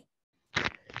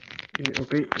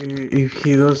 Okay. If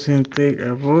he doesn't take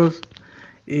a bus,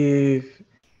 if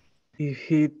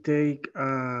he take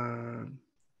a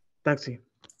taxi.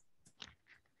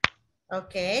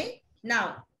 Okay.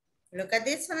 Now, look at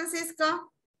this, Francisco.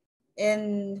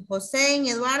 And Jose and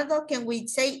Eduardo, can we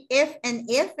say if and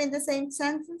if in the same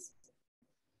sentence?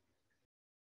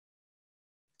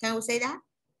 Can we say that?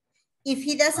 If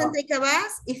he doesn't take a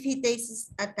bus, if he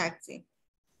takes a taxi.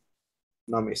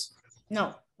 No, miss.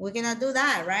 No, we cannot do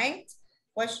that, right?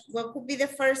 What could be the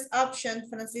first option,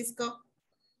 Francisco?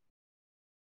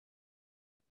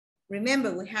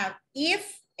 Remember, we have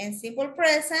if and simple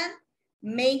present.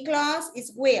 Main clause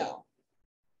is will.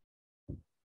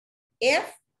 If,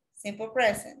 simple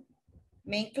present.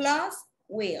 Main clause,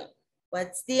 will.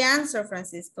 What's the answer,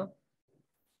 Francisco?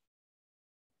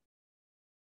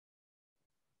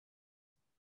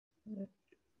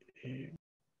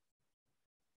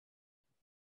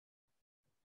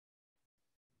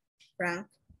 Frank?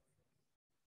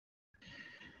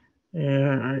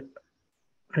 I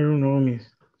don't know, miss.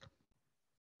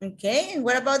 Okay, and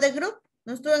what about the group?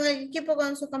 ¿No estuvo en el equipo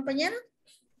con sus compañeros?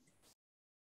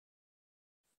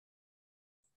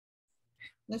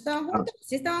 ¿No estaban juntos?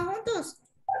 ¿Sí estaban juntos?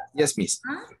 Yes, miss.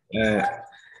 ¿Ah?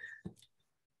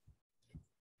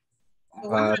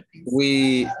 But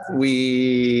we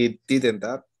didn't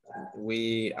that.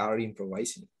 We are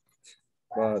improvising.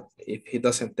 But if he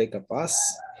doesn't take a bus,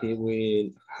 he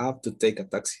will have to take a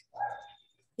taxi.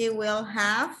 He will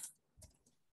have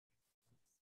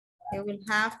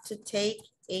to take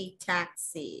a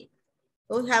taxi.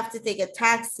 We'll have to take a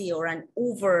taxi or an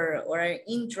Uber or an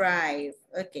InDrive.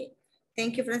 Okay.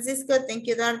 Thank you, Francisco. Thank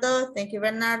you, Eduardo. Thank you,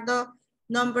 Bernardo.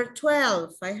 Number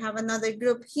 12. I have another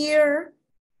group here.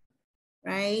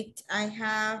 Right. I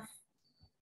have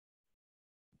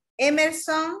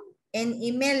Emerson and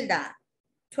Imelda,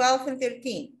 12 and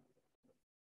 13.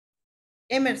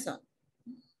 Emerson,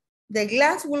 the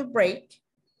glass will break.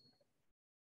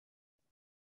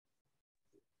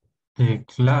 The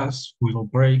glass will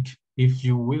break if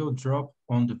you will drop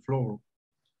on the floor.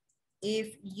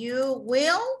 If you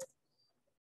will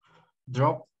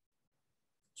drop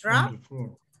on the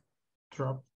floor.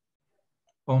 Drop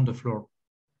on the floor.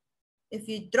 If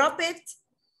you drop it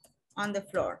on the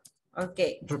floor.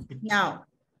 Okay. Now,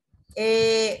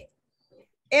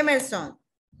 Emerson,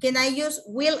 can I use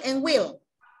will and will?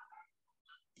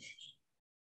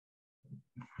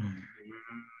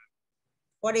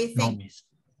 What do you No, think? miss.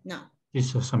 No.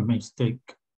 This is a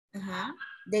mistake.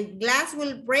 The glass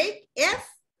will break if?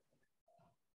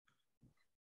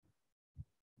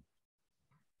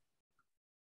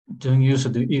 Don't use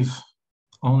the if.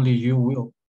 Only you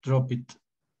will drop it.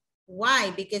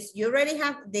 Why? Because you already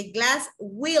have the glass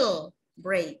will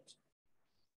break.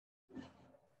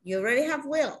 You already have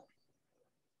will.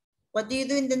 What do you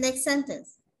do in the next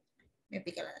sentence? Me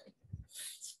pica la nariz.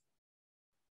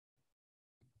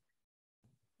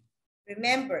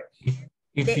 Remember.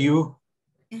 If you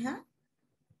Uh-huh.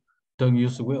 don't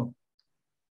use will.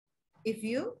 If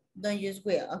you don't use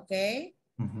will, okay?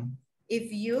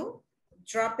 If you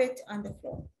drop it on the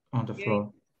floor. On the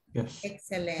floor. Yes.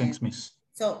 Excellent. Thanks, miss.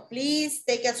 So please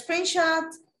take a screenshot,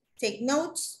 take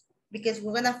notes, because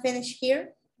we're gonna finish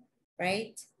here,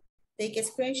 right? Take a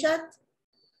screenshot.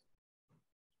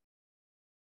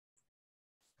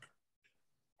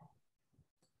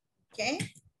 Okay.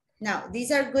 Now,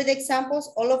 these are good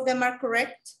examples. All of them are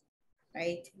correct,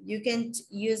 right? You can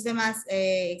use them as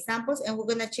examples, and we're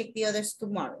gonna check the others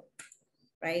tomorrow,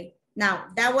 right? Now,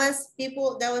 that was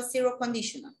zero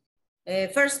conditional,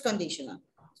 first conditional.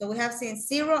 So we have seen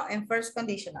zero and first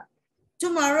conditional.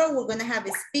 Tomorrow, we're gonna have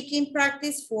a speaking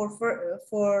practice for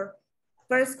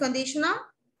first conditional,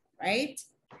 right?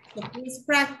 So please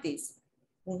practice.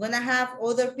 We're gonna have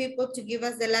other people to give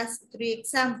us the last 3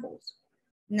 examples.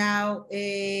 Now,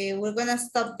 we're gonna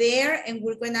stop there, and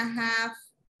we're gonna have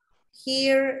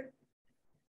here,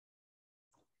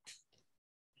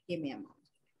 give me a moment.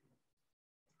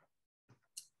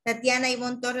 Tatiana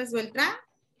Ivonne Torres Beltrán,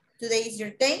 today is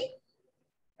your day,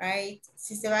 right?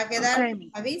 Si se va a quedar, Okay.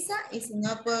 avisa, y si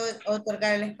no, puedo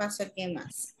otorgar el espacio a quien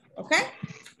más, okay?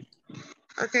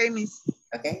 Okay, miss.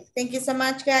 Okay, thank you so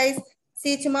much, guys.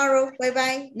 See you tomorrow,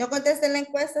 bye-bye. No contesten la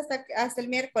encuesta hasta el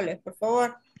miércoles, por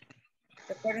favor.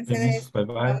 Recuérdense de eso.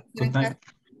 Bye-bye. Good night.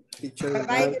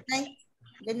 Bye-bye, good night.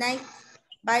 Good night.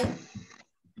 Bye.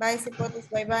 Bye, supporters,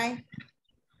 bye-bye.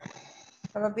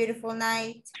 Have a beautiful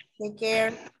night. Take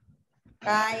care.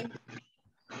 Bye.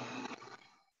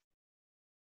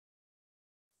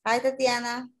 Hi,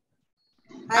 Tatiana.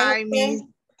 Hi, miss.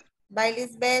 Bye,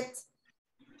 Lisbeth.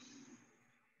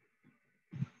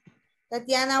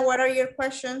 Tatiana, what are your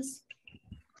questions?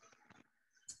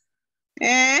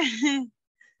 I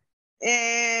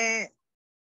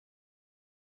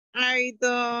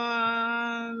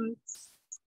don't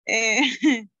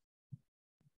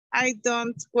I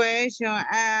don't question.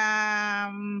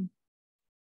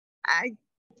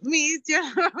 Miss, yo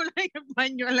no hablo en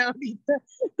español ahorita.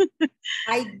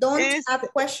 I don't have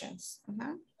questions.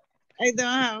 I don't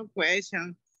have a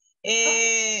question.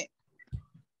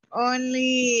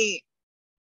 Only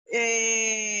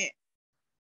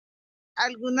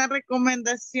alguna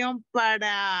recomendación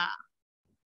para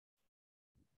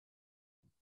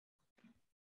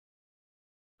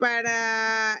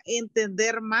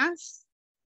entender más.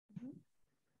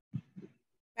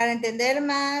 Para entender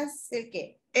más, ¿el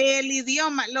qué? El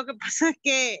idioma. Lo que pasa es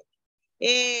que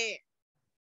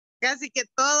casi que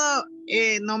todo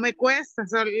no me cuesta,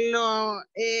 solo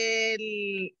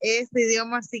este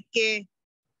idioma sí que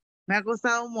me ha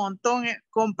costado un montón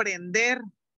comprender.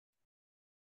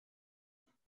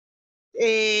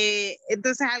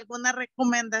 Entonces, ¿alguna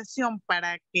recomendación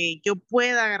para que yo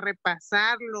pueda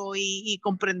repasarlo y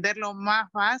comprenderlo más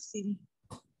fácil?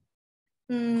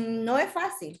 No es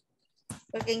fácil,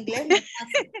 porque inglés no es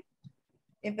fácil.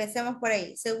 Empecemos por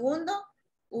ahí. Segundo,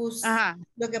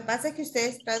 lo que pasa es que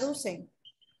ustedes traducen.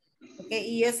 ¿Okay?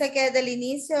 Y yo sé que desde el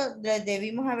inicio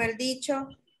debimos haber dicho,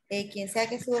 quien sea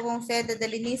que estuvo con ustedes desde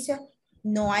el inicio,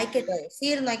 no hay que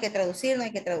traducir, no hay que traducir, no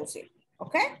hay que traducir.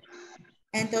 ¿Ok?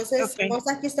 Entonces,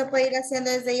 cosas que usted puede ir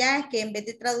haciendo desde ya es que en vez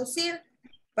de traducir,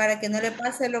 para que no le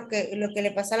pase lo que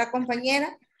le pasó a la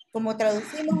compañera, como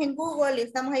traducimos en Google y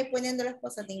estamos ahí poniendo las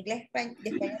cosas de inglés, de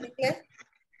español a inglés,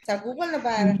 o sea, Google nos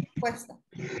va a dar respuesta.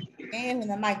 Es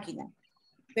una máquina.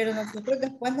 Pero nosotros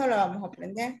después no lo vamos a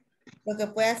aprender. Lo que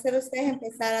puede hacer usted es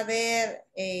empezar a ver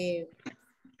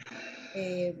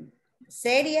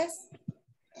series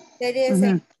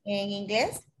en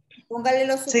inglés. Póngale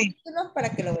los subtítulos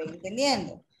para que lo vaya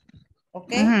entendiendo.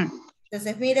 ¿Ok?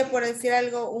 Entonces, mire, por decir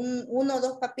algo, uno o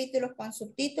dos capítulos con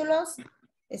subtítulos.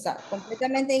 Exacto,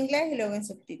 completamente en inglés y luego en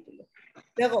subtítulos.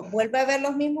 Luego, vuelve a ver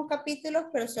los mismos capítulos,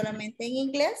 pero solamente en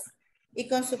inglés y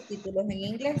con subtítulos en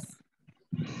inglés.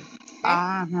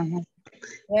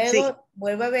 ¿Okay? Luego,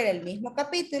 vuelve a ver el mismo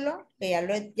capítulo, que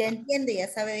ya entiende, ya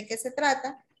sabe de qué se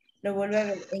trata. Lo vuelve a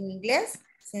ver en inglés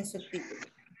sin subtítulos.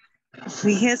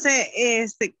 Fíjese,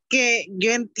 que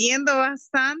yo entiendo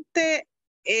bastante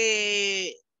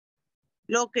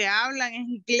lo que hablan en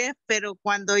inglés, pero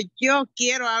cuando yo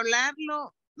quiero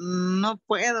hablarlo, no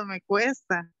puedo, me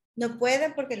cuesta. No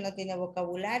puede porque no tiene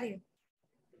vocabulario.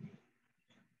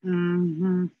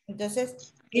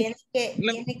 Entonces, tiene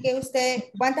que usted,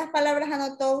 ¿cuántas palabras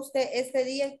anotó usted este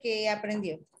día que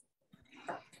aprendió?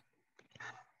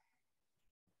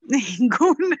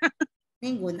 Ninguna.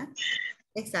 Ninguna,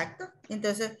 exacto.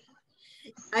 Entonces,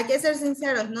 hay que ser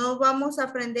sinceros, no vamos a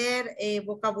aprender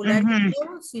vocabulario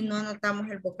nuevo si no anotamos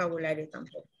el vocabulario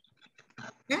tampoco.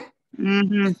 ¿Eh?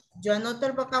 Yo anoto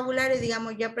el vocabulario,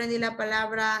 digamos, yo aprendí la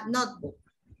palabra notebook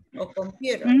o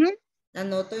computer.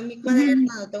 Anoto en mi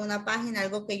cuaderno, anoto en una página,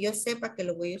 algo que yo sepa que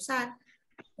lo voy a usar.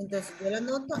 Entonces yo lo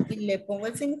anoto y le pongo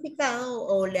el significado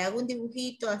o le hago un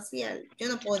dibujito así. Yo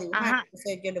no puedo dibujar,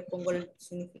 entonces yo le pongo el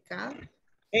significado.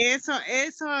 Eso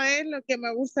es lo que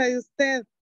me gusta de usted.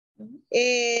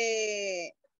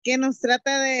 Que nos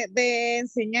trata de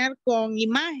enseñar con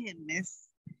imágenes.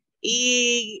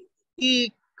 Y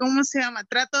 ¿cómo se llama?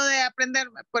 Trato de aprender,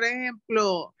 por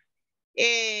ejemplo,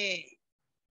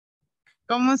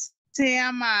 ¿cómo se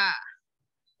llama?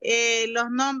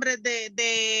 Los nombres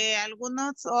de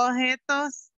algunos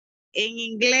objetos en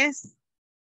inglés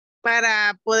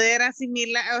para poder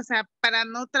asimilar, o sea, para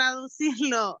no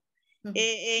traducirlo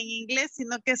en inglés,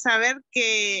 sino que saber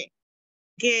que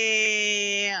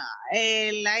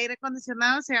el aire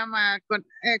acondicionado se llama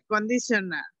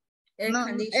conditioner. No,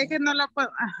 es que no lo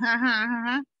puedo.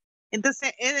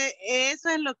 Entonces, eso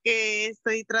es lo que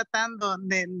estoy tratando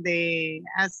de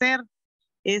hacer.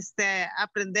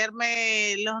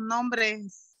 Aprenderme los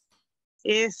nombres,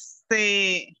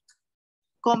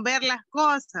 con ver las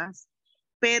cosas,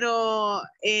 pero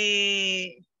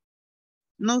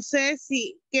no sé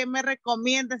 ¿qué me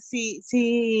recomienda?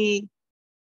 Si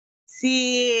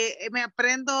me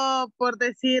aprendo, por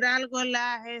decir algo,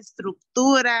 las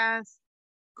estructuras,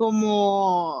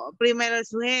 como primero el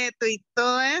sujeto y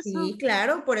todo eso. Sí,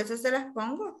 claro, por eso se las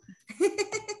pongo.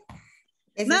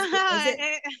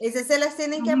 Esas se las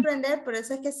tienen que aprender, por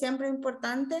eso es que siempre es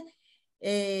importante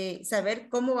saber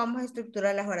cómo vamos a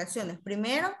estructurar las oraciones.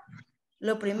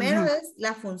 Lo primero es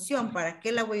la función, ¿para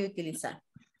qué la voy a utilizar?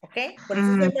 ¿Ok? Por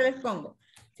eso siempre les pongo.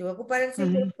 Si voy a ocupar el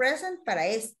simple present, para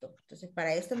esto. Entonces,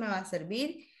 para esto me va a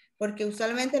servir, porque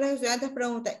usualmente los estudiantes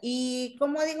preguntan, ¿y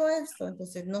cómo digo esto?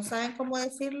 Entonces, no saben cómo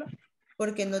decirlo,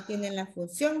 porque no tienen la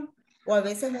función. O a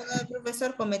veces uno del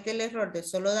profesor comete el error de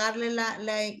solo darle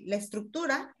la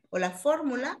estructura o la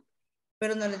fórmula,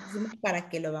 pero no le decimos para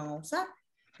qué lo van a usar.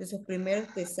 Entonces, primero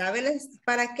usted sabe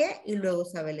para qué y luego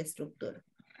sabe la estructura.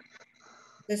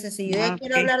 Entonces, si yo ya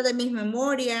quiero hablar de mis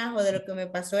memorias o de lo que me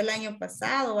pasó el año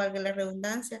pasado, valga la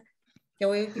redundancia, que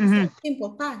voy a utilizar simple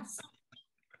past.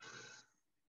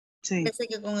 Sí. Que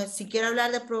si quiero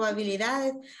hablar de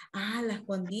probabilidades, las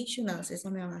conditionals,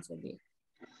 esas me van a servir.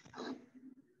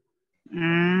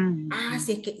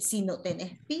 Si es que si no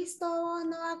tenés pisto,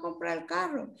 no vas a comprar el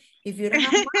carro. If you don't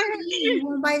have money, you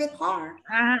won't buy the car.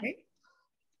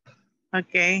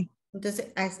 Ok.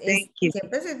 Entonces,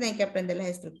 siempre se tiene que aprender las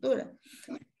estructuras.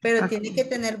 Pero tiene que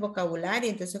tener vocabulario.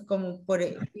 Entonces,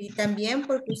 y también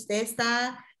porque usted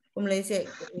está, como le dice,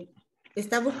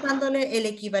 está buscándole el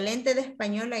equivalente de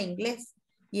español a inglés.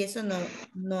 Y eso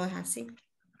no es así.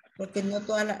 Porque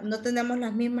no tenemos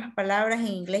las mismas palabras en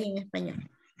inglés y en español.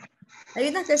 Hay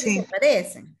unas que sí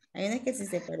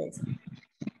se parecen,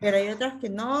 pero hay otras que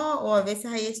no, o a veces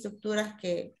hay estructuras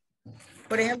que,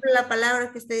 por ejemplo, la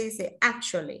palabra que usted dice,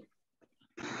 actually.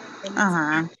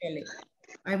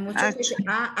 Hay muchos que dicen,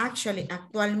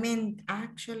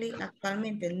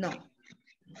 actualmente, no.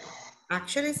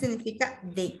 Actually significa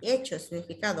de hecho,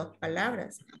 significa dos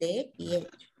palabras, de y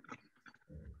hecho.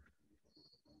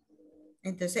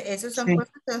 Entonces, esas son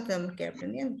cosas que nos tenemos que ir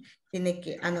aprendiendo. Tiene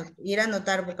que ir a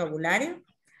anotar vocabulario.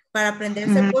 Para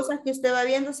aprenderse cosas que usted va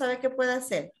viendo, ¿sabe qué puede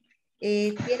hacer?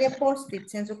 ¿Tiene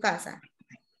post-its en su casa?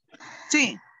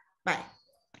 Sí. Vale.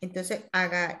 Entonces,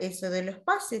 haga eso de los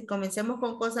post-its. Comencemos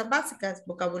con cosas básicas,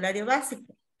 vocabulario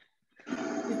básico.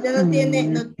 Si usted no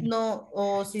tiene,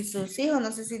 o si sus hijos,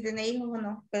 no sé si tiene hijos o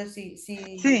no, pero si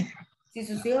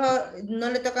sus hijos no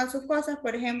le tocan sus cosas,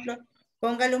 por ejemplo,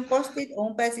 póngale un post-it o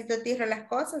un pedacito de tierra a las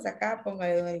cosas. Acá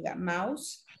póngale, diga,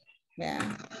 mouse,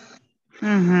 vean.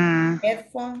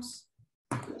 Headphones,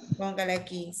 póngale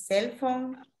aquí cell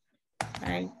phone,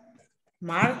 right?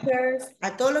 Markers,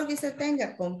 a todo lo que usted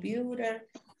tenga, computer,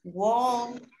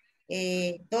 wall,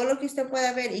 todo lo que usted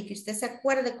pueda ver y que usted se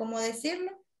acuerde cómo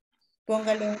decirlo,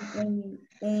 póngale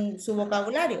su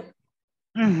vocabulario.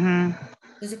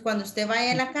 Entonces, cuando usted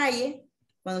vaya en la calle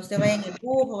Cuando usted vaya en el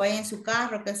bus o vaya en su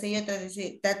carro, qué sé yo,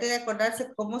 trate de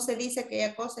acordarse cómo se dice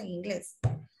aquella cosa en inglés.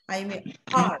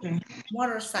 Car,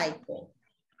 motorcycle,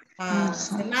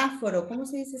 semáforo, ¿cómo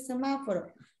se dice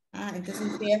semáforo? Entonces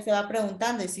usted ya se va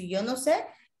preguntando y si yo no sé,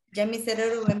 ya mi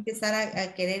cerebro va a empezar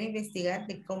a querer investigar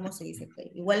de cómo se dice.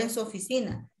 Igual en su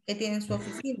oficina, ¿qué tiene en su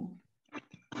oficina?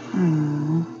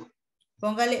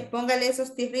 Póngale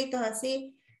esos tirritos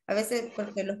así, a veces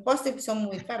porque los post-its son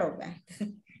muy caros, ¿verdad?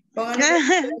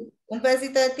 Póngale un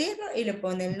pedacito de tirro y le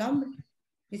pone el nombre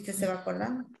y usted se va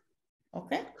acordando.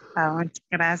 ¿Ok?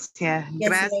 Gracias, y así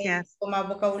gracias. Toma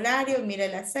vocabulario, mire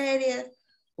las series,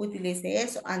 utilice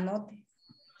eso, anote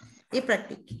y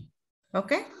practique.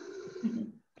 ¿Ok?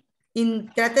 Y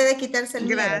trate de quitarse el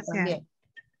miedo también.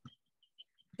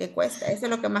 ¿Qué cuesta? Eso es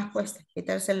lo que más cuesta,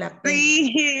 quitarse la pena.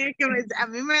 Sí, que a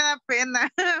mí me da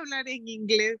pena hablar en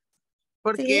inglés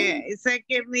porque sé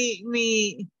que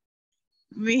mi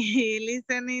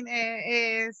listening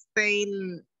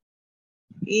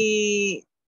y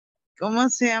 ¿cómo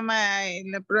se llama?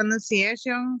 La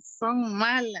pronunciación son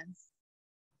malas.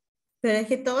 Pero es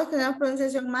que todos tenemos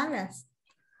pronunciación malas.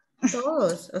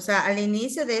 Todos. O sea, al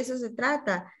inicio de eso se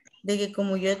trata, de que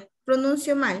como yo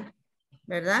pronuncio mal,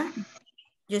 ¿verdad?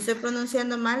 Yo estoy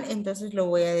pronunciando mal, entonces lo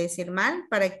voy a decir mal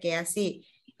para que así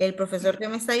el profesor que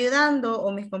me está ayudando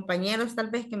o mis compañeros tal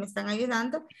vez que me están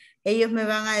ayudando, ellos me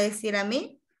van a decir a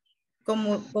mí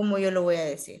como yo lo voy a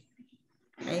decir.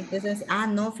 Entonces,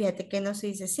 no, fíjate que no se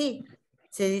dice así,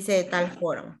 se dice de tal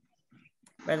forma,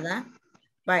 ¿verdad?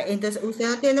 Entonces, usted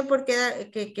no tiene por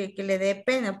qué que le dé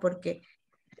pena porque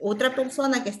otra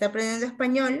persona que está aprendiendo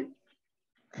español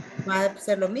va a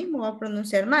hacer lo mismo, va a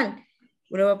pronunciar mal.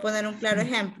 Le voy a poner un claro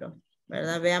ejemplo,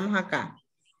 ¿verdad? Veamos acá.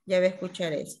 Ya voy a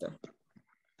escuchar esto.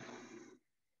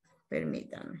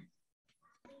 Permítame.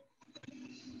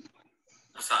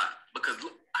 Because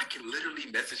look, I can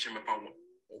literally message him if I want.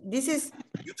 This is...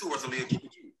 YouTube was a little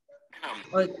cute.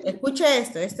 Escucha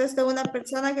esto. Esto es de una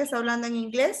persona que está hablando en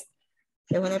inglés.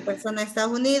 Es una persona de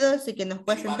Estados Unidos y que nos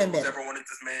cuesta entender.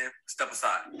 Step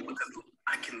aside. Because look,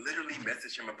 I can literally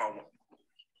message him if I want.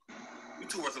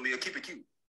 YouTube was a little keep it cute.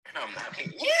 And I'm not.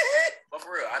 But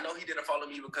for real, I know he didn't follow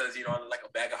me because, you know, I look like a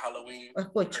bag of Halloween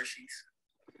Hershey's.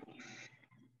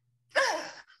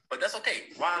 But that's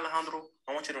okay. Why, Alejandro?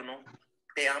 I want you to know,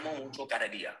 te amo mucho cada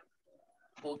día.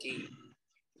 Porque,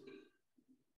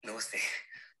 no sé.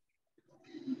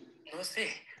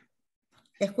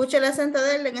 ¿Escucha el acento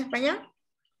de él en español?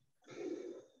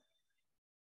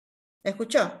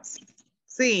 ¿Escuchó?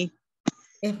 Sí.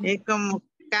 Es como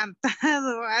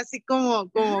cantado, así como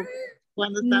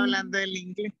cuando está hablando el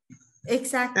inglés.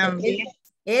 Exacto.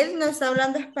 Él no está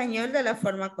hablando español de la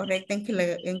forma correcta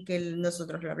en que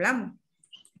nosotros lo hablamos.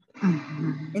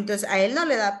 Entonces, a él no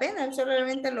le da pena, él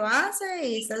solamente lo hace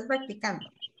y está practicando.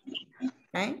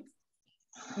 ¿Okay?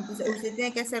 Entonces, usted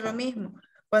tiene que hacer lo mismo.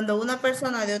 Cuando una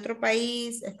persona de otro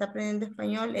país está aprendiendo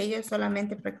español, ellos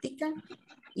solamente practican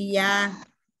y ya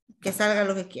que salga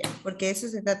lo que quiera, porque eso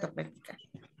se trata de practicar.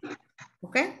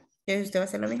 ¿Ok? Entonces, usted va a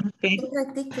hacer lo mismo. Usted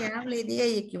practique, hable y diga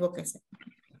y equivóquese.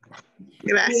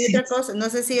 Gracias. Y otra cosa, no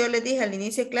sé si yo les dije al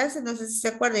inicio de clase, no sé si se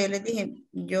acuerdan, yo les dije,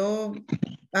 yo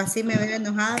así me veo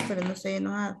enojada, pero no estoy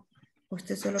enojada.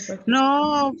 Usted solo practica.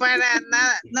 No, para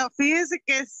nada. No, fíjese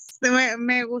que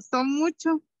me gustó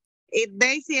mucho.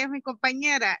 Daisy es mi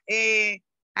compañera.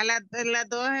 A las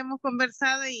dos hemos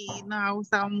conversado y nos ha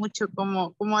gustado mucho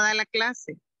cómo da la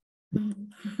clase.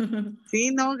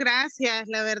 Sí, no, gracias.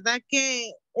 La verdad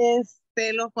que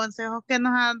los consejos que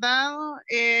nos han dado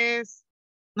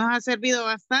nos ha servido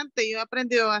bastante. Yo he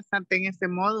aprendido bastante en este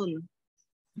módulo.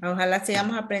 Ojalá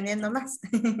sigamos aprendiendo más.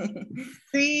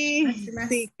 Sí,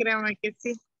 sí, créame que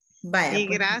sí. Vaya. Y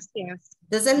pues, gracias.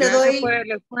 Entonces gracias le doy por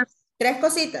el esfuerzo. 3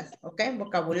 cositas, ¿ok?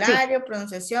 Vocabulario,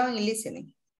 pronunciación y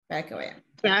listening. Para que vayan.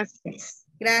 Gracias.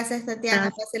 Gracias,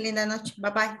 Tatiana. Pase linda noche.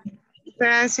 Bye, bye.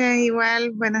 Gracias,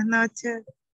 igual. Buenas noches.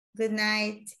 Good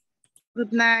night.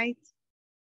 Good night.